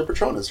find their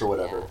Patronus or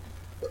whatever.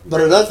 Yeah.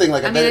 But another thing,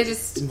 like I bet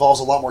it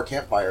involves a lot more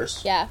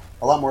campfires. Yeah,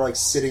 a lot more like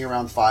sitting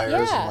around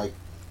fires and like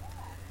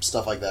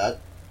stuff like that.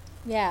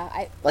 Yeah,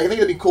 I think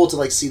it'd be cool to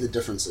like see the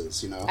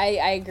differences, you know.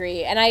 I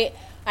agree, and I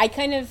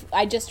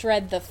just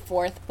read the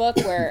fourth book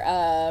where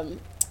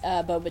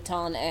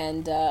Beauxbaton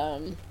and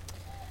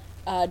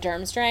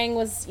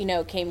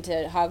Durmstrang came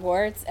to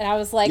Hogwarts, and I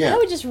was like, I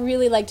would just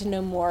really like to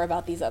know more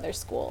about these other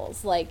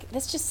schools. Like,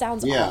 this just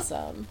sounds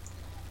awesome.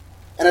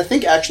 And I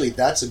think actually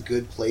that's a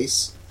good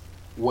place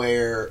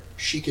where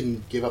she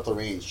can give up the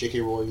reins.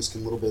 J.K. Rowling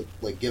can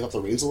give up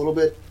the reins a little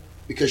bit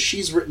because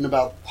she's written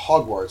about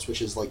Hogwarts,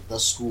 which is like the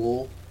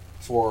school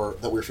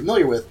that we're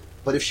familiar with,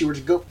 but if she were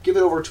to go give it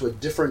over to a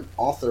different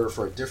author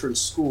for a different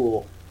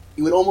school,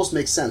 it would almost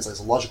make sense. Like, it's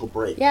a logical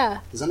break.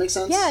 Yeah. Does that make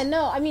sense? Yeah,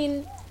 no, I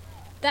mean,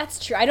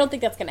 that's true. I don't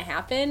think that's going to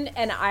happen,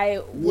 and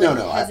I would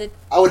hesitate.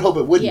 I would hope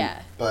it wouldn't,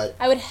 but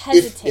I would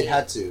hesitate. If it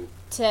had to.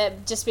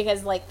 Just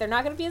because, like, they're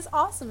not going to be as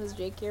awesome as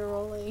J.K.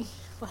 Rowling.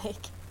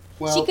 Like,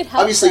 well, she could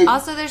help obviously. them.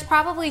 Also, there's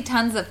probably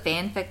tons of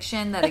fan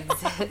fiction that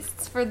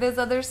exists for those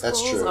other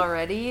schools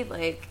already.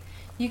 Like,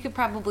 you could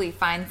probably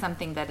find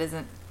something that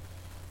isn't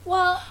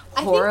Well,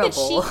 horrible.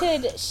 I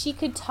think that she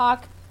could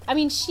talk. I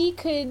mean, she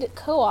could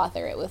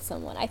co-author it with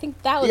someone. I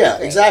think that would be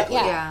great. Exactly.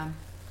 Yeah.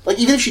 Like,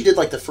 even if she did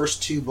like the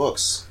first 2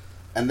 books,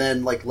 and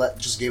then like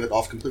just gave it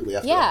off completely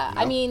after. Yeah, you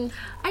know? I mean,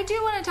 I do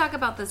want to talk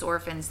about this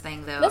orphans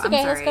thing, though. That's okay.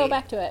 I'm sorry. Let's go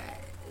back to it.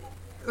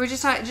 We're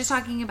just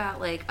talking about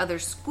like other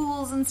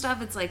schools and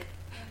stuff. It's like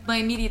my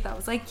immediate thought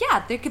was like,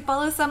 yeah, they could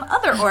follow some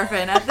other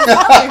orphan at this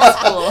other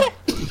school.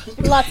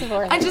 Lots of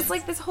orphans. I just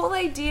like this whole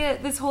idea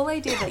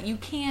that you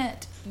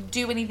can't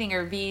do anything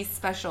or be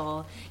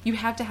special. You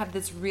have to have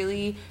this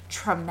really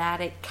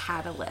traumatic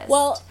catalyst.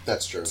 Well,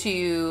 that's true.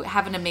 To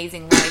have an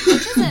amazing life,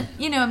 which isn't,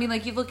 I mean,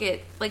 like, you look at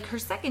like her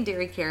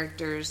secondary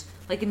characters,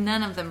 like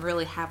none of them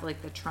really have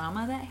like the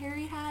trauma that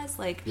Harry has.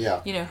 Like,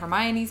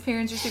 Hermione's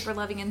parents are super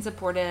loving and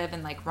supportive,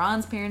 and like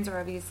Ron's parents are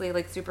obviously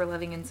like super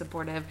loving and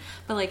supportive.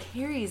 But like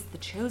Harry's the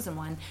chosen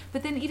one.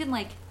 But then even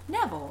like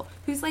Neville,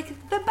 who's like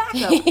the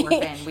backup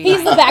orphan.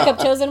 He's the backup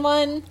chosen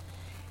one.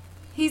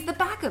 He's the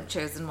backup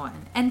chosen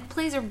one and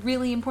plays a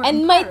really important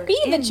and part might be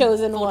the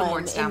chosen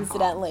Voldemort's one,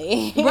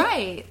 incidentally.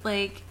 Right.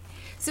 Like,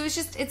 So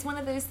it's one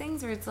of those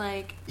things where it's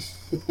like,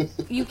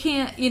 you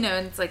can't, and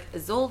it's like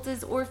Isolde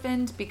is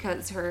orphaned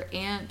because her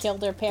aunt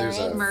killed her parents,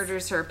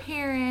 murders her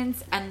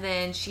parents, and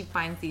then she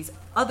finds these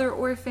other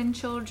orphan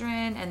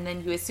children, and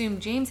then you assume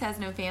James has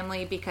no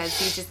family because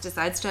he just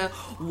decides to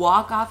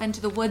walk off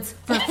into the woods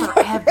for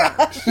forever.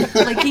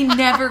 Like, he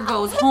never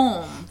goes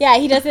home. Yeah,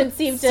 he doesn't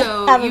seem to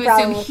have a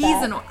problem with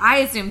that. I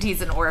assumed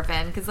he's an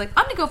orphan because, like,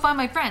 I'm going to go find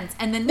my friends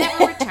and then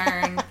never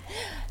return.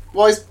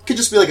 Well, he could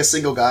just be like a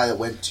single guy that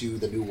went to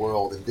the New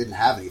World and didn't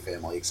have any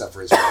family except for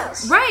his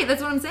friends. Right,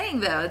 that's what I'm saying,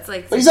 though. It's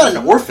like, but he's not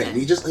an orphan.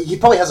 He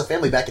probably has a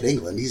family back in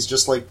England. He's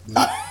just like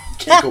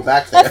can't go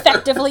back there.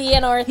 Effectively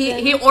an orphan.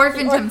 He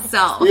orphaned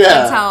himself. Yeah.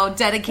 That's how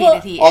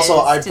dedicated he is. Also,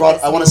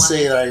 I want to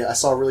say that I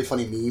saw a really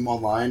funny meme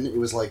online. It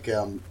was like,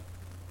 it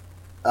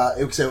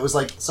was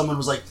like someone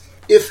was like,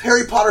 if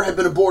Harry Potter had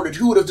been aborted,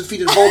 who would have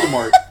defeated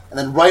Voldemort? And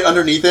then right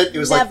underneath it, it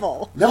was Neville.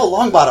 Like, Neville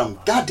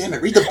Longbottom. God damn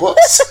it, read the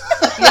books.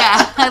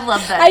 Yeah, I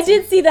love that. I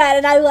did see that,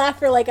 and I laughed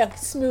for like a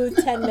smooth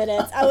 10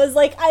 minutes. I was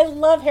like, I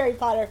love Harry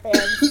Potter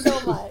fans so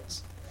much.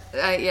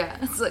 Yeah,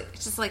 it's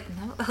just like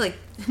Neville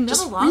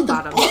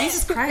Longbottom.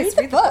 Jesus Christ,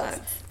 read the book.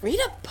 Read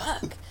a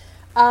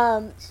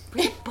book.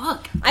 Read a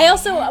book. I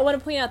also want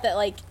to point out that,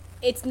 like,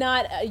 it's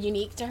not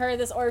unique to her,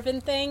 this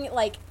orphan thing.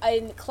 Like,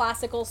 in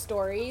classical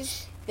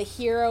stories, the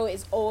hero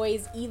is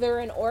always either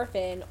an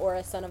orphan or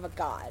a son of a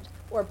god,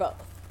 or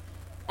both.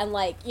 And,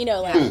 like,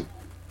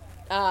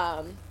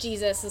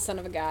 Jesus is the son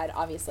of a god,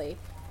 obviously.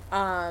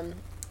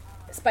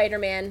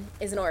 Spider-Man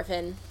is an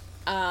orphan.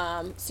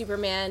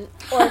 Superman,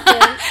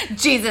 orphan.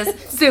 Jesus,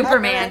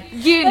 Superman,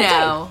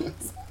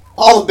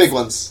 All the big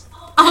ones.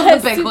 All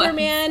the big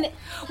Superman, ones.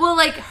 Well,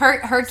 like,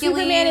 Hercules.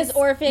 Superman is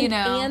orphaned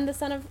and the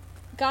son of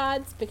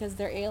gods because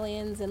they're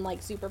aliens and,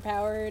 like,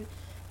 superpowered.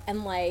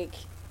 And, like,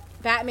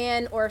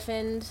 Batman,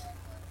 orphaned.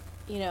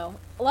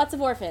 Lots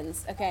of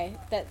orphans, okay,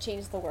 that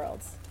changed the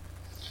world.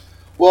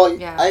 Well,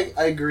 yeah.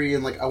 I agree,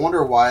 and, like, I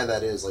wonder why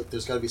that is. Like,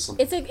 there's got to be some.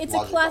 It's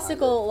a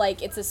classical,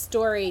 like, it's a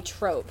story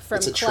trope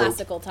from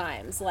classical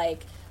times.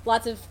 Like,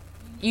 lots of.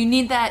 You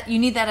need that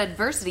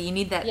adversity. You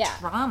need that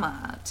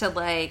trauma to,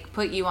 like,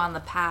 put you on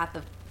the path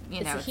of.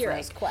 It's a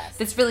hero's quest.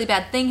 This really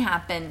bad thing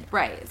happened.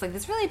 Right. It's like,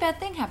 this really bad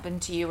thing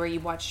happened to you, or you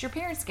watched your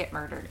parents get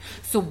murdered.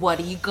 So what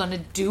are you gonna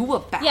do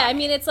about it? Yeah, I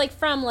mean, it's like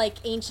from, like,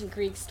 ancient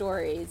Greek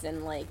stories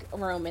and, like,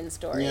 Roman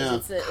stories. Yeah.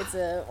 It's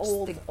a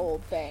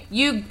old thing.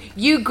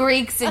 You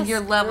Greeks and your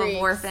love of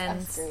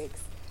orphans.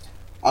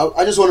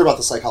 I just wonder about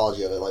the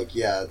psychology of it. Like,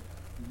 yeah,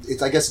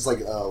 I guess it's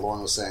like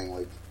Lauren was saying.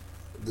 Like,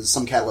 there's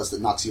some catalyst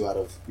that knocks you out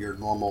of your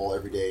normal,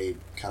 everyday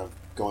kind of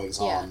goings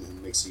on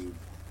and makes you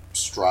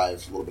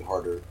strive a little bit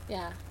harder.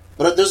 Yeah.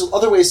 But there's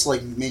other ways to,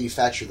 like,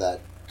 manufacture that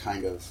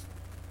kind of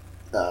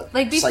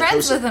like, be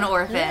friends with an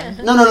orphan.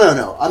 Yeah.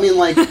 No. I mean,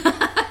 like,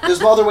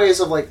 there's other ways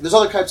of, like, there's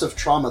other types of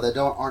trauma that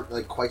aren't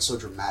like quite so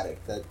dramatic.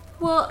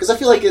 Because I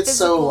feel like it's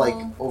physical. So, like,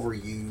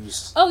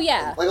 overused. Oh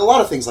yeah. Like a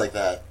lot of things like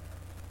that.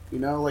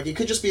 Like, it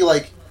could just be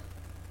like,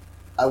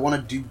 I want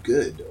to do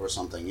good or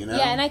something.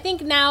 Yeah, and I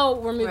think now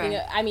we're moving.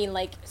 Right. I mean,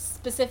 like,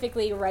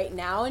 specifically right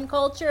now in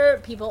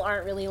culture, people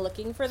aren't really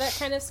looking for that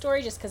kind of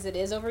story just because it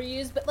is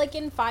overused. But, like,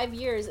 in 5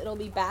 years, it'll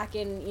be back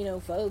in,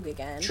 vogue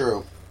again.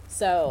 True.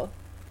 So,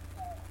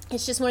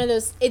 it's just one of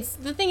those...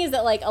 The thing is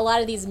that, like, a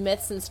lot of these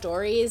myths and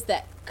stories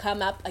that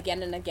come up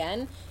again and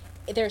again,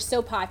 they're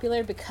so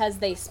popular because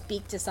they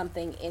speak to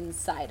something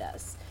inside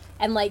us.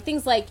 And, like,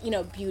 things like,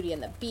 Beauty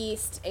and the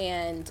Beast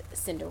and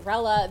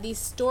Cinderella, these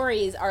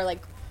stories are,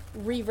 like,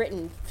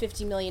 rewritten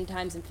 50 million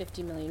times in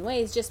 50 million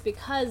ways just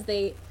because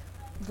they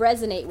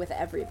resonate with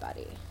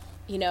everybody.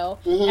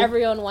 Mm-hmm.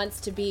 Everyone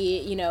wants to be,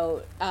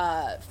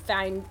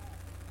 find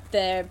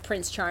the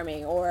Prince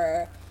Charming,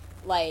 or,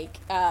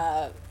 like,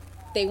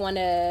 they want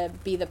to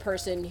be the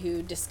person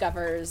who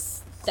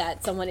discovers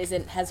that someone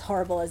isn't as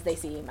horrible as they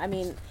seem. I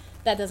mean,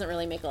 that doesn't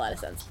really make a lot of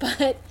sense,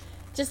 but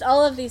just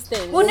all of these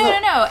things. Well,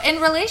 no.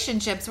 In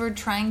relationships, we're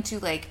trying to,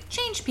 like,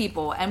 change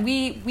people, and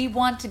we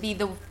want to be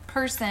the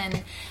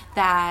person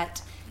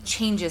that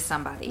changes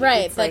somebody.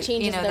 Right, it's that like,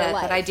 changes their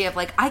life. That idea of,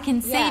 like, I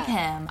can save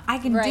him. I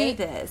can do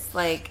this.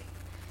 Like,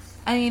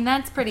 I mean,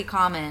 that's pretty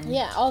common.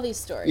 Yeah, all these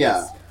stories.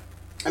 Yeah.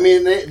 I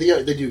mean, they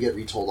do get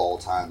retold all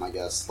the time, I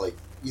guess. Like,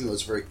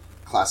 those very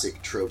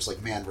classic tropes,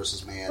 like man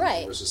versus man,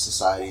 man versus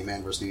society,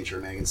 man versus nature,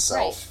 man against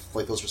self. Right.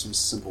 Like, those are some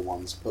simple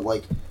ones. But,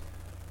 like,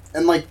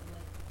 and, like,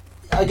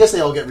 I guess they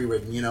all get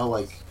rewritten,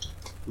 like,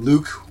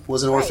 Luke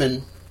was an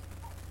orphan.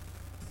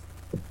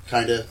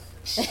 Kind of.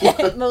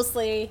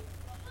 Mostly.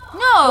 No,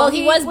 well,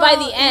 he was by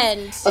the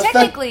end.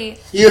 Technically,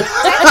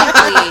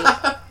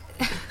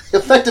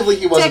 effectively,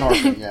 he was an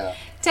orphan. Yeah.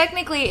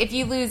 Technically, if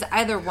you lose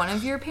either one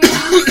of your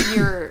parents,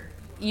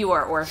 you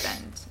are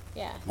orphaned.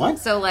 Yeah. What?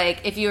 So,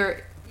 like, if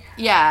you're,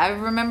 I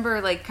remember,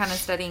 like, kind of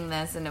studying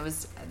this, and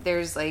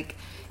there's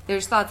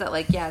thoughts that,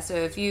 like, so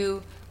if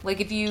you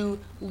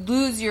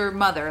lose your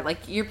mother,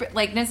 like,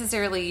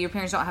 necessarily your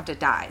parents don't have to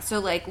die. So,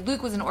 like,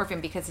 Luke was an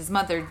orphan because his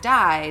mother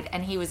died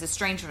and he was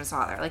estranged from his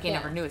father. Like, he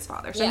never knew his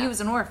father. So he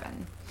was an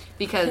orphan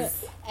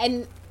because...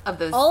 And of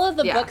those. All of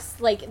the books,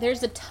 like,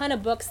 there's a ton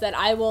of books that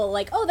I will,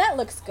 like, oh, that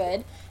looks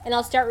good. And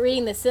I'll start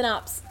reading the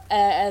synopsis,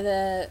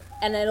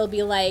 and it'll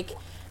be like,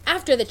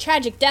 after the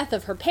tragic death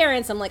of her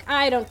parents, I'm like,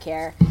 I don't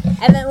care.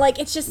 And then, like,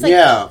 it's just, like,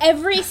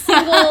 every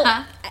single,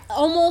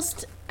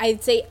 almost,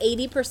 I'd say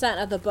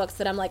 80% of the books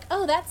that I'm like,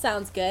 oh, that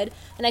sounds good.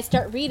 And I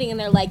start reading, and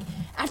they're like,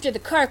 after the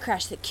car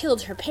crash that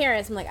killed her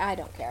parents, I'm like, I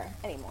don't care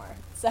anymore.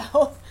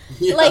 So,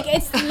 like,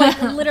 it's,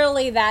 like,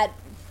 literally that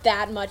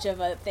much of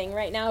a thing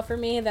right now for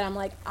me that I'm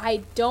like,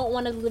 I don't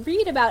want to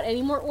read about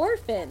any more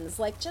orphans.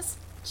 Like, just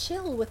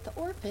chill with the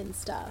orphan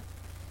stuff.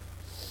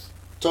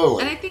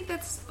 Totally. And I think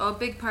that's a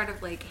big part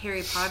of, like,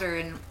 Harry Potter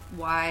and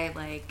why,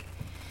 like,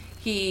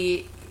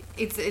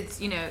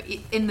 it's you know,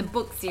 in the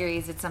book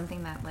series, it's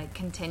something that, like,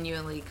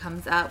 continually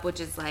comes up,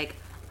 which is, like,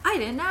 I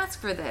didn't ask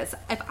for this.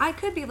 If I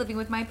could be living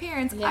with my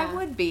parents, I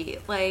would be.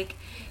 Like,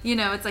 you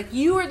know, it's like,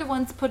 you are the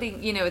ones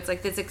putting, you know, it's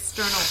like this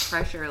external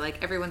pressure.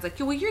 Like, everyone's like,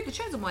 well, you're the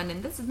chosen one,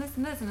 and this and this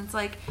and this. And it's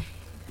like,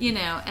 you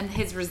know, and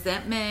his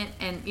resentment,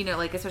 and, you know,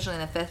 like, especially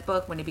in the 5th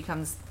book when he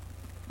becomes,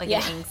 like,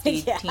 an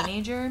angsty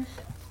teenager.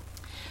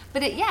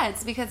 But,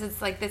 it's because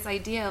it's, like, this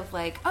idea of,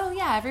 like, oh,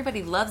 yeah,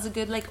 everybody loves a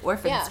good, like,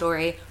 orphan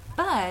story.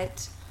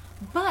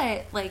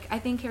 But, like, I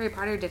think Harry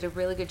Potter did a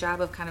really good job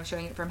of kind of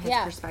showing it from his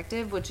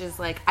perspective, which is,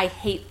 like, I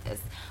hate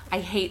this. I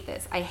hate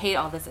this. I hate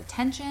all this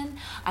attention.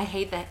 I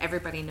hate that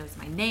everybody knows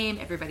my name.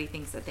 Everybody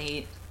thinks that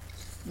they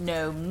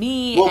know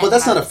me. Well, but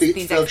that's not a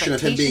function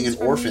of him being an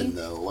orphan,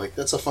 though. Like,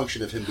 that's a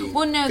function of him being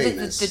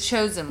famous. The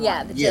chosen one.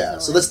 Yeah, the chosen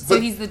one. So that's,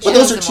 but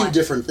those are two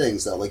different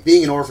things, though. Like,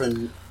 being an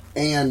orphan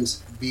and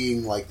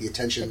being, like, the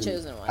attention,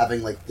 and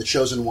having, like, the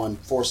chosen one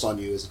forced on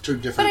you is two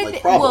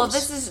different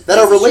problems that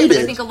are related. True,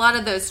 but I think a lot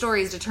of those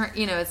stories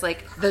you know, it's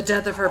like the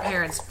death of her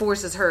parents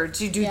forces her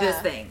to do this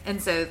thing,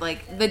 and so,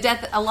 like, the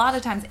death. A lot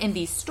of times in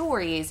these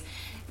stories,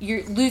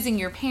 you're losing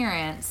your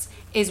parents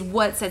is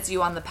what sets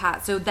you on the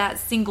path. So that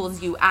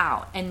singles you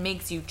out and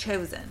makes you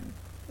chosen.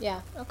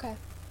 Yeah. Okay.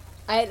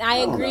 I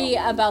agree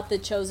about the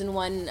chosen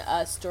one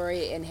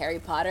story in Harry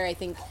Potter. I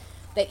think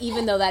that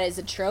even though that is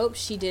a trope,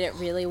 she did it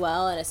really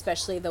well, and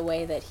especially the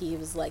way that he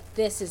was like,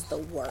 this is the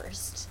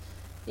worst,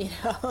 you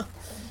know?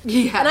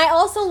 Yeah. And I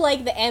also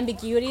like the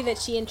ambiguity that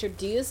she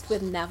introduced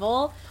with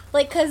Neville,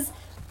 like, because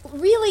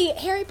really,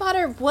 Harry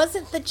Potter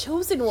wasn't the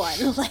chosen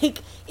one. Like,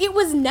 it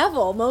was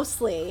Neville,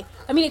 mostly.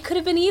 I mean, it could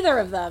have been either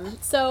of them,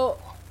 so...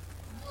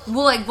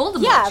 Well, like,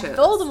 Voldemort chose.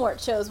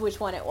 Voldemort chose which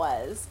one it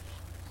was.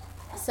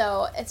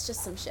 So, it's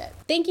just some shit.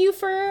 Thank you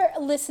for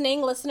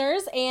listening,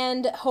 listeners,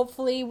 and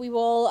hopefully we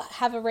will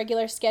have a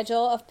regular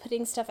schedule of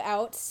putting stuff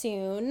out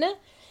soon.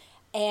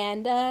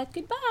 And,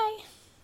 goodbye.